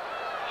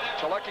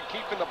 Terlecki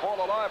keeping the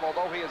ball alive,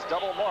 although he is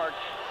double marked.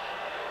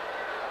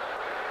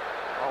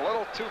 A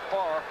little too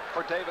far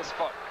for Davis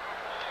Foot.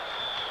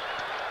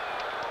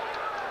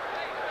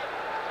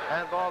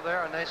 handball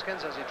there on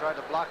Neeskens as he tried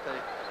to block the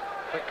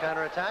quick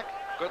counterattack.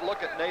 Good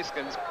look at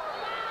Neeskens.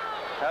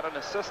 Had an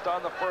assist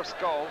on the first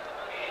goal.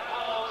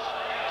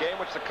 Game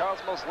which the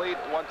Cosmos lead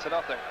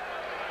 1-0.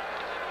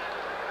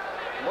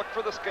 Look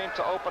for this game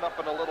to open up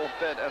in a little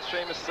bit. As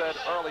Seamus said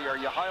earlier,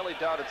 you highly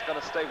doubt it's going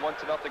to stay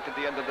 1-0 at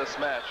the end of this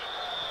match.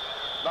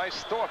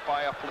 Nice thought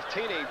by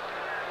Platini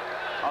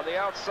on the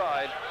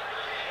outside.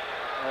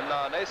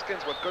 And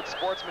Neeskens with good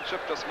sportsmanship,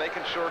 just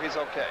making sure he's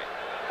okay.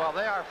 Well,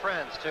 they are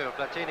friends, too.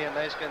 Platini and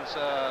Neeskens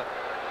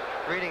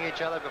greeting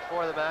each other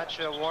before the match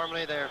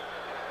warmly. They're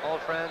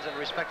old friends and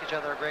respect each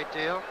other a great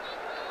deal.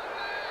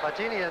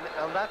 Platini,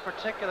 on that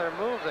particular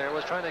move there,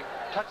 was trying to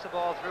touch the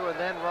ball through and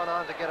then run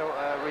on to get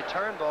a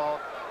return ball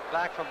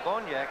back from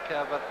Boniek,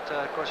 but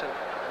of course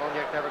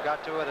Boniek never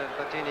got to it and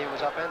Platini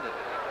was upended.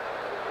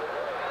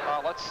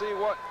 Let's see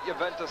what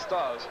Juventus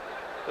does.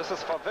 This is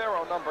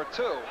Favero, number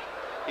 2.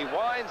 He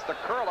winds the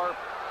curler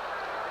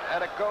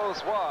and it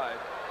goes wide.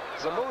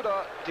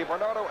 Zmuda,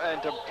 DiBernardo,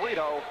 and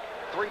DeBrito,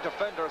 3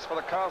 defenders for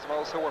the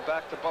Cosmos who were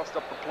back to bust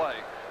up the play.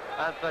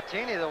 And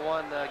Platini, the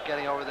one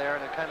getting over there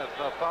in a kind of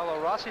Paolo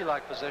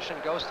Rossi-like position,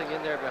 ghosting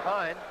in there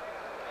behind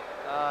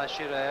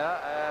Scirea,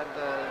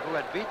 and who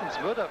had beaten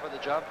Zmuda for the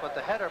jump, but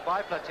the header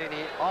by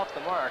Platini off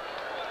the mark.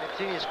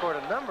 Platini scored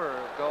a number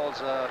of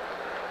goals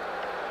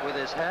with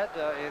his head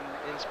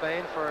in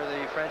Spain for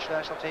the French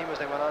national team as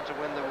they went on to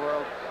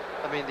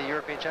win the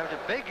European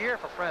Championship. Big year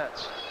for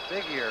France.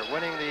 Big year,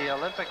 winning the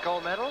Olympic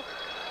gold medal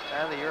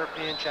and the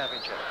European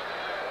Championship.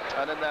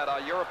 And in that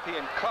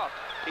European Cup,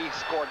 he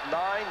scored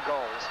 9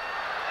 goals.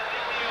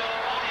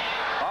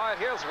 All right,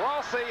 here's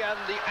Rossi, and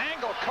the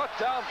angle cut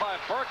down by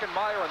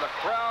Birkenmeier, and the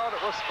crowd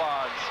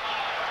responds.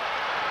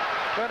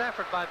 Good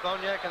effort by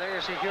Boniek, and there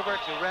you see Hubert,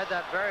 who read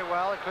that very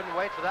well. He couldn't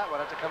wait for that one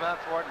to come out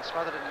for it and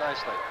smothered it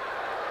nicely.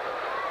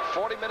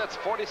 40 minutes,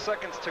 40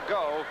 seconds to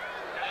go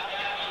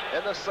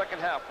in the second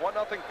half.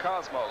 1-0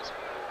 Cosmos.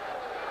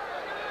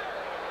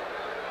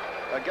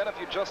 Again, if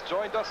you just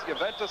joined us,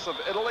 Juventus of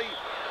Italy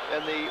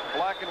in the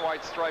black and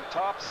white striped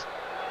tops.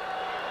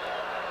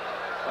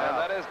 And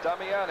that is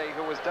Damiani,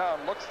 who was down.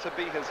 Looks to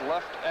be his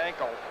left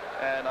ankle.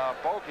 And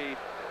Bogi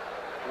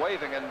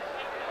waving. And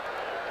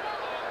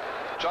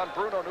John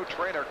Bruno, new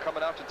trainer,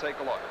 coming out to take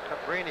a look.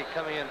 Cabrini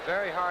coming in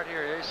very hard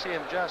here. You see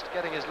him just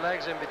getting his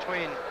legs in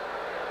between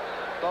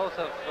both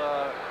of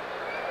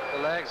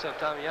the legs of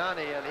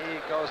Damiani, and he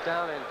goes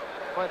down in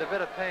quite a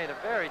bit of pain. A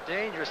very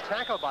dangerous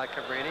tackle by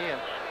Cabrini,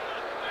 and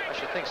I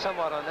should think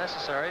somewhat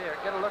unnecessary.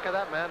 Get a look at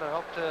that man and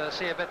hope to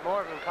see a bit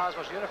more of him in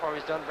Cosmos uniform.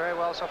 He's done very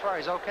well so far.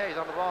 He's okay. He's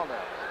on the ball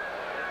now.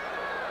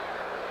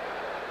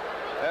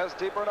 As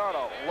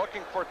DiBernardo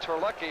looking for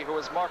Terlecki, who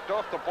has marked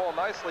off the ball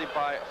nicely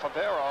by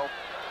Favero,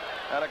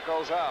 and it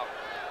goes out.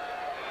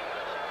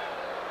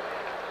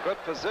 Good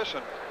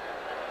position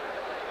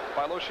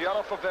by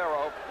Luciano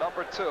Favero,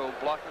 number 2,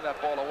 blocking that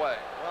ball away.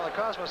 Well, the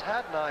Cosmos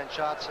had 9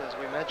 shots, as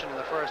we mentioned in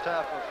the first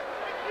half,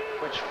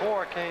 of which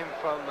 4 came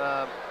from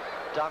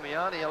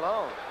Damiani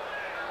alone.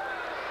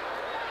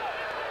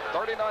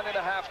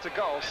 39.5 to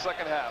go,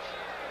 second half.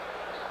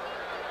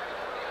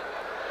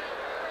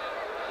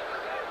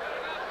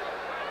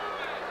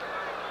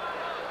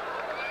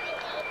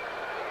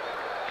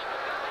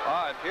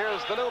 All right,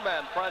 here's the new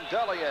man,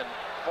 Prandelli, in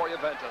for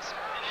Juventus.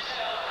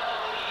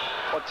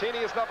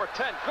 Platini is number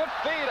 10. Good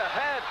feed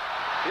ahead.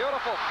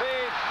 Beautiful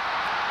feed.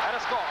 And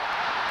a score.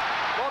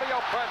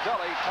 Claudio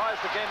Prandelli ties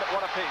the game at 1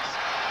 apiece.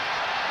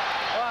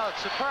 Well,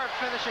 it's superb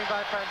finishing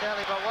by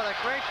Prandelli, but what a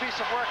great piece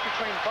of work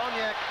between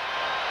Boniek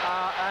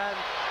and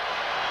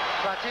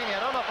Platini. I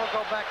don't know if we'll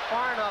go back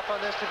far enough on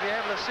this to be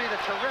able to see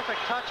the terrific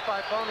touch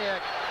by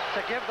Boniek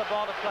to give the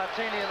ball to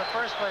Platini in the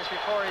first place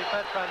before he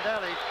fed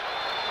Prandelli.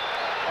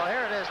 Well,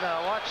 here it is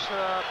now. Watch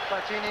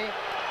Platini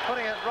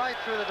putting it right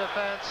through the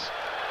defense,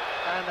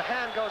 and the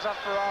hand goes up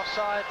for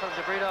offside from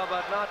DeBrito,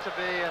 but not to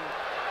be, and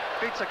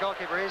beats the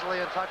goalkeeper easily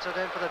and tucks it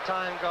in for the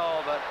tying goal.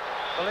 But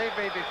believe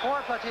me,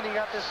 before Platini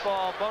got this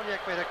ball,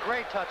 Boniek made a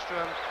great touch to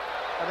him,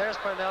 and there's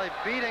Prandelli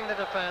beating the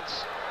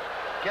defense,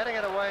 getting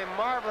it away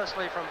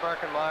marvelously from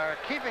Birkenmeier,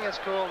 keeping his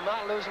cool,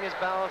 not losing his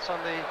balance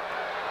on the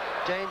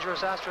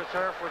dangerous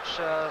AstroTurf, which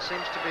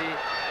seems to be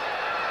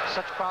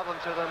such a problem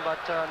to them,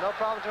 but no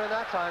problem to him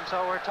that time.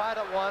 So we're tied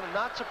at 1,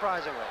 not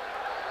surprisingly.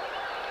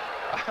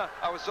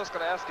 I was just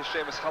going to ask you,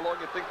 Seamus, how long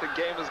you think the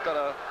game is going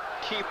to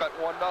keep at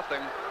 1-0,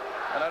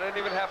 and I didn't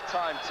even have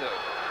time to.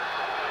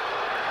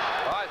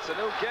 All right, it's a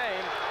new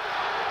game.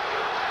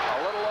 A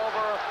little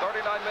over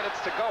 39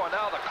 minutes to go, and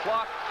now the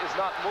clock is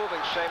not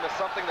moving, Seamus,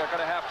 something they're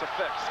going to have to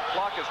fix.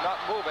 Clock is not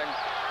moving,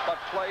 but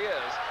play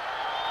is.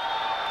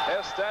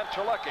 Here's Stan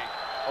Terlecki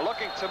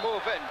looking to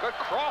move in. Good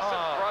cross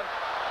in front.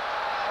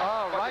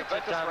 Oh, right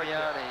to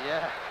Damiani,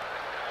 yeah.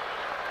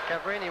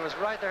 Cabrini was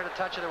right there to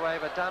touch it away,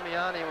 but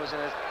Damiani was in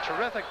a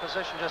terrific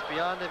position just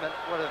beyond him and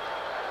would have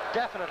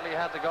definitely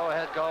had the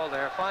go-ahead goal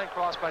there. Fine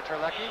cross by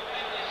Terlecki.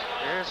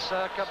 Here's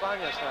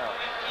Cabañas now.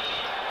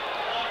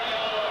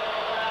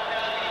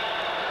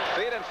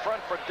 Feet in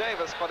front for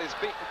Davis, but he's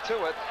beaten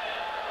to it.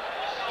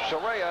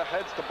 Scirea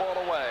heads the ball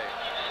away.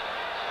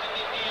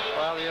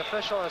 Well, the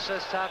official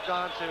assists have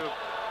gone to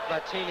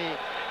Platini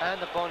and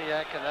to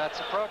Boniek, and that's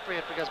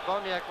appropriate because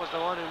Boniek was the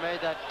one who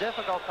made that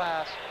difficult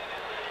pass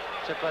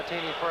to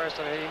Platini first,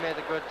 and he made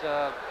a good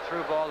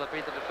through ball that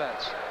beat the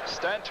defense.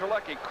 Stan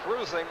Terlecki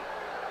cruising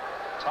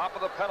top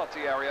of the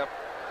penalty area.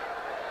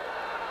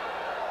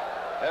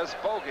 There's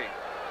Bogi.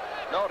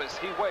 Notice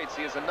he waits.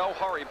 He is in no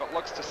hurry, but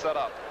looks to set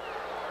up.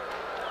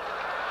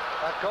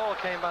 That goal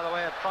came, by the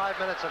way, at 5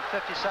 minutes and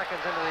 50 seconds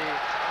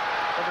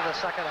into the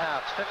second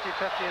half. It's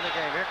 50-50 in the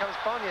game. Here comes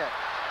Boniek.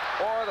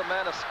 Or the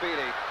man of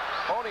speedy.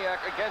 Boniek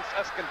against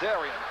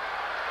Eskandarian.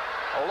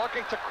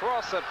 Looking to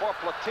cross it for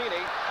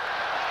Platini.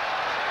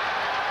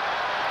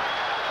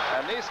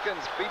 And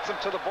Neeskens beats him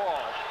to the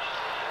ball.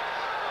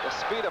 The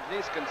speed of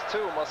Neeskens,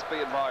 too, must be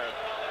admired.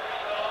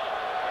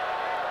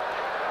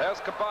 There's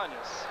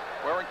Cabañas,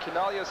 wearing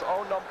Quinalia's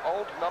old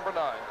number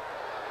 9.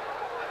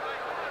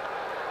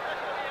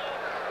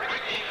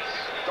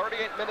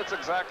 38 minutes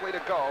exactly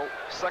to go,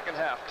 second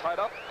half, tied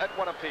up at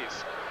 1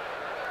 apiece.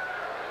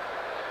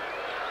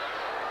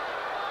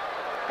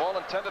 Ball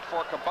intended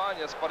for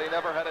Cabañas, but he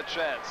never had a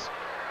chance.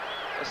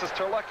 This is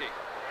Terlecki.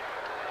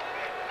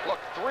 Look,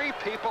 3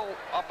 people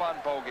up on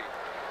Bogi.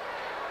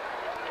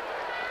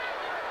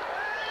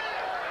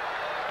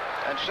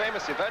 And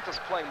Seamus, Juventus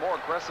playing more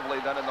aggressively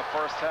than in the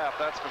first half,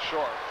 that's for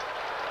sure.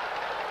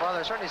 Well,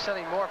 they're certainly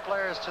sending more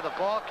players to the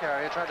ball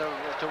carrier, trying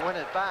to win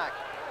it back.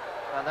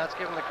 And that's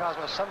given the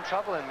Cosmos some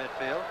trouble in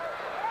midfield.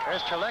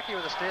 There's Terlecki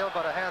with a steal,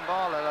 but a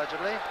handball,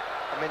 allegedly.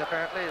 I mean,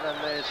 apparently,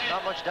 and there's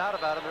not much doubt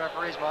about it in the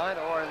referee's mind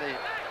or in the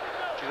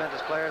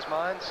Juventus players'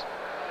 minds.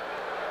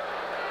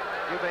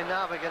 Juve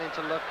now beginning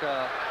to look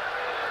a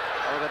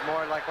little bit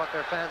more like what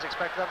their fans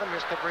expected of them.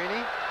 Here's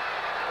Cabrini.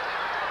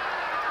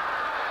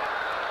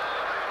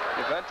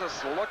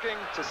 Juventus looking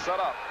to set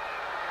up.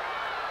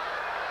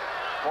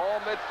 Ball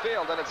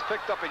midfield, and it's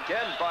picked up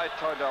again by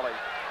Tardelli.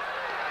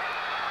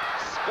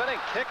 Spinning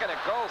kick, and it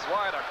goes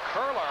wide. A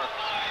curler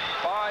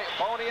by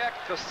Boniek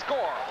to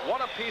score.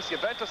 1 apiece.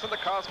 Juventus and the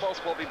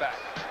Cosmos will be back.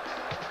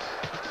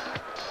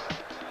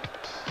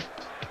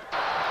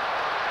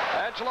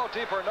 Angelo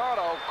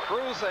DiBernardo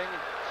cruising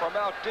from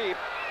out deep.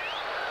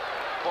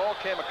 Ball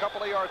came a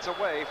couple of yards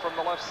away from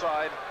the left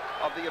side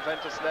of the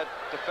Juventus net,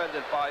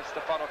 defended by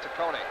Stefano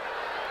Tacconi.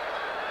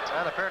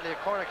 And apparently a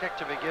corner kick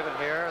to be given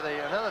here.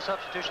 Another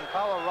substitution.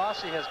 Paolo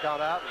Rossi has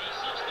gone out,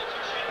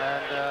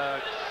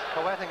 and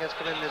Coetting has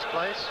come in his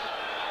place.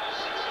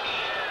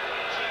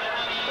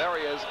 There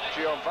he is,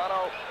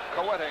 Giovanni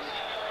Coetting.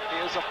 He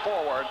is a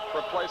forward,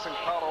 replacing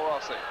Paolo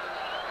Rossi.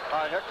 All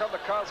right, here come the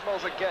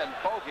Cosmos again.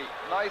 Bogi,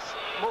 nice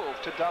move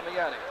to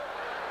Damiani.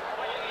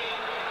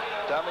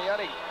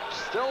 Damiani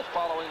still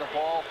following the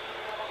ball.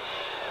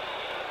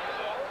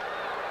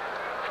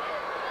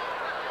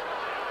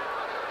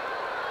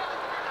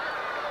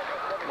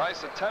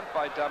 Nice attempt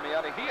by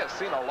Damiani. He has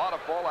seen a lot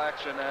of ball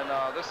action,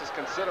 and this is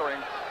considering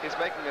he's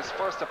making his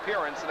first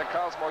appearance in a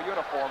Cosmo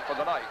uniform for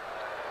the night.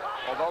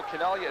 Although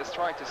Quinalia is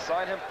trying to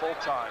sign him full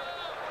time.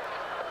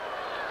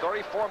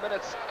 34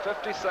 minutes,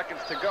 50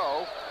 seconds to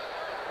go.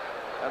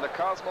 And the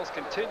Cosmos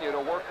continue to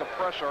work the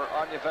pressure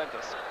on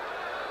Juventus.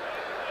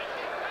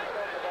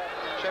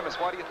 Seamus,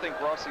 why do you think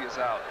Rossi is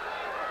out?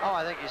 Oh,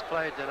 I think he's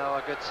played,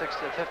 a good 60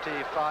 to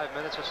 55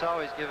 minutes or so.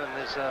 He's given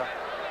his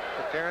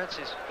appearance.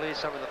 He's pleased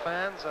some of the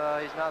fans.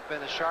 He's not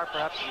been as sharp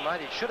perhaps as he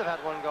might. He should have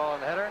had 1 goal on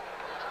the header.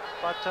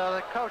 But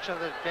the coach of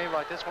the game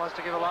like this wants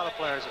to give a lot of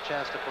players a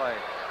chance to play.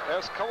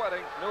 There's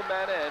Coetting, new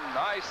man in.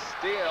 Nice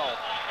steal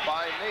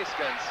by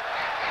Neeskens.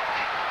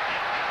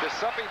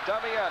 Giuseppe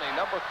Damiani,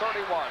 number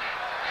 31.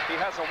 He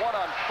has a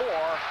 1-on-4.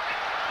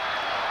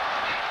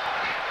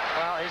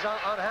 Well, he's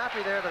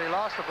unhappy there that he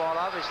lost the ball,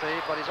 obviously,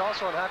 but he's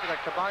also unhappy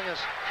that Cabañas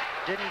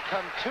didn't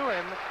come to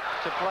him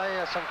to play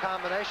some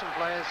combination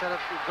play instead of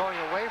going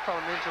away from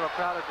him into a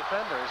crowd of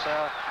defenders.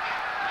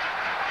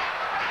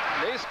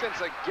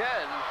 Neeskens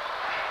again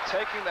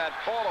taking that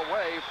ball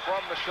away from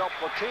Michel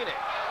Platini.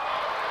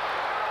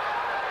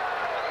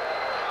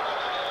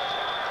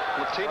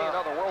 Platini,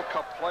 another World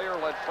Cup player,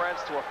 led France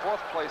to a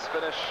 4th place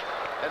finish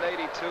in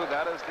 '82.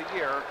 That is the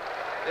year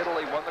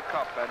Italy won the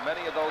Cup, and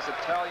many of those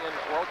Italian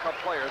World Cup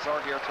players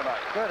are here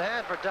tonight. Good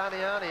hand for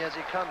Damiani as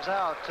he comes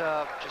out.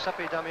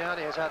 Giuseppe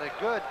Damiani has had a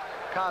good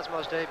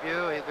Cosmos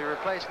debut. He'll be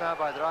replaced now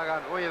by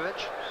Dragan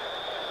Vujovic,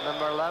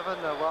 number 11,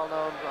 a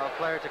well-known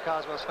player to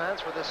Cosmos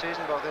fans for this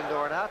season, both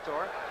indoor and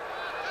outdoor.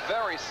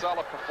 Very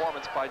solid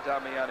performance by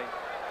Damiani,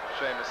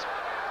 Seamus.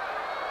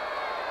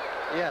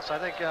 Yes, I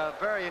think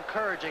very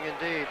encouraging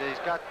indeed. He's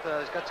got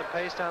some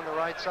pace down the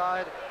right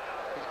side.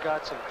 He's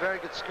got some very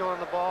good skill on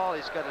the ball.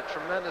 He's got a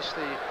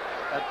tremendously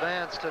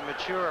advanced and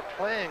mature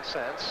playing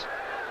sense.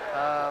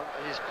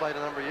 He's played a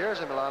number of years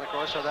in Milan, of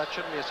course, so that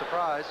shouldn't be a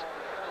surprise.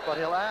 But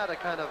he'll add a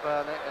kind of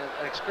an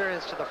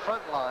experience to the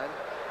front line,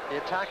 the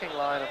attacking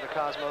line of the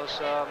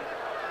Cosmos,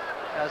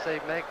 as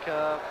they make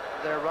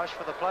their rush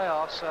for the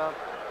playoffs on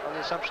the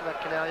assumption that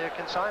Quinalia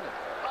can sign him.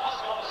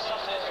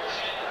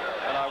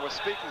 And I was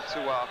speaking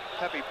to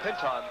Pepe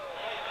Pinton,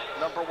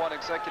 number 1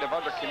 executive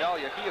under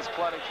Quinalia. He is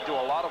planning to do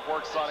a lot of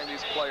work signing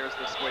these players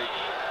this week.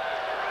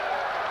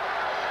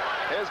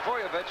 Here's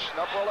Vujovic,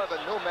 number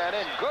 11, new man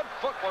in. Good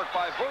footwork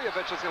by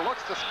Vujovic as he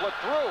looks to split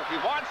through. He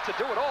wants to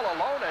do it all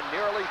alone and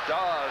nearly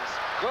does.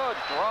 Good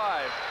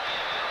drive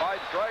by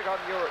Dragan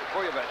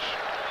Vujovic.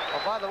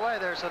 Oh, by the way,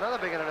 there's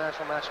another big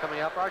international match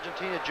coming up.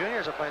 Argentina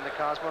juniors are playing the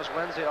Cosmos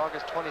Wednesday,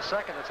 August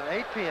 22nd. It's an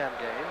 8 p.m.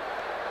 game.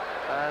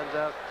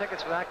 And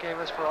tickets for that game,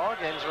 as for all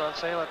games, are on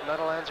sale at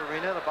Meadowlands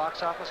Arena, the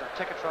box office, at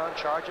Ticketron,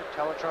 Charge It,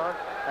 Teletron,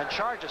 and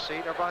Charge a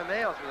Seat, or by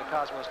mail through the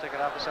Cosmos ticket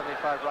office,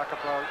 75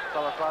 Rockefeller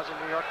Plaza,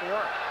 New York, New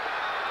York.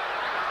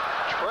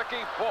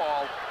 Tricky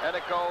ball, and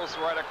it goes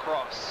right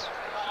across.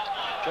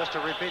 Just to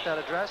repeat that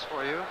address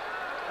for you,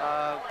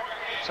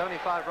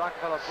 75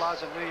 Rockefeller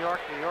Plaza, New York,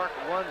 New York,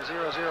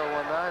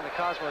 10019, the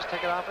Cosmos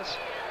ticket office.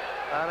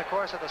 And of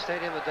course at the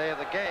stadium the day of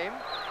the game.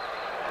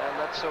 And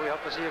that's so we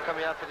hope to see you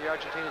coming out for the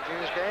Argentina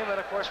Juniors game. And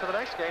of course for the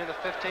next game, the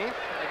 15th,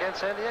 against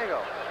San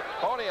Diego.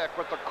 Boniek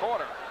with the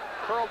corner.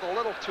 Curled a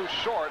little too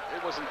short.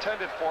 It was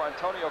intended for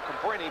Antonio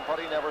Cabrini, but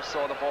he never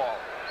saw the ball.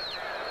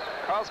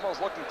 Cosmos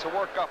looking to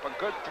work up. A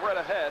good threat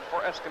ahead for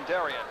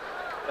Eskandarian.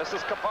 This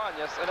is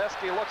Cabañas, and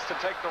Eski looks to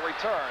take the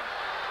return.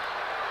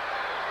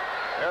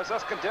 There's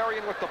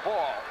Eskandarian with the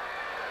ball.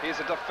 He's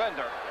a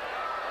defender.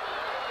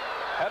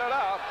 Headed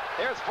out.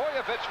 Here's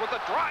Vujovic with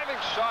a driving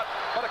shot,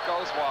 but it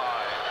goes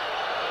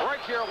wide.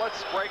 Right here,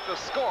 let's break the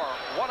score.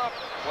 1 up.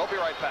 We'll be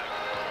right back.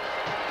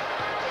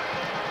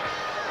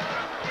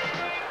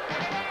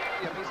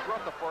 East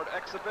Rutherford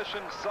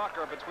exhibition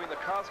soccer between the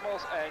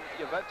Cosmos and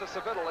Juventus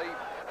of Italy.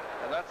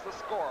 And that's the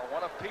score.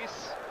 1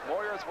 apiece.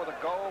 Moyers with a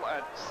goal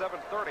at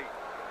 7:30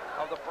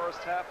 of the first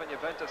half, and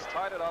Juventus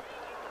tied it up.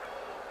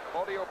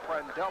 Claudio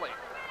Prandelli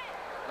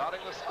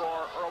nodding the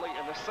score early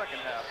in the second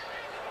half.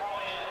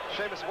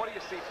 Seamus, what do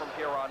you see from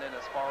here on in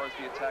as far as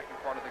the attacking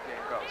part of the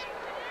game goes?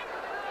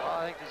 Well,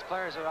 I think these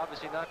players are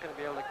obviously not going to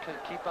be able to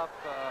keep up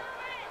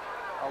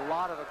a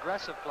lot of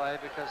aggressive play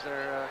because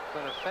they're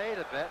going to fade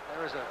a bit.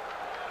 There was a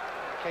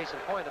case in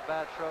point, a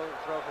bad throw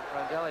from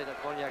Prandelli that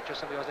Boniek just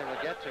simply wasn't able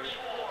to get to.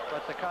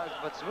 But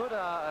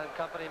Zmuda and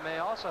company may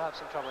also have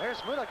some trouble. Here's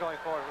Zmuda going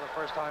forward for the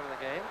first time in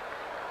the game.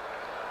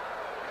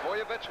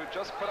 Vujovic, who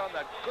just put on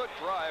that good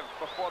drive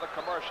before the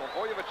commercial.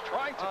 Vujovic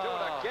trying to do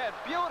it again.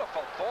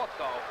 Beautiful thought,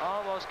 though.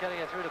 Almost getting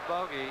it through to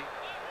Bogi.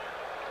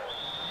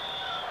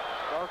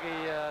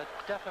 Bogi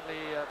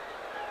definitely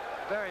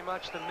very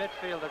much the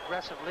midfield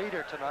aggressive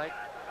leader tonight,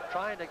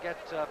 trying to get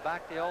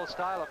back the old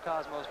style of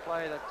Cosmos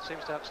play that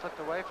seems to have slipped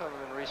away from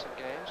him in recent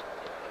games.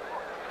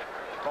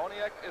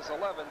 Boniek is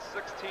 11,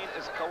 16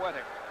 is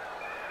Coeting.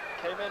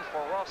 Came in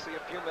for Rossi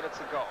a few minutes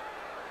ago.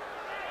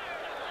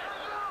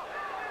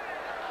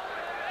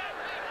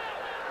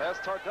 As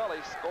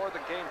Tardelli scored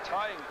the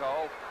game-tying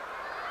goal,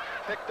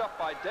 picked up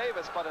by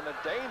Davis, but in a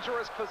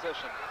dangerous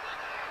position.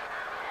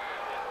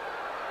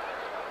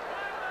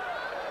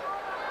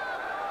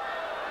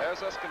 There's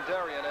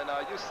Eskandarian, and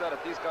you said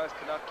it, these guys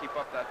cannot keep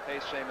up that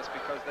pace, Seamus,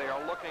 because they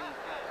are looking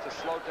to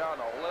slow down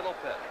a little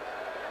bit.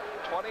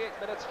 28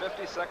 minutes,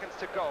 50 seconds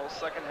to go,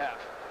 second half.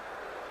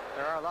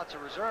 There are lots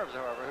of reserves,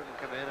 however, who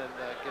can come in and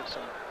give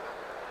some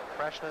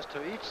freshness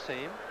to each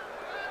team.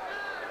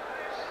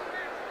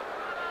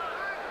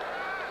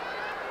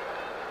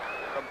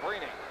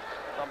 Cabrini.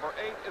 Number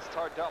 8 is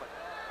Tardelli.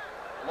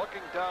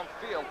 Looking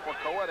downfield for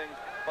Coeting,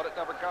 but it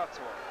never got to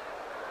him.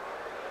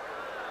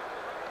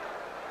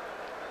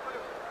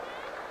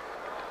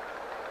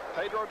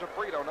 Pedro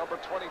DeBrito, number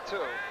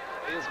 22,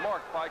 is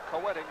marked by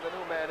Coeting, the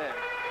new man in.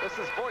 This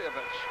is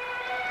Vujovic.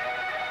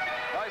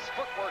 Nice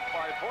footwork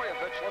by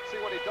Vujovic. Let's see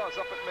what he does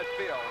up at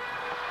midfield.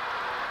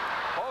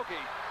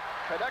 Bogi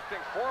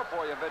connecting for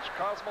Vujovic.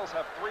 Cosmos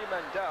have 3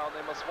 men down.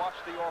 They must watch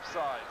the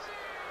offsides.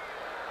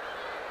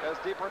 There's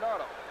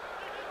DiBernardo.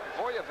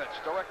 Vujovic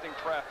directing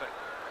traffic.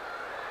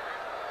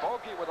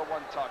 Bogi with a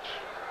one-touch.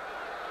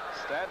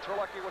 Stan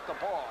Terlecki with the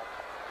ball.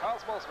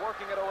 Cosmos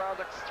working it around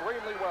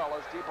extremely well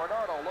as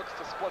DiBernardo looks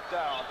to split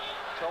down.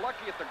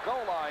 Terlecki at the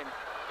goal line.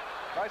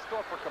 Nice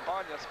thought for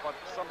Cabañas, but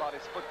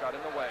somebody's foot got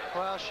in the way.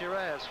 Well,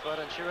 Scirea's foot,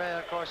 and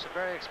Scirea, of course, a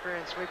very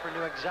experienced sweeper,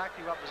 knew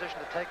exactly what position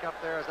to take up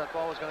there as that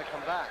ball was going to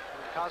come back.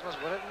 And Cosmos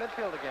win it in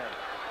midfield again.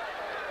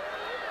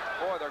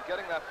 Boy, they're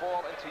getting that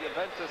ball into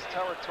Juventus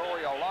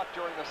territory a lot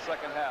during the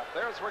second half.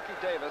 There's Ricky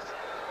Davis,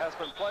 has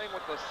been playing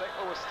with the St.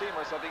 Louis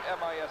Steamers of the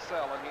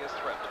MISL, and he is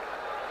tripped.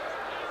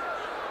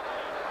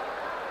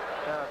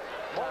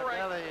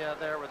 Tardelli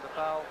there with the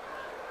foul.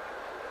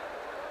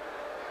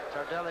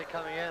 Tardelli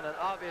coming in and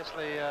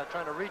obviously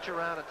trying to reach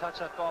around and touch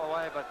that ball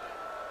away, but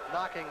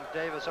knocking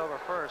Davis over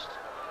first.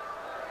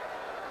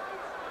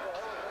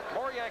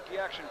 More Yankee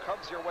action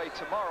comes your way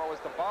tomorrow as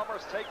the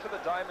Bombers take to the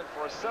diamond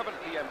for a 7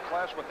 p.m.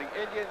 clash with the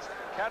Indians.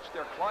 Catch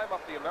their climb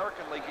up the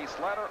American League East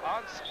ladder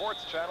on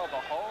Sports Channel,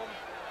 the home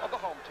of the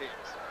home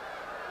teams.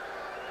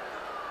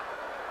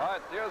 All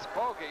right, there's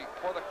Bogi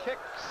for the kick.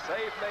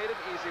 Save made, an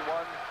easy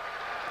one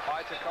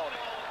by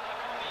Tacconi.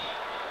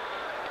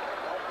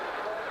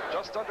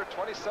 Just under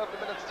 27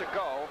 minutes to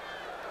go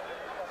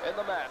in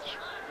the match.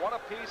 1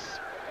 apiece.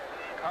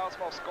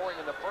 Cosmos scoring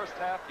in the first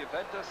half.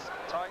 Juventus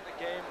tying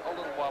the game a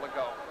little while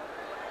ago.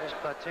 Here's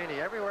Platini.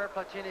 Everywhere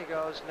Platini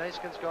goes,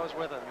 Neeskens goes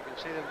with him. You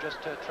can see them just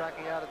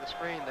tracking out of the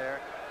screen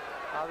there.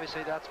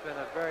 Obviously, that's been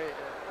a very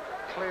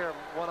clear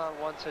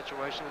one-on-one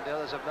situation. The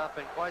others have not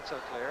been quite so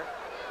clear.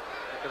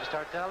 Here comes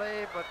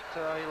Tardelli, but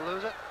he'll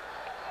lose it.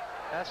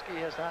 Eski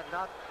has had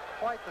not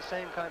quite the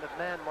same kind of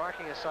man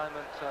marking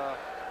assignment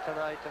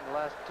tonight in the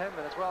last 10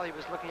 minutes. Well, he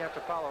was looking after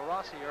Paolo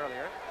Rossi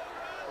earlier,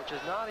 which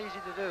is not easy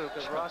to do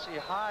because Rossi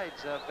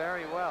hides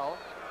very well.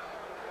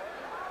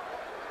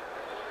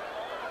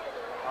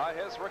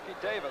 Here's Ricky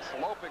Davis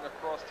loping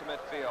across to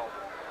midfield.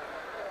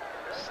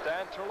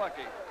 Stan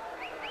Terlecki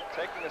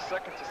taking a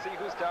second to see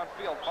who's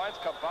downfield.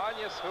 Finds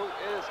Cabrini, who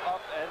is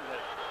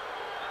upended.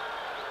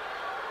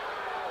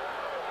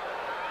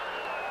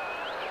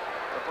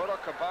 Roberto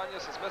Cabrini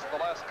has missed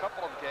the last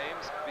couple of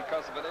games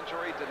because of an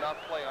injury. Did not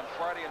play on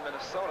Friday in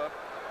Minnesota.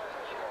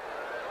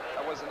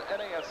 That was an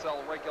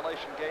NASL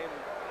regulation game.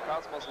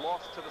 Cosmos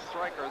lost to the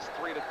Strikers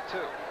 3-2.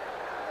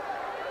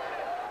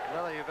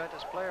 Another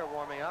Juventus player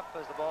warming up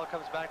as the ball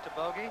comes back to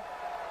Bogi.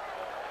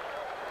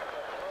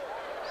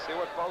 See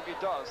what Bogi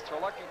does.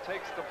 Terlecki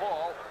takes the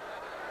ball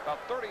about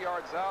 30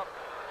 yards out,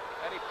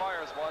 and he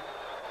fires one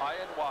high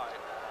and wide.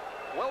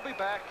 We'll be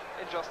back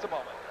in just a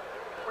moment.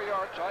 We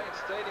are Giant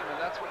Stadium, and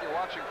that's what you're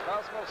watching.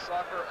 Cosmos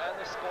Soccer and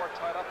the score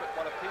tied up at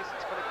 1 apiece.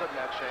 It's been a good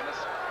match, Seamus.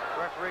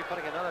 Referee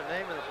putting another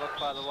name in the book,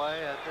 by the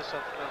way, this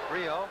of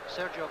Brio,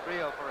 Sergio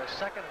Brio, for a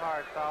second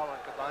hard foul on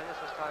Cabrini,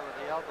 this time with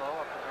the elbow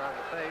up and around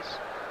the face.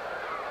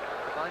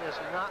 Cabrini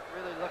not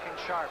really looking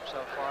sharp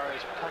so far.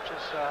 His touches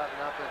have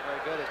not been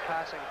very good. His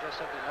passing just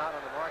simply not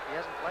on the mark. He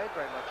hasn't played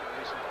very much in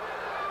recent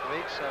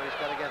weeks, so he's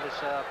got to get his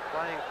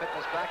playing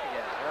fitness back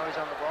again. Now he's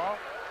on the ball.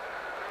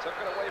 Took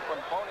it away from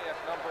Boniek,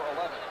 number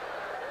 11.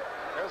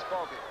 Here's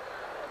Bogi.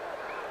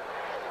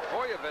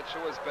 Bogicevic,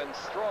 who has been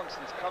strong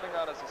since coming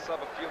on as a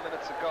sub a few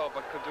minutes ago,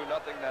 but could do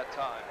nothing that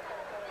time.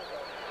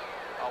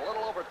 A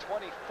little over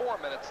 24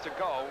 minutes to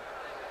go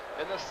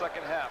in the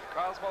second half.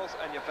 Cosmos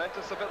and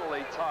Juventus of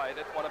Italy tied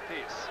at 1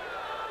 apiece.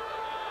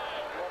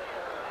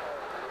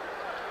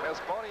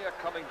 There's Boniek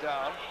coming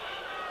down.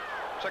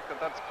 Check that,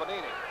 that's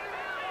Bonini.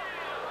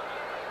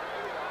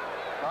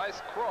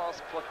 Nice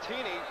cross,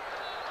 Platini,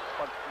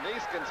 but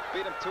Neeskens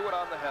beat him to it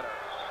on the header.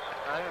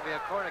 Now going to be a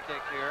corner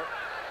kick here.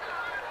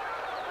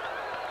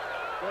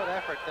 Good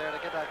effort there to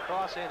get that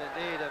cross in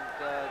indeed, and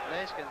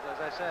Neeskens, as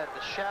I said,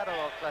 the shadow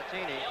of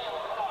Platini,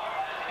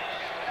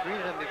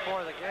 greeted him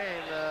before the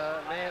game,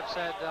 may have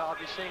said, I'll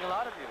be seeing a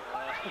lot of you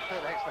for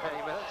the next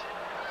 90 minutes.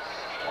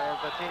 And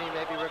Platini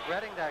may be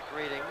regretting that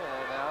greeting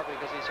now,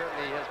 because he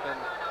certainly has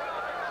been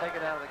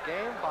taken out of the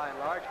game by and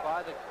large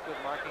by the good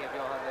marking of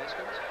Johan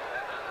Neeskens.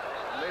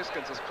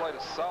 Neeskens has played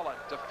a solid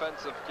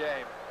defensive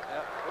game.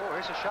 Yep. Oh,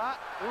 here's a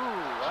shot.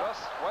 Ooh,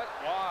 just went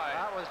wide.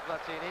 That was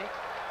Platini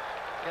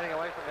getting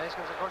away from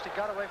Neeskens. Of course, he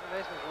got away from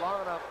Neeskens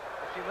long enough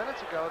a few minutes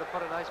ago to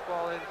put a nice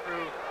ball in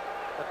through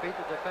to beat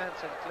the defense,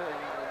 and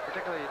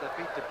particularly to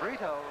beat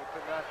DeBrito, who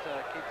could not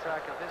keep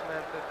track of his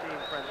man 15,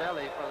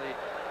 Prandelli, for the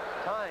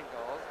tying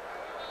goal.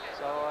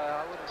 So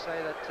I wouldn't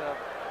say that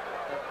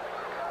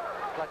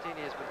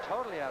Platini has been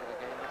totally out of the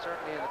game, but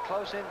certainly in the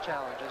close-in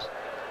challenges,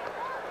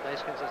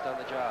 Neeskens has done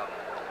the job.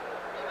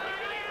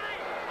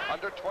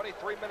 Under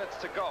 23 minutes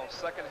to go,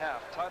 second half,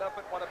 tied up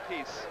at 1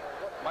 apiece.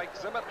 Mike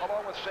Zimmet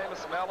along with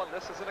Seamus Malin.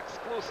 This is an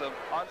exclusive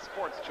on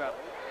Sports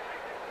Channel.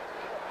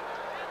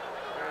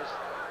 There's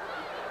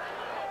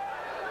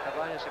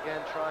Cabrini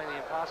again trying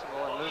the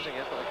impossible and losing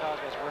it, but the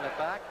Cosmos win it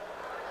back.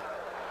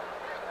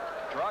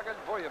 Dragan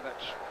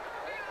Vujovic.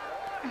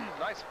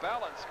 Nice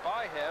balance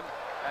by him,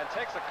 and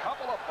takes a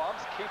couple of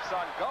bumps, keeps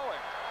on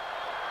going.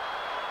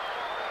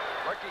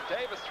 Ricky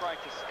Davis trying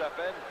to step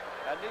in,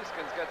 and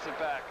Neeskens gets it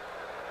back.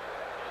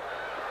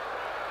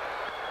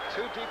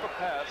 Too deep a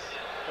pass.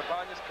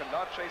 Cabrini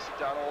cannot chase it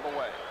down all the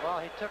way. Well,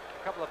 he took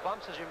a couple of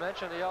bumps, as you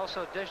mentioned. He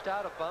also dished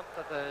out a bump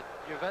that the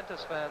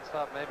Juventus fans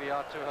thought maybe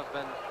ought to have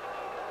been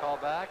called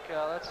back.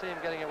 Let's see him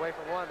getting away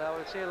from one. Now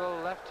we see a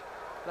little left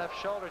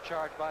shoulder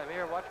charge by him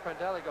here. Watch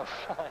Prandelli go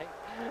flying.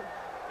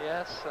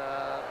 Yes,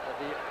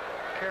 the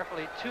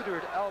carefully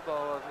tutored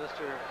elbow of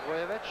Mr.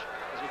 Vujovic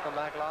as we come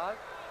back live.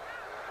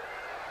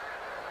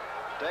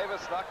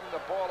 Davis knocking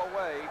the ball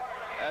away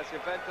as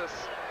Juventus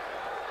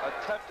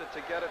attempted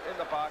to get it in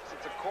the box.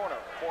 It's a corner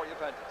for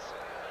Juventus.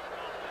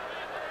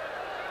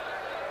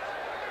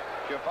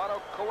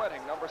 Giovanni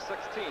Coetting, number 16,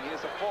 he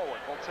is a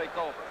forward, will take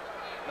over.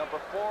 Number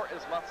 4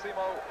 is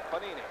Massimo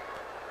Bonini.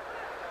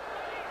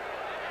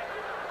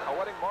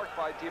 Coetting marked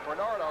by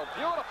DiBernardo.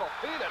 Beautiful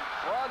feed in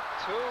front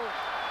to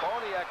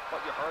Boniek,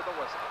 but you heard the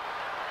whistle.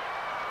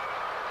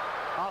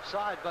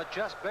 Offside, but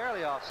just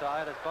barely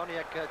offside, as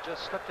Boniek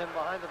just slipped in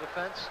behind the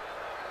defense.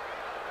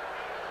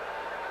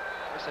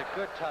 It's a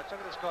good touch. Look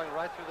at this going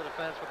right through the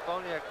defense with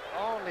Boniek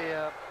only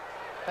a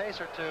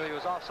pace or two. He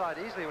was offside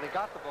easily when he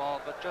got the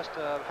ball, but just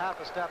half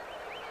a step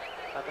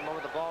at the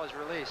moment the ball is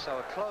released. So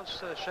a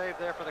close shave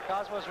there for the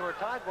Cosmos, who are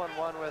tied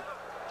 1-1 with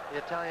the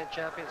Italian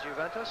champions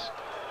Juventus.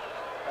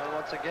 And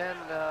once again,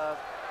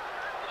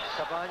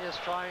 Cabrini is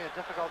trying a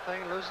difficult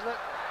thing, loses it.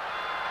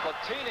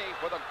 Platini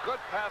with a good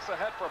pass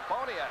ahead for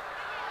Boniek.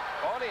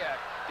 Boniek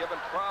given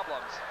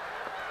problems.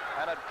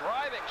 And a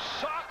driving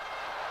shot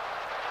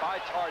by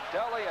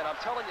Tardelli, and I'm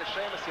telling you,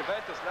 Seamus,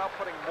 Juventus now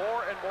putting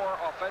more and more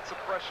offensive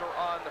pressure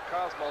on the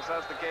Cosmos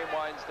as the game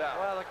winds down.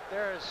 Well, look,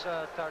 there's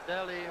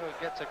Tardelli, who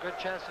gets a good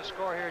chance to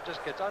score here,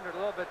 just gets under a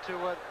little bit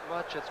too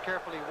much. It's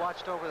carefully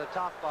watched over the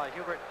top by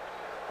Hubert.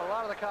 A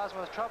lot of the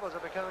Cosmos troubles are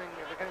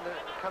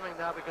coming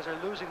now because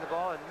they're losing the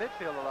ball in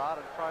midfield a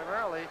lot, and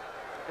primarily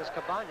because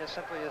Cabañas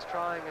simply is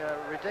trying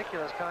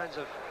ridiculous kinds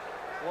of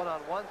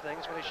one-on-one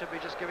things when he should be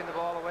just giving the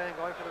ball away and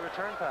going for the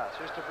return pass.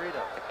 Here's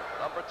DeBrito.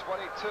 Number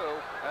 22,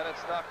 and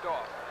it's knocked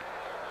off.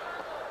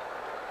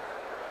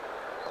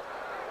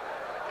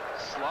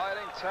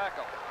 Sliding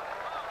tackle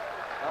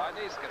by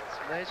Neeskens.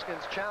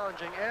 Neeskens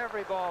challenging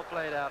every ball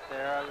played out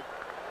there.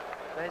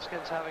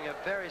 Neeskens having a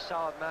very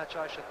solid match,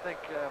 I should think,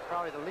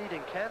 probably the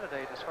leading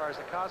candidate as far as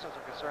the Cosmos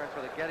are concerned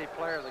for the Getty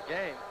player of the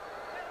game.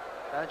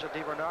 Angel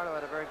DiBernardo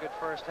had a very good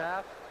first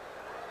half,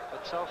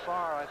 but so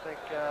far I think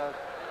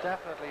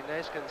definitely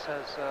Neeskens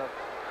has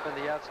been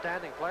the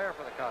outstanding player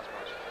for the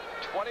Cosmos.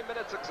 20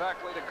 minutes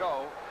exactly to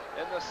go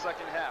in this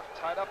second half,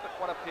 tied up at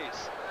 1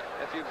 apiece.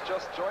 If you've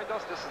just joined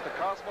us, this is the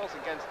Cosmos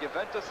against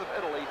Juventus of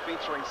Italy,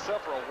 featuring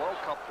several World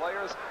Cup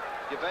players.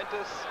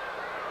 Juventus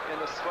in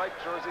the striped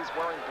jerseys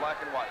wearing black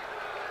and white.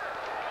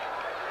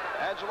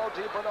 Angelo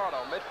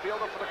DiBernardo,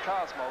 midfielder for the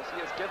Cosmos. He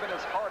has given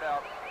his heart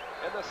out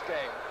in this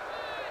game.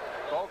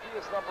 Bogi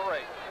is number 8.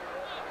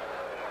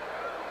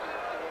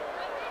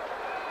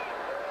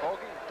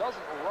 Bogi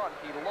doesn't run,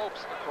 he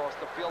lopes across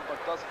the field, but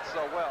does it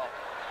so well.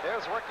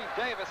 There's Ricky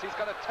Davis, he's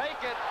going to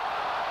take it.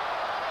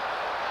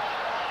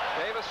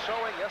 Davis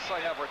showing, yes,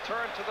 I have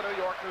returned to the New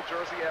York, New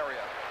Jersey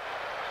area.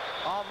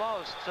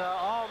 Almost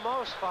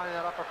finding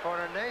that upper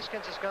corner.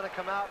 Neeskens is going to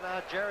come out now.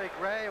 Jerry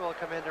Gray will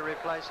come in to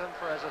replace him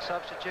as a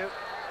substitute.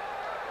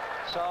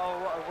 So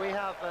we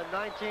have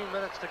 19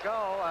 minutes to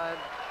go, and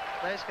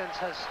Neeskens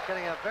is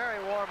getting a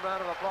very warm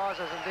round of applause,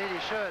 as indeed he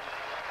should.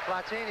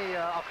 Platini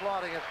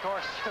applauding, of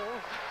course, too.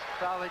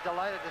 Probably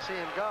delighted to see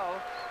him go.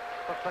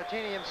 But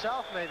Platini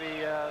himself may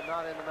be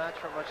not in the match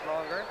for much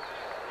longer.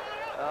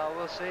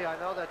 We'll see. I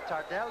know that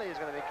Tardelli is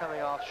going to be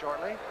coming off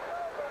shortly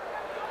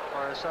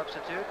for a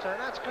substitute. And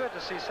that's good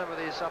to see some of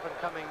these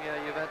up-and-coming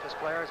Juventus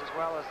players as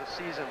well as the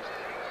seasoned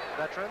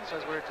veterans,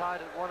 as we're tied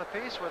at 1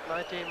 apiece with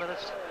 19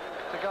 minutes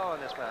to go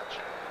in this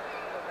match.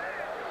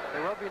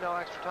 There will be no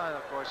extra time,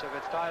 of course. If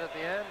it's tied at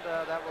the end,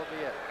 that will be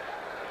it.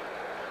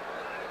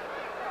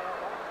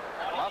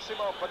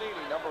 Massimo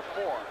Bonini, number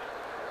 4.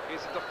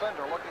 He's a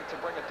defender looking to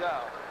bring it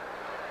down.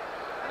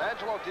 And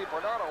Angelo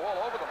DiBernardo all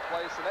over the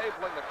place,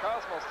 enabling the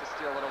Cosmos to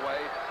steal it away.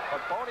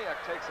 But Boniek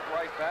takes it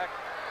right back.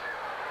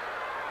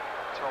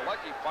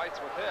 Terlecki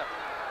fights with him.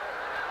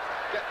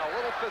 Getting a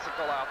little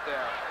physical out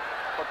there.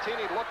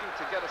 Platini looking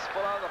to get his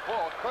foot on the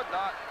ball. Could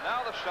not.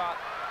 Now the shot.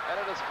 And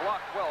it is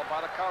blocked well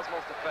by the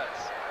Cosmos defense.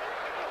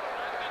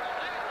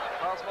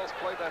 Cosmos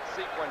played that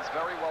sequence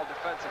very well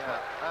defensively.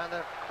 Yeah. And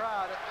the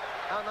crowd,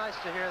 how nice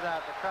to hear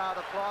that. The crowd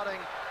applauding.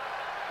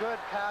 Good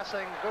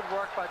passing, good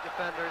work by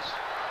defenders,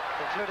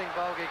 including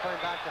Bogi coming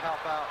back to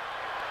help out.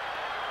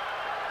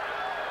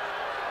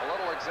 A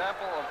little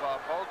example of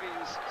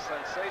Bogi's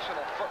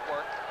sensational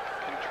footwork,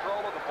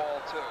 control of the ball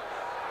too.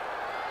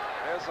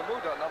 There's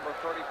Zmuda, number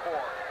 34.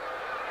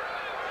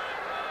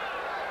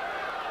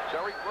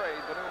 Jerry Gray,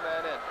 the new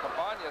man in.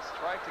 Cabañas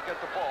trying to get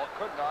the ball,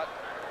 could not.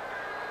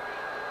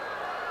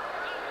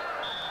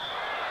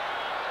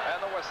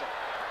 And the whistle.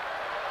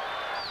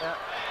 Yeah,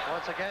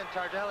 once again,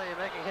 Tardelli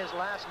making his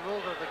last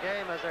move of the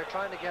game as they're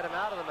trying to get him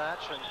out of the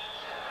match, and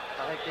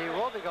I think he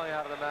will be going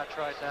out of the match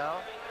right now.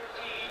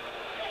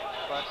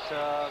 But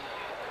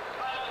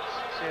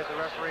see if the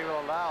referee will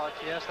allow it.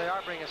 Yes, they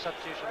are bringing a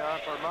substitution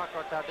on for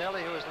Marco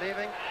Tardelli, who is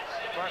leaving.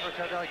 Marco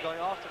Tardelli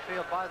going off the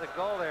field by the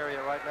goal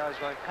area right now.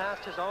 He's going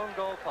past his own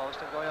goal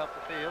post and going off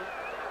the field.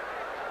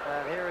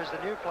 And here is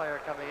the new player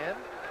coming in.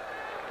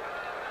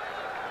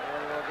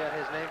 And we'll get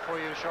his name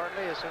for you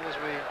shortly as soon as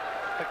we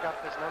pick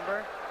up his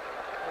number.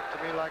 Looked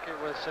to me like it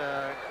was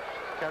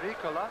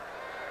Caricola,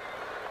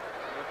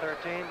 number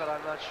 13, but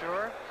I'm not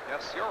sure.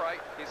 Yes, you're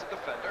right. He's a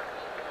defender.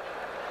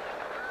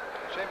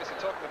 Seamus, you're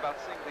talking about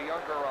seeing the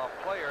younger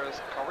players.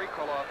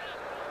 Caricola,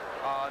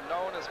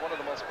 known as one of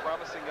the most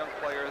promising young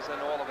players in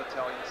all of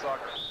Italian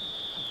soccer.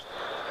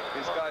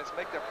 These guys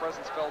make their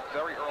presence felt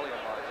very early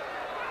in life.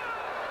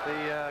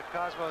 The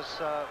Cosmos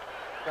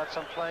got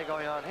some play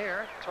going on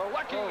here.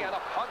 Terlecki and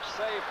a punch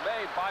save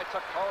made by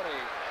Tacconi.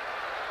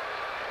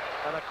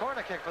 And a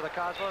corner kick for the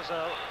Cosmos.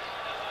 A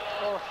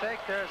little fake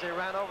there as they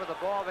ran over the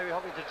ball, maybe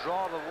hoping to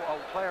draw the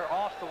player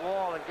off the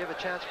wall and give a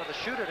chance for the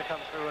shooter to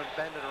come through and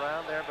bend it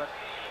around there. But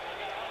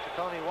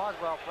Tacconi was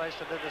well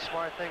placed and did the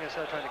smart thing.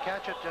 Instead of trying to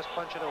catch it, just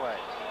punch it away.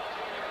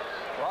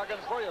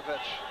 Dragan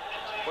Vujovic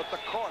with the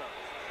corner.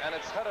 And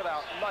it's headed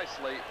out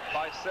nicely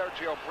by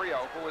Sergio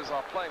Brio, who is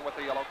playing with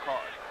the yellow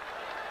card.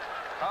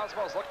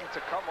 Cosmos looking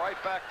to come right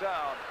back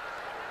down.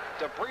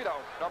 DeBrito,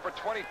 number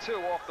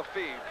 22, off the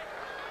feed.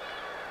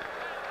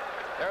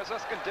 There's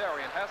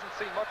Eskandarian, hasn't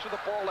seen much of the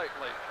ball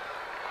lately.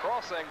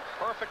 Crossing,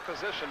 perfect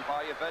position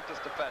by Juventus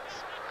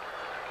defense.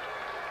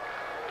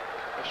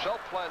 Michel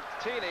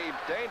Platini,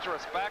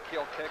 dangerous back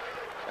heel kick,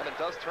 and it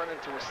does turn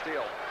into a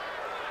steal.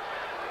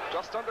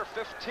 Just under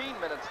 15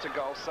 minutes to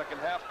go, second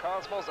half.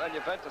 Cosmos and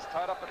Juventus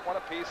tied up at 1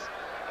 apiece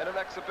in an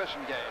exhibition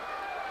game.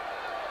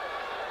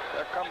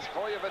 There comes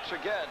Bogicevic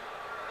again.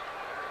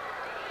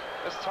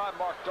 This time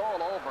marked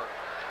all over.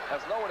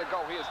 Has nowhere to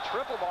go. He is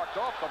triple marked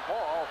off the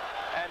ball,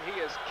 and he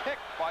is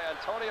kicked by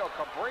Antonio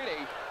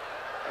Cabrini.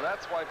 And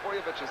that's why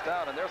Bogicevic is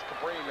down, and there's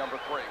Cabrini, number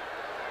 3.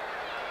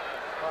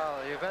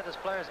 Well, the Juventus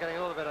player is getting a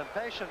little bit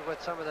impatient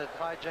with some of the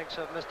hijinks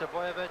of Mr.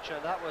 Bogicevic,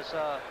 and that was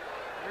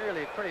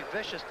really pretty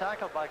vicious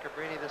tackle by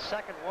Cabrini. The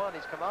second one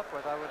he's come up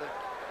with, I would have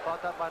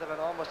thought that might have been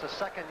almost a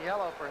second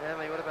yellow for him.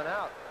 He would have been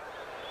out.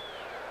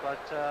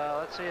 But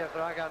let's see if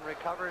Dragan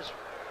recovers.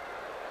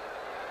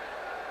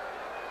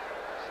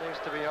 Seems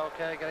to be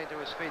okay, getting to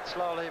his feet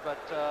slowly, but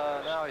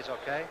now he's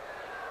okay.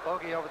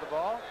 Bogi over the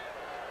ball.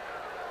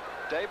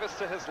 Davis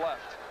to his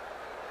left.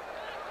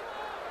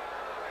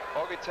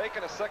 Bogi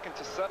taking a second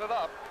to set it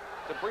up.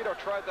 DeBrito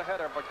tried the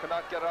header, but could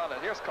not get on it.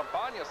 Here's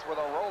Cabañas with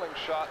a rolling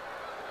shot.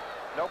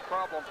 No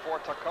problem for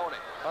Tacconi.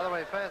 By the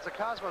way, fans, the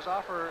Cosmos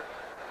offer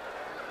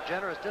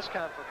generous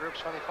discount for groups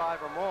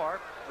 25 or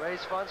more.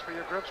 Raise funds for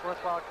your group's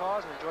worthwhile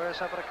cause and enjoy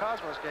yourself at a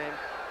Cosmos game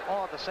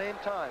all at the same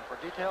time. For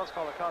details,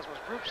 call the Cosmos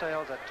group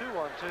sales at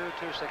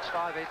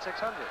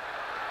 212-265-8600.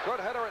 Good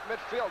header at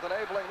midfield,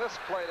 enabling this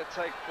play to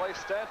take place.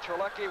 Stan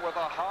Terlecki with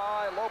a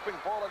high loping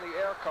ball in the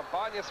air.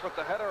 Cabañas with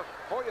the header.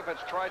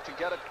 Bogicevic tried to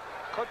get it,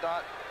 could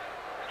not.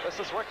 This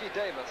is Ricky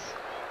Davis.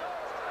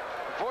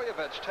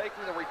 Bogicevic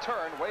taking the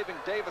return, waving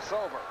Davis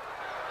over.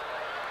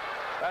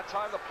 That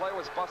time the play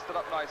was busted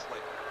up nicely.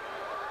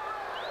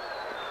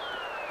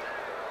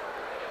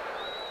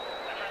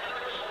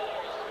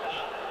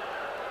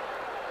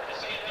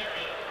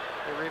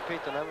 We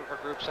repeat the number for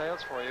group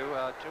sales for you,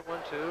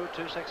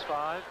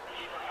 212-265-8600.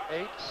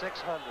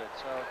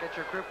 So get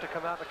your group to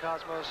come out. The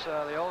Cosmos,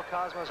 the old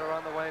Cosmos are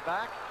on the way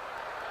back.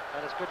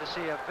 And it's good to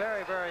see a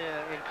very, very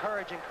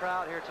encouraging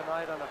crowd here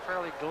tonight on a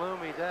fairly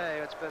gloomy day.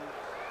 It's been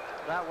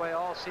that way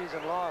all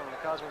season long. The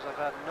Cosmos have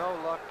had no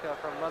luck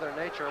from Mother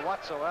Nature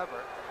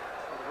whatsoever.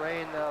 With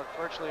rain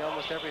virtually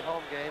almost every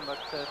home game, but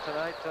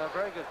tonight,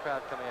 very good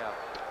crowd coming out.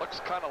 Looks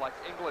kind of like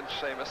England,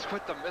 Seamus,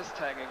 with the mist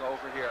hanging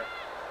over here.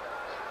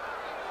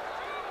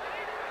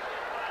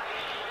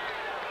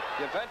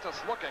 Juventus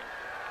looking.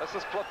 This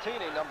is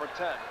Platini, number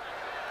 10.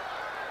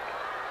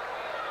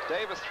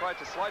 Davis tried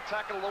to slide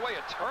tackle it away,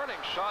 a turning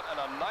shot and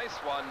a nice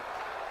one,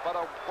 but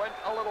went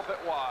a little bit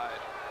wide.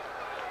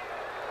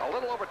 A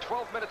little over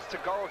 12 minutes to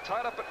go,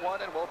 tied up at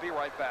 1, and we'll be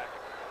right back.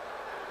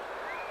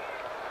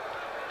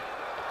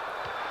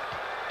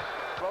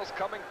 Close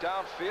coming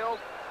downfield.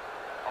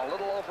 A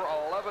little over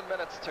 11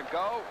 minutes to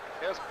go.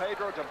 Here's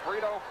Pedro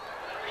DeBrito.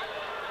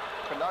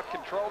 Could not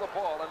control the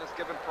ball and is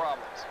given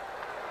problems.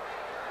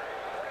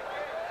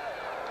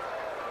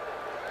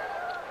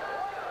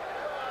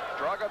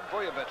 Dragan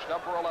Bogicevic,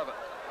 number 11.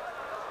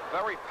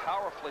 Very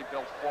powerfully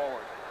built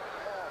forward.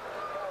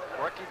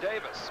 Ricky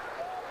Davis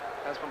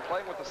has been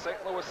playing with the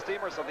St. Louis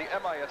Steamers of the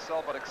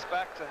MISL, but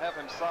expect to have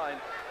him signed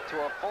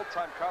to a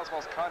full-time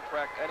Cosmos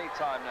contract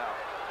anytime now.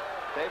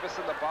 Davis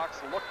in the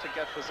box, look to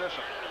get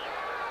position.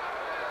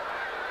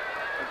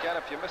 Again,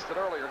 if you missed it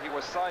earlier, he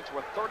was signed to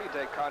a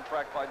 30-day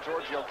contract by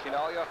Giorgio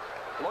Chinaglia,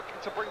 looking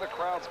to bring the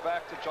crowds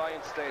back to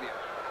Giant Stadium.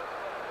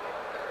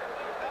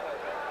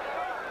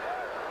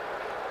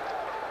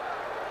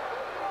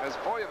 As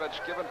Bogicevic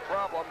given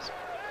problems,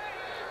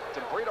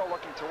 DeBrito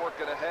looking to work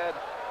it ahead,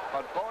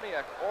 but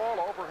Boniek all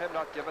over him,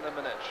 not giving him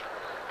an inch.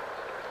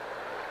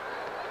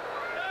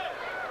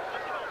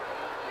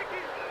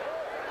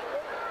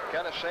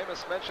 Again, as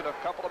Seamus mentioned a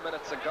couple of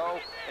minutes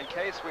ago, in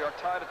case we are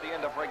tied at the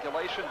end of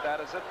regulation, that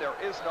is it. There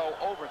is no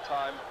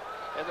overtime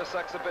in this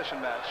exhibition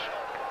match.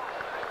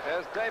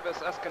 There's Davis,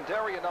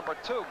 Eskandarian, number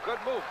 2. Good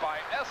move by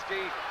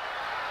Eski.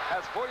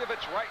 Has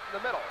Bogicevic right in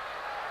the middle.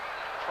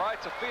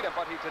 Tried to feed him,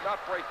 but he did not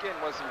break in,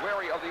 was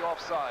wary of the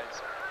offsides.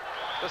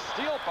 The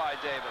steal by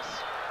Davis.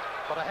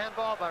 But a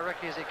handball by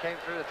Ricky as he came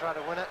through to try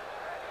to win it.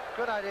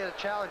 Good idea to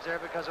challenge there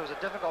because it was a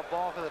difficult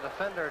ball for the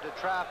defender to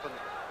trap, and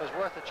it was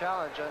worth the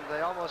challenge, and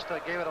they almost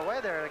gave it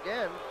away there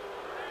again.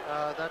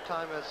 That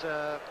time as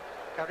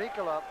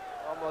Caricula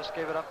almost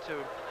gave it up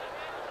to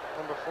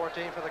number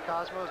 14 for the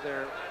Cosmos.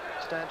 There,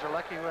 Stan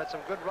Terlecki, who had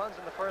some good runs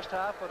in the first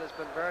half, but has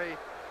been very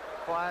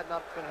quiet,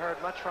 not been heard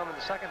much from in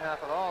the second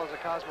half at all, as the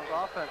Cosmos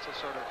offense has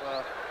sort of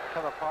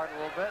come apart a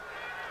little bit.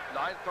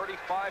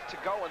 9:35 to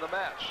go in the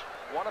match.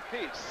 1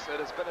 apiece. It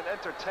has been an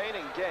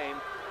entertaining game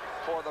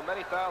for the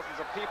many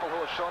thousands of people who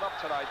have shown up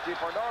tonight.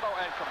 DiBernardo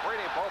and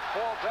Cabrini both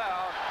fall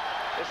down.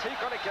 Is he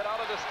going to get out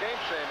of this game,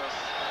 Seamus?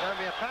 It's going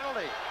to be a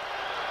penalty.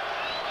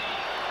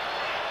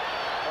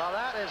 Well,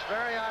 that is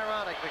very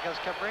ironic because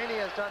Cabrini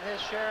has done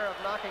his share of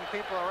knocking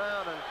people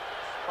around, and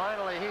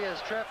finally he has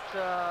tripped.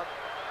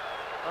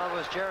 It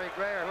was Jerry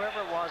Gray or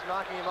whoever it was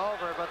knocking him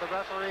over, but the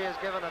referee has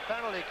given a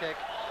penalty kick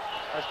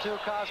as 2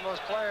 Cosmos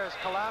players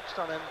collapsed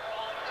on him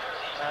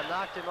and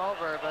knocked him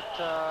over. But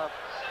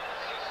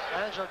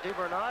Angelo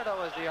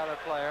DiBernardo is the other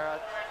player.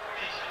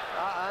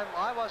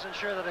 I wasn't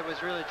sure that it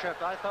was really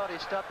tripped. I thought he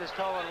stubbed his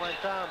toe and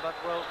went down, but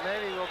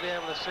maybe we'll be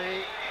able to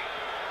see.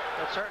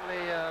 But certainly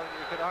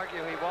you could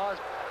argue he was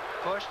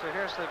pushed.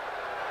 Here's the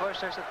push,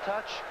 there's the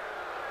touch.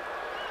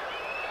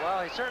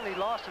 Well, he certainly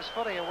lost his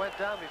footing and went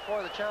down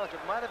before the challenge.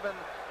 It might have been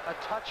a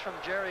touch from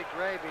Jerry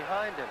Gray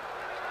behind him.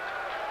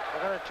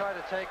 We're going to try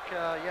to take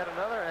yet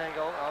another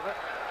angle of it.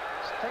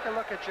 Let's take a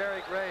look at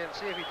Jerry Gray and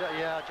see if he does.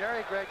 Yeah,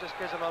 Jerry Gray just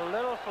gives him a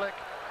little flick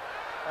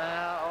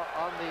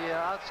on the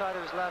outside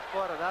of his left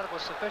foot, and that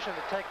was sufficient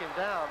to take him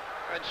down.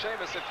 And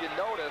Seamus, if you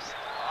noticed,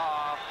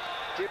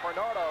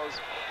 DiBernardo's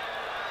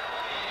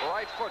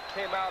right foot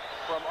came out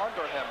from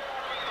under him.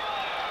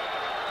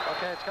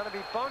 Okay, it's going to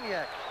be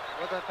Boniek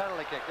with a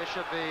penalty kick. This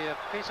should be a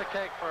piece of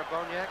cake for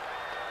Boniek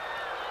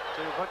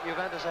to put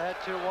Juventus ahead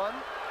 2-1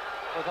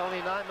 with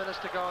only 9 minutes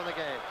to go in the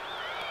game.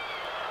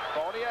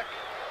 Boniek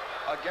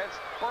against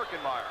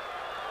Birkenmeier.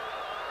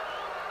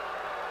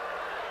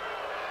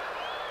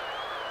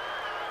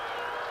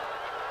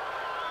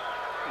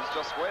 He's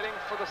just waiting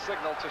for the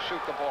signal to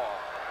shoot the ball.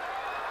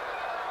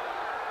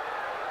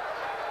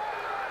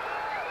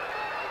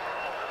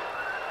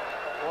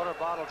 Water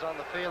bottles on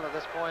the field at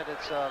this point.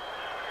 It's a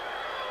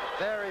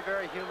very,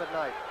 very humid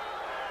night.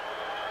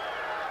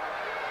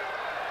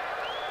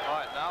 All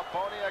right, now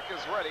Boniek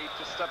is ready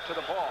to step to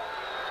the ball.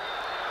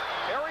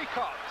 Here he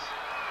comes.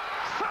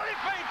 Sunny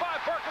fade by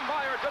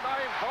Birkenmeier,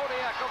 denying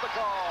Boniek of the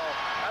goal.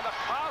 And the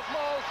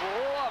Cosmos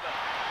love it.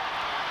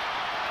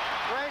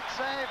 Great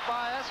save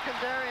by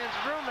Eskandarian's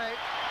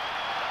roommate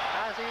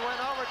as he went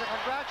over to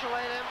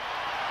congratulate him.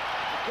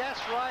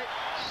 Guessed right.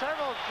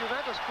 Several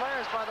Juventus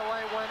players, by the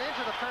way, went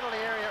into the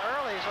penalty area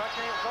early, so that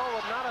goal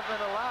would not have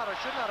been allowed, or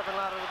should not have been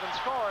allowed to have been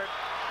scored.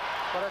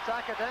 But it's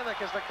academic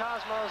as the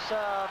Cosmos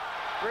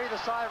breathe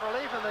a sigh of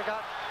relief, and they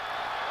got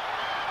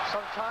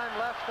some time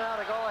left now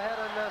to go ahead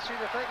and see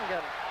if they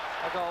can get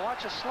a goal.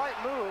 Watch a slight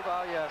move.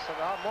 Oh, yes,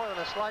 more than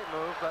a slight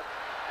move, but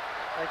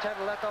they tend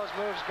to let those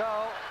moves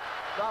go.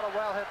 Not a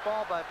well-hit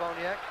ball by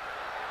Boniek.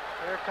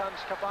 Here comes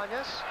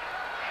Cabañas.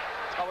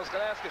 I was going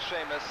to ask you,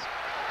 Seamus,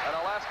 and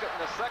I'll ask it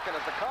in a second,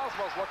 as the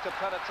Cosmos look to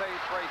penetrate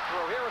right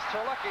through. Here is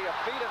Terlecki, a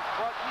feet in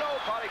front,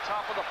 nobody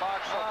top of the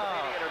box, so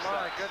Cabrini intercepts.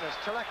 My goodness,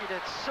 Terlecki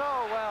did so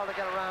well to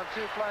get around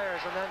two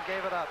players and then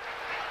gave it up.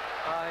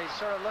 He's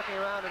sort of looking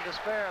around in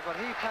despair, but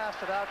he passed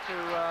it out to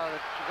the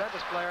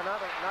Juventus player, not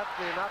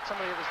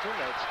somebody of his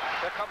teammates.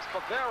 Here comes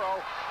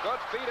Favero,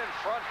 good feet in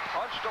front,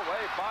 punched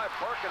away by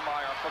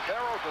Birkenmeier.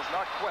 Favero does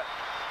not quit.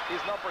 He's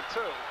number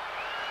 2.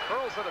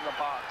 Hurls it in the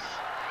box.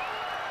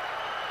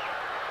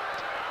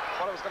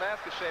 What I was going to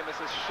ask you, Seamus,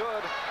 is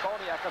should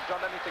Boniek have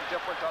done anything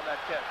different on that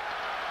kick?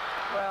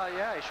 Well,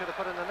 yeah, he should have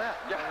put it in the net.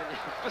 Yeah. I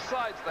mean,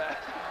 besides that,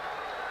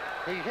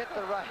 he hit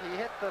the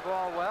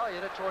ball well.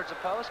 He hit it towards the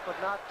post, but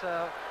not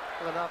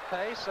with enough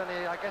pace. And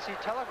I guess he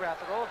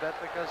telegraphed it a little bit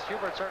because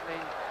Hubert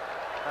certainly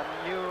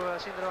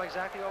seemed to know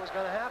exactly what was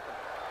going to happen.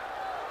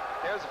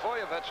 Here's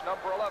Bogicevic,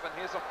 number 11.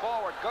 He's a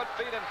forward. Good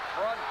feet in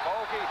front.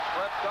 Bogi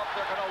tripped up.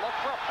 They're going to look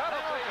for a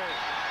penalty.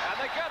 And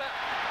they get it.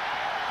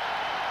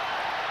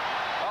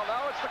 Well,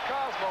 now it's the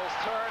Cosmos'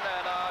 turn.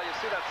 And you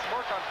see that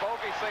smirk on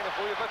Bogi saying to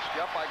Bogicevic,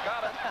 yep, I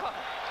got it.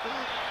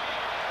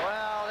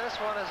 Well, this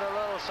one is a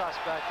little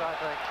suspect, I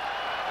think.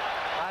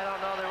 I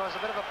don't know. There was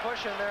a bit of a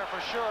push in there for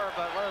sure,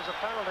 but when there's a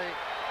penalty,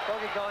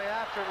 Bogi going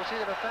after it. We'll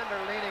see the defender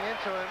leaning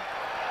into him.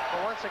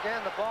 But once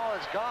again, the ball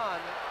is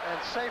gone and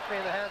safely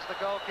in the hands of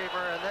the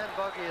goalkeeper, and then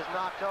Bogi is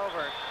knocked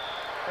over.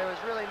 There was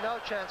really no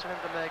chance for him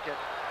to make it,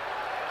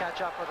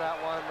 catch up with that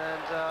one.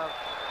 And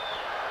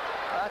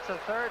that's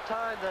the third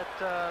time that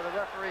the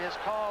referee has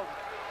called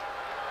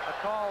a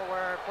call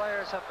where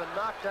players have been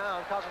knocked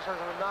down. Cosmos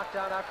have been knocked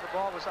down after the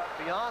ball was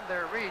beyond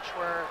their reach,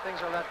 where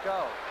things are let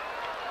go.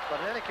 But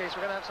in any case,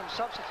 we're going to have some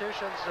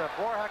substitutions.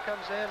 Borja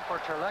comes in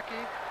for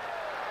Terlecki,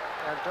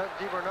 and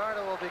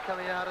DiBernardo will be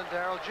coming out, and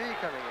Daryl G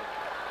coming in.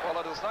 Well,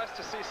 it was nice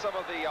to see some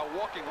of the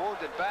walking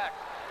wounded back.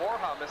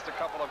 Borja missed a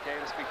couple of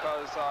games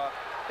because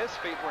his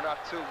feet were not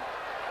too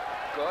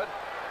good.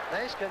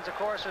 Neeskens, of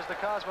course, is the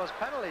Cosmos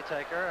penalty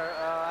taker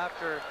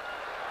after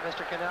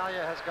Mr.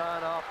 Canaglia has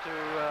gone off to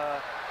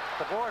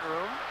the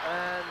boardroom,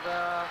 and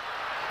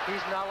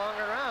he's no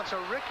longer around. So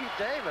Ricky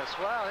Davis,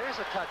 wow, here's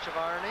a touch of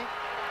irony.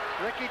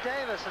 Ricky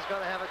Davis is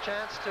going to have a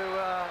chance to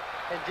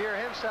endear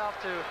himself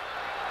to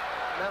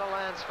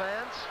Meadowlands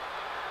fans.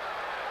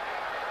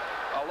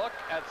 A look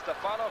at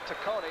Stefano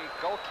Tacconi,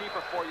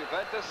 goalkeeper for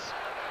Juventus.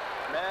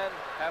 Man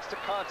has to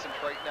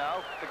concentrate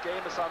now. The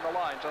game is on the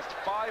line. Just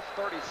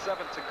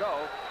 5:37 to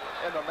go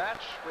in the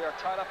match. We are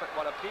tied up at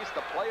 1 apiece.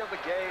 The play of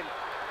the game,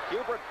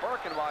 Hubert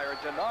Birkenmeier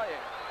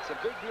denying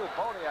Zbigniew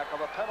Boniek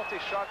of a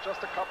penalty shot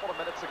just a couple of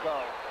minutes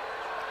ago.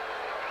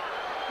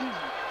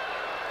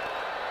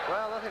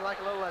 Well, nothing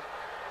like a little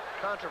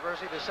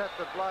controversy to set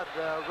the blood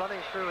running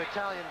through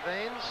Italian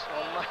veins.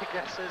 And my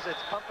guess is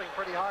it's pumping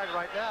pretty hard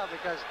right now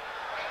because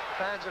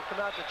fans have come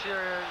out to cheer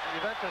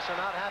Juventus are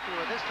not happy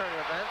with this turn of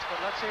events, but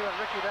let's see what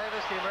Ricky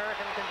Davis, the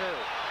American, can do.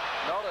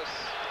 Notice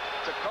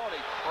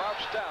Tacconi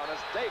crouched down as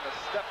Davis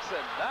steps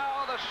in.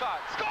 Now the shot.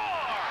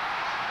 Score!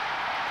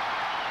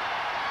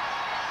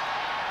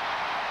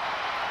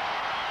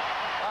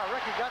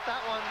 got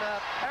that one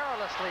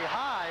perilously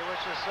high,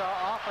 which is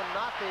often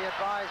not the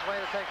advised way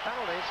to take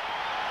penalties.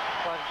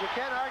 But you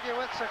can't argue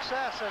with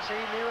success, as he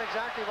knew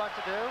exactly what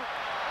to do.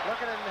 Look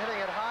at him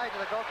hitting it high to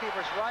the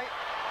goalkeeper's right.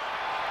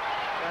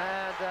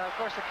 And, of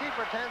course, the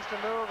keeper tends to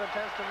move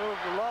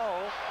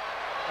low.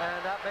 And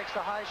that makes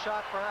the high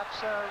shot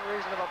perhaps a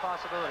reasonable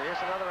possibility.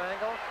 Here's another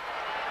angle.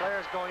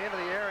 Players going into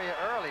the area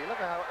early. Look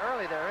at how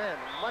early they're in.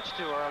 Much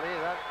too early.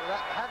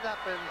 Had that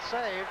been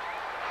saved,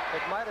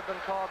 it might have been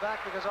called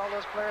back because all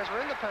those players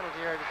were in the penalty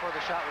area before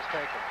the shot was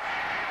taken.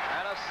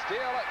 And a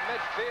steal at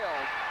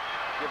midfield.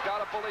 You've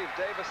got to believe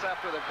Davis,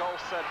 after the goal,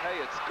 said, hey,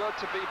 it's good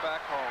to be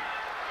back home.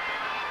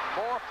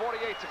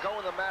 4:48 to go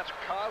in the match.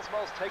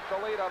 Cosmos take the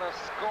lead on a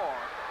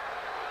score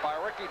by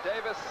Ricky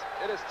Davis.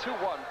 It is 2-1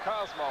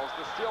 Cosmos.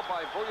 The steal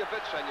by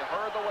Vujovic, and you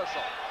heard the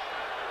whistle.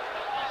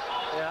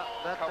 Yeah,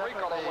 that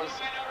Caricola was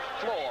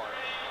floored.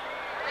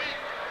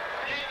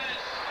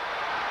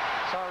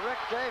 So Rick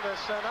Davis,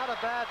 not a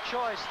bad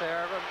choice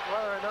there, but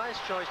rather a nice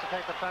choice to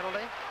take the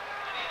penalty.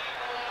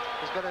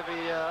 He's going to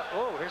be,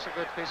 oh, here's a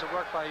good piece of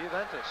work by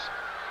Juventus.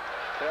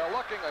 They're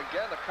looking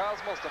again. The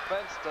Cosmos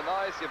defense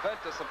denies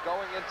Juventus of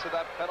going into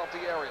that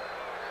penalty area.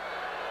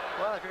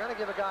 Well, if you're going to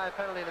give a guy a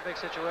penalty in a big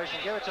situation,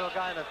 give it to a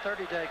guy in a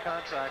 30-day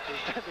contract who's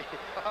going to be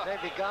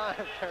maybe gone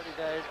in 30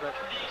 days, but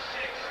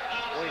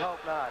we hope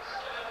not.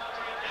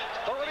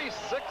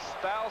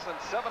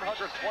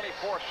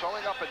 36,724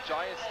 showing up at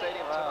Giant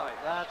Stadium tonight.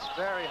 That's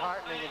very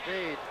heartening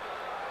indeed.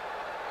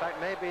 In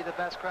fact, maybe the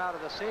best crowd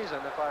of the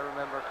season, if I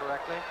remember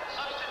correctly.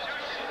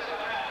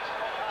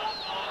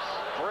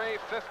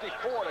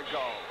 3:54 to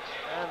go.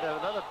 And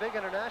another big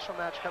international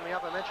match coming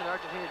up. I mentioned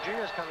Argentina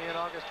Juniors coming in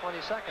August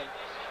 22nd.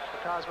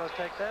 The Cosmos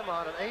take them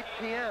on at 8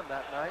 p.m.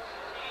 that night.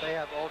 They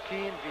have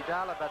Olquin,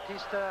 Vidal,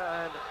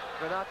 Batista, and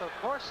Renato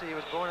Corsi,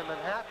 was born in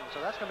Manhattan.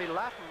 So that's going to be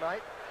Latin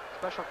night.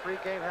 Special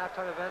pre-game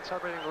halftime event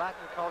celebrating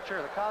Latin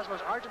culture. The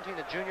Cosmos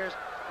Argentina Juniors,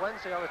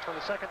 Wednesday, August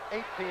 22nd,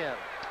 8 p.m.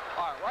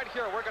 All right, right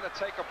here, we're going to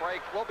take a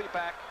break. We'll be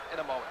back in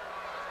a moment.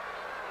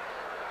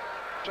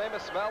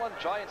 Seamus Mellon,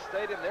 Giant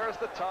Stadium, there's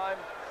the time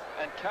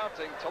and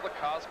counting till the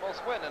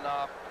Cosmos win. And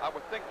I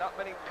would think not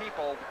many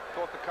people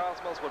thought the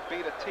Cosmos would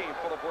beat a team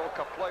full of World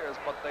Cup players,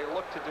 but they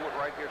look to do it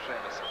right here,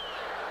 Seamus.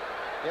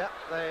 Yeah,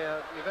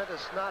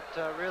 Juventus not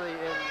really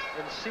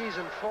in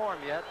season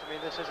form yet. I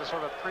mean, this is a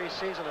sort of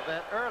preseason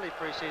event, early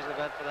preseason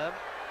event for them.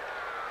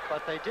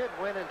 But they did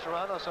win in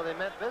Toronto, so they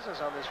meant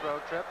business on this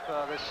road trip,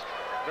 this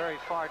very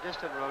far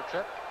distant road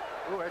trip.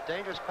 Ooh, a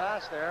dangerous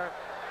pass there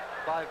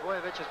by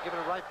Vujovic, has given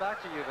it right back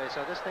to Juve,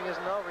 so this thing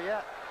isn't over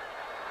yet.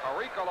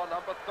 Caricola,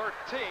 number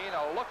 13,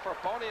 a look for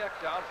Boniek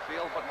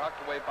downfield, but knocked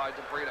away by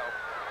DeBrito.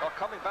 Well,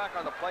 coming back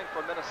on the plane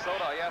from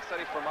Minnesota, I asked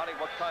Eddie Firmani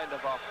what kind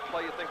of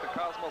play you think the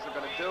Cosmos are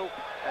going to do,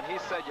 and he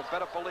said, you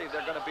better believe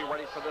they're going to be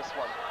ready for this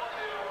one.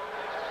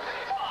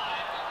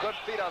 Good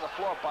feet on the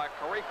floor by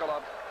Caricola,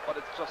 but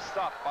it's just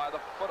stopped by the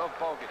foot of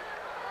Bogi.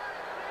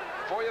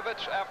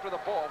 Vujovic after the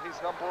ball,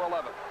 he's number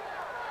 11.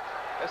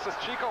 This is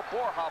Chico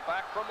Borja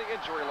back from the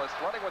injury list,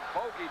 running with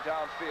Bogi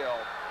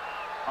downfield.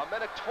 A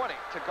minute 20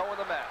 to go in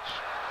the match.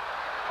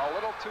 A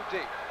little too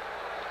deep.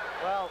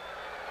 Well,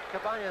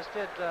 Cabañas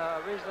did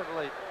a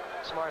reasonably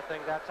smart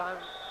thing that time,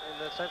 in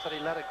the sense that he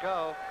let it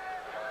go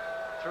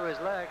through his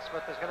legs,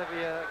 but there's going to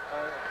be a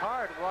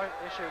card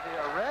issued here,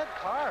 a red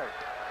card.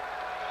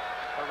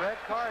 A red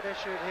card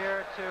issued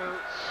here to,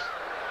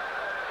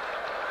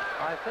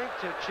 I think,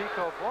 to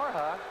Chico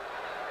Borja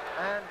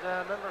and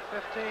number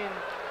 15,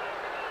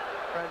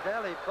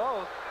 Prandelli,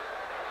 both,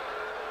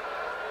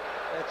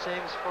 it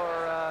seems,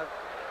 for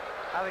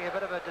having a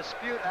bit of a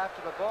dispute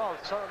after the ball.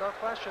 So no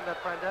question that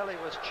Prandelli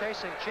was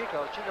chasing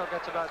Chico. Chico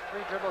gets about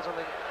 3 dribbles on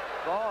the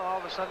ball. All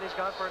of a sudden he's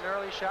gone for an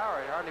early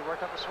shower. He hardly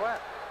worked up a sweat.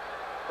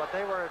 But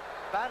they were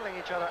battling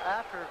each other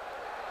after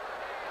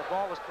the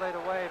ball was played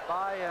away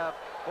by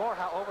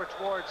Borja over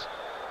towards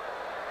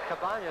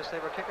Cabañas.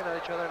 They were kicking at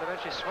each other and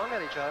eventually swung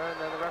at each other, and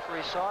then the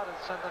referee saw it and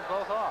sent them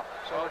both off.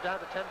 So we're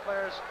down to 10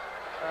 players,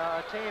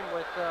 a team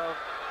with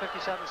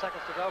 57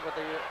 seconds to go, but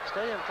the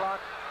stadium clock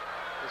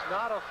is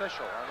not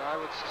official, and I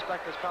would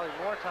suspect there's probably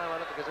more time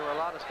on it because there were a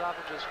lot of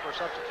stoppages for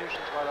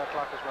substitutions while that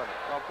clock was running.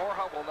 Well,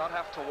 Borja will not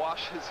have to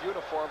wash his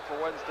uniform for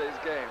Wednesday's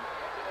game.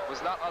 Was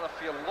not on the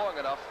field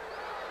long enough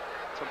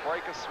to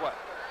break a sweat.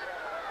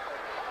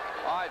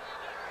 All right,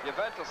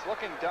 Juventus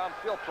looking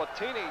downfield.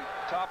 Platini,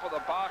 top of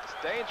the box.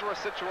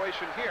 Dangerous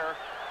situation here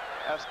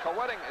as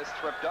Coetting is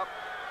tripped up.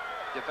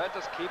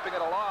 Juventus keeping it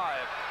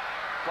alive.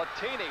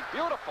 Platini,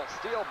 beautiful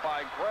steal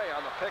by Gray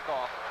on the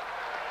pickoff.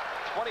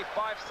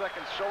 25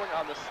 seconds showing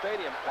on the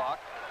stadium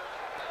clock.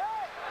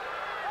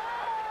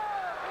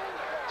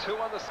 2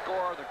 on the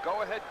score. The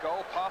go-ahead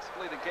goal,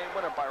 possibly the game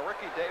winner by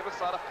Ricky Davis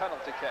on a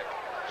penalty kick.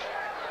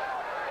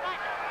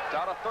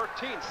 Down to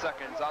 13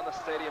 seconds on the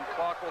stadium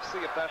clock. We'll see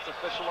if that's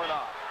official or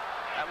not.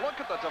 And look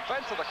at the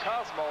defense of the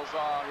Cosmos.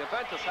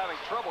 Juventus having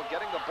trouble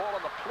getting the ball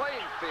on the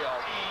playing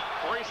field.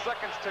 3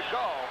 seconds to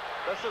go.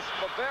 This is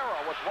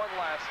Favero with one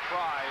last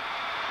try.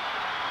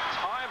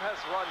 Time has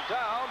run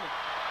down.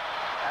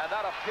 And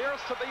that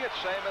appears to be it,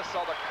 Seamus.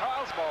 So the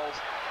Cosmos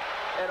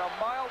in a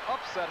mild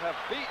upset, have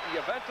beaten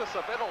Juventus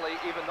of Italy,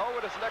 even though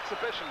it is an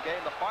exhibition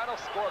game. The final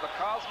score, the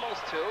Cosmos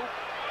 2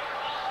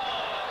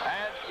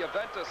 and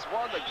Juventus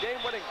 1. The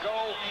game-winning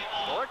goal,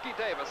 Ricky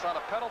Davis on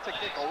a penalty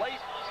kick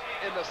late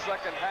in the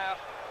second half.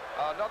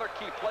 Another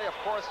key play, of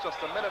course,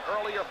 just a minute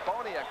earlier,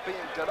 Boniek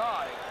being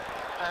denied.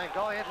 And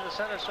going into the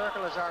center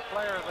circle is our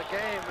player of the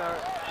game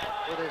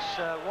with his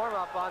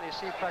warm-up on. You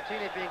see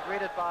Platini being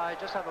greeted by,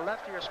 just on the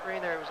left of your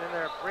screen there, he was in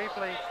there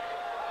briefly,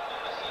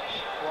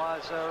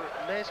 was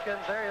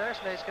Neeskens. There's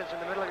Neeskens in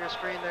the middle of your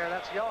screen there.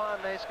 That's Johan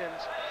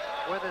Neeskens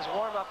with his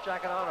warm-up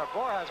jacket on, or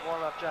Borja's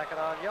warm-up jacket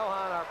on.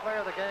 Johan, our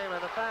player of the game,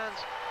 and the fans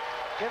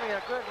giving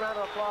a good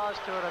round of applause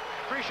to an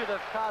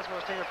appreciative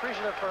Cosmos team,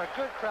 appreciative for a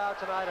good crowd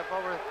tonight of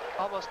over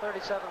almost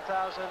 37,000,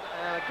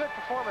 and a good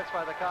performance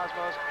by the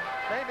Cosmos.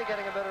 Maybe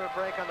getting a bit of a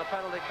break on the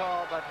penalty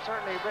call, but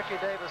certainly Ricky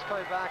Davis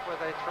coming back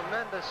with a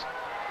tremendous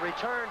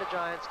return to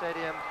Giant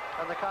Stadium,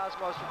 and the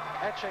Cosmos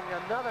etching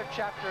another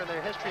chapter in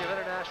their history of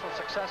international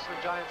success in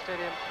Giant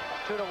Stadium,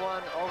 2-1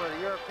 over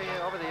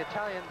the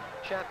Italian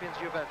champions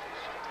Juventus.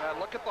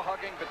 Look at the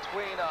hugging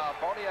between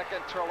Boniek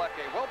and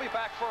Terlecki. We'll be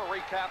back for a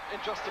recap in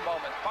just a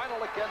moment. Final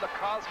again, the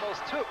Cosmos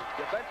 2,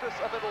 Juventus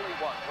of Italy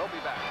 1. We'll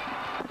be back.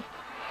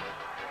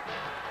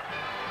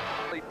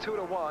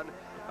 2-1,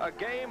 a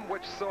game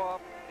which saw,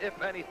 if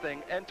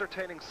anything,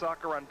 entertaining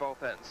soccer on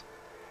both ends.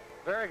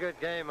 Very good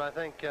game, I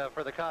think,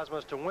 for the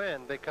Cosmos to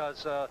win,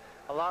 because a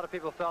lot of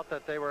people felt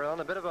that they were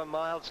on a bit of a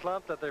mild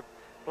slump, that their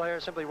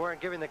players simply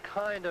weren't giving the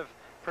kind of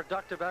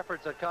productive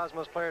efforts that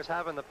Cosmos players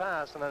have in the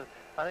past, and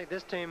I think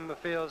this team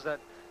feels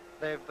that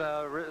they've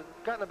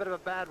gotten a bit of a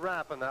bad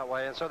rap in that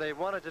way, and so they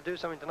wanted to do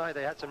something tonight.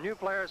 They had some new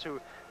players who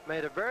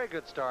made a very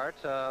good start,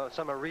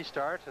 some a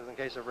restart in the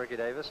case of Ricky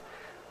Davis,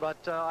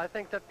 but I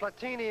think that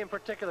Platini in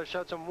particular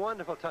showed some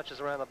wonderful touches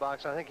around the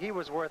box. I think he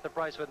was worth the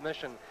price of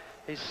admission.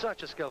 He's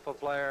such a skillful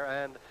player,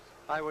 and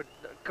I would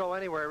go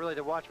anywhere really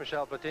to watch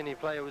Michel Platini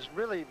play. It was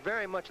really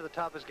very much at the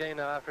top of his game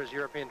now after his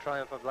European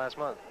triumph of last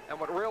month. And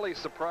what really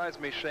surprised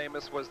me,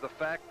 Seamus, was the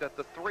fact that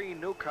the three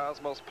new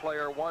Cosmos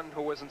player, one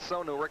who isn't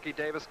so new, Ricky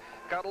Davis,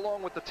 got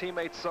along with the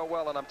teammates so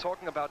well. And I'm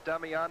talking about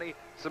Damiani,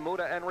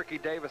 Zmuda, and Ricky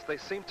Davis. They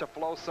seem to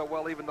flow so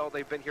well, even though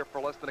they've been here for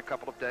less than a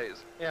couple of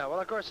days. Yeah, well,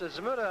 of course,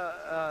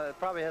 Zmuda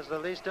probably has the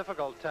least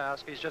difficult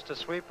task. He's just a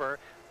sweeper,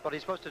 but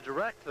he's supposed to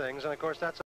direct things, and of course that's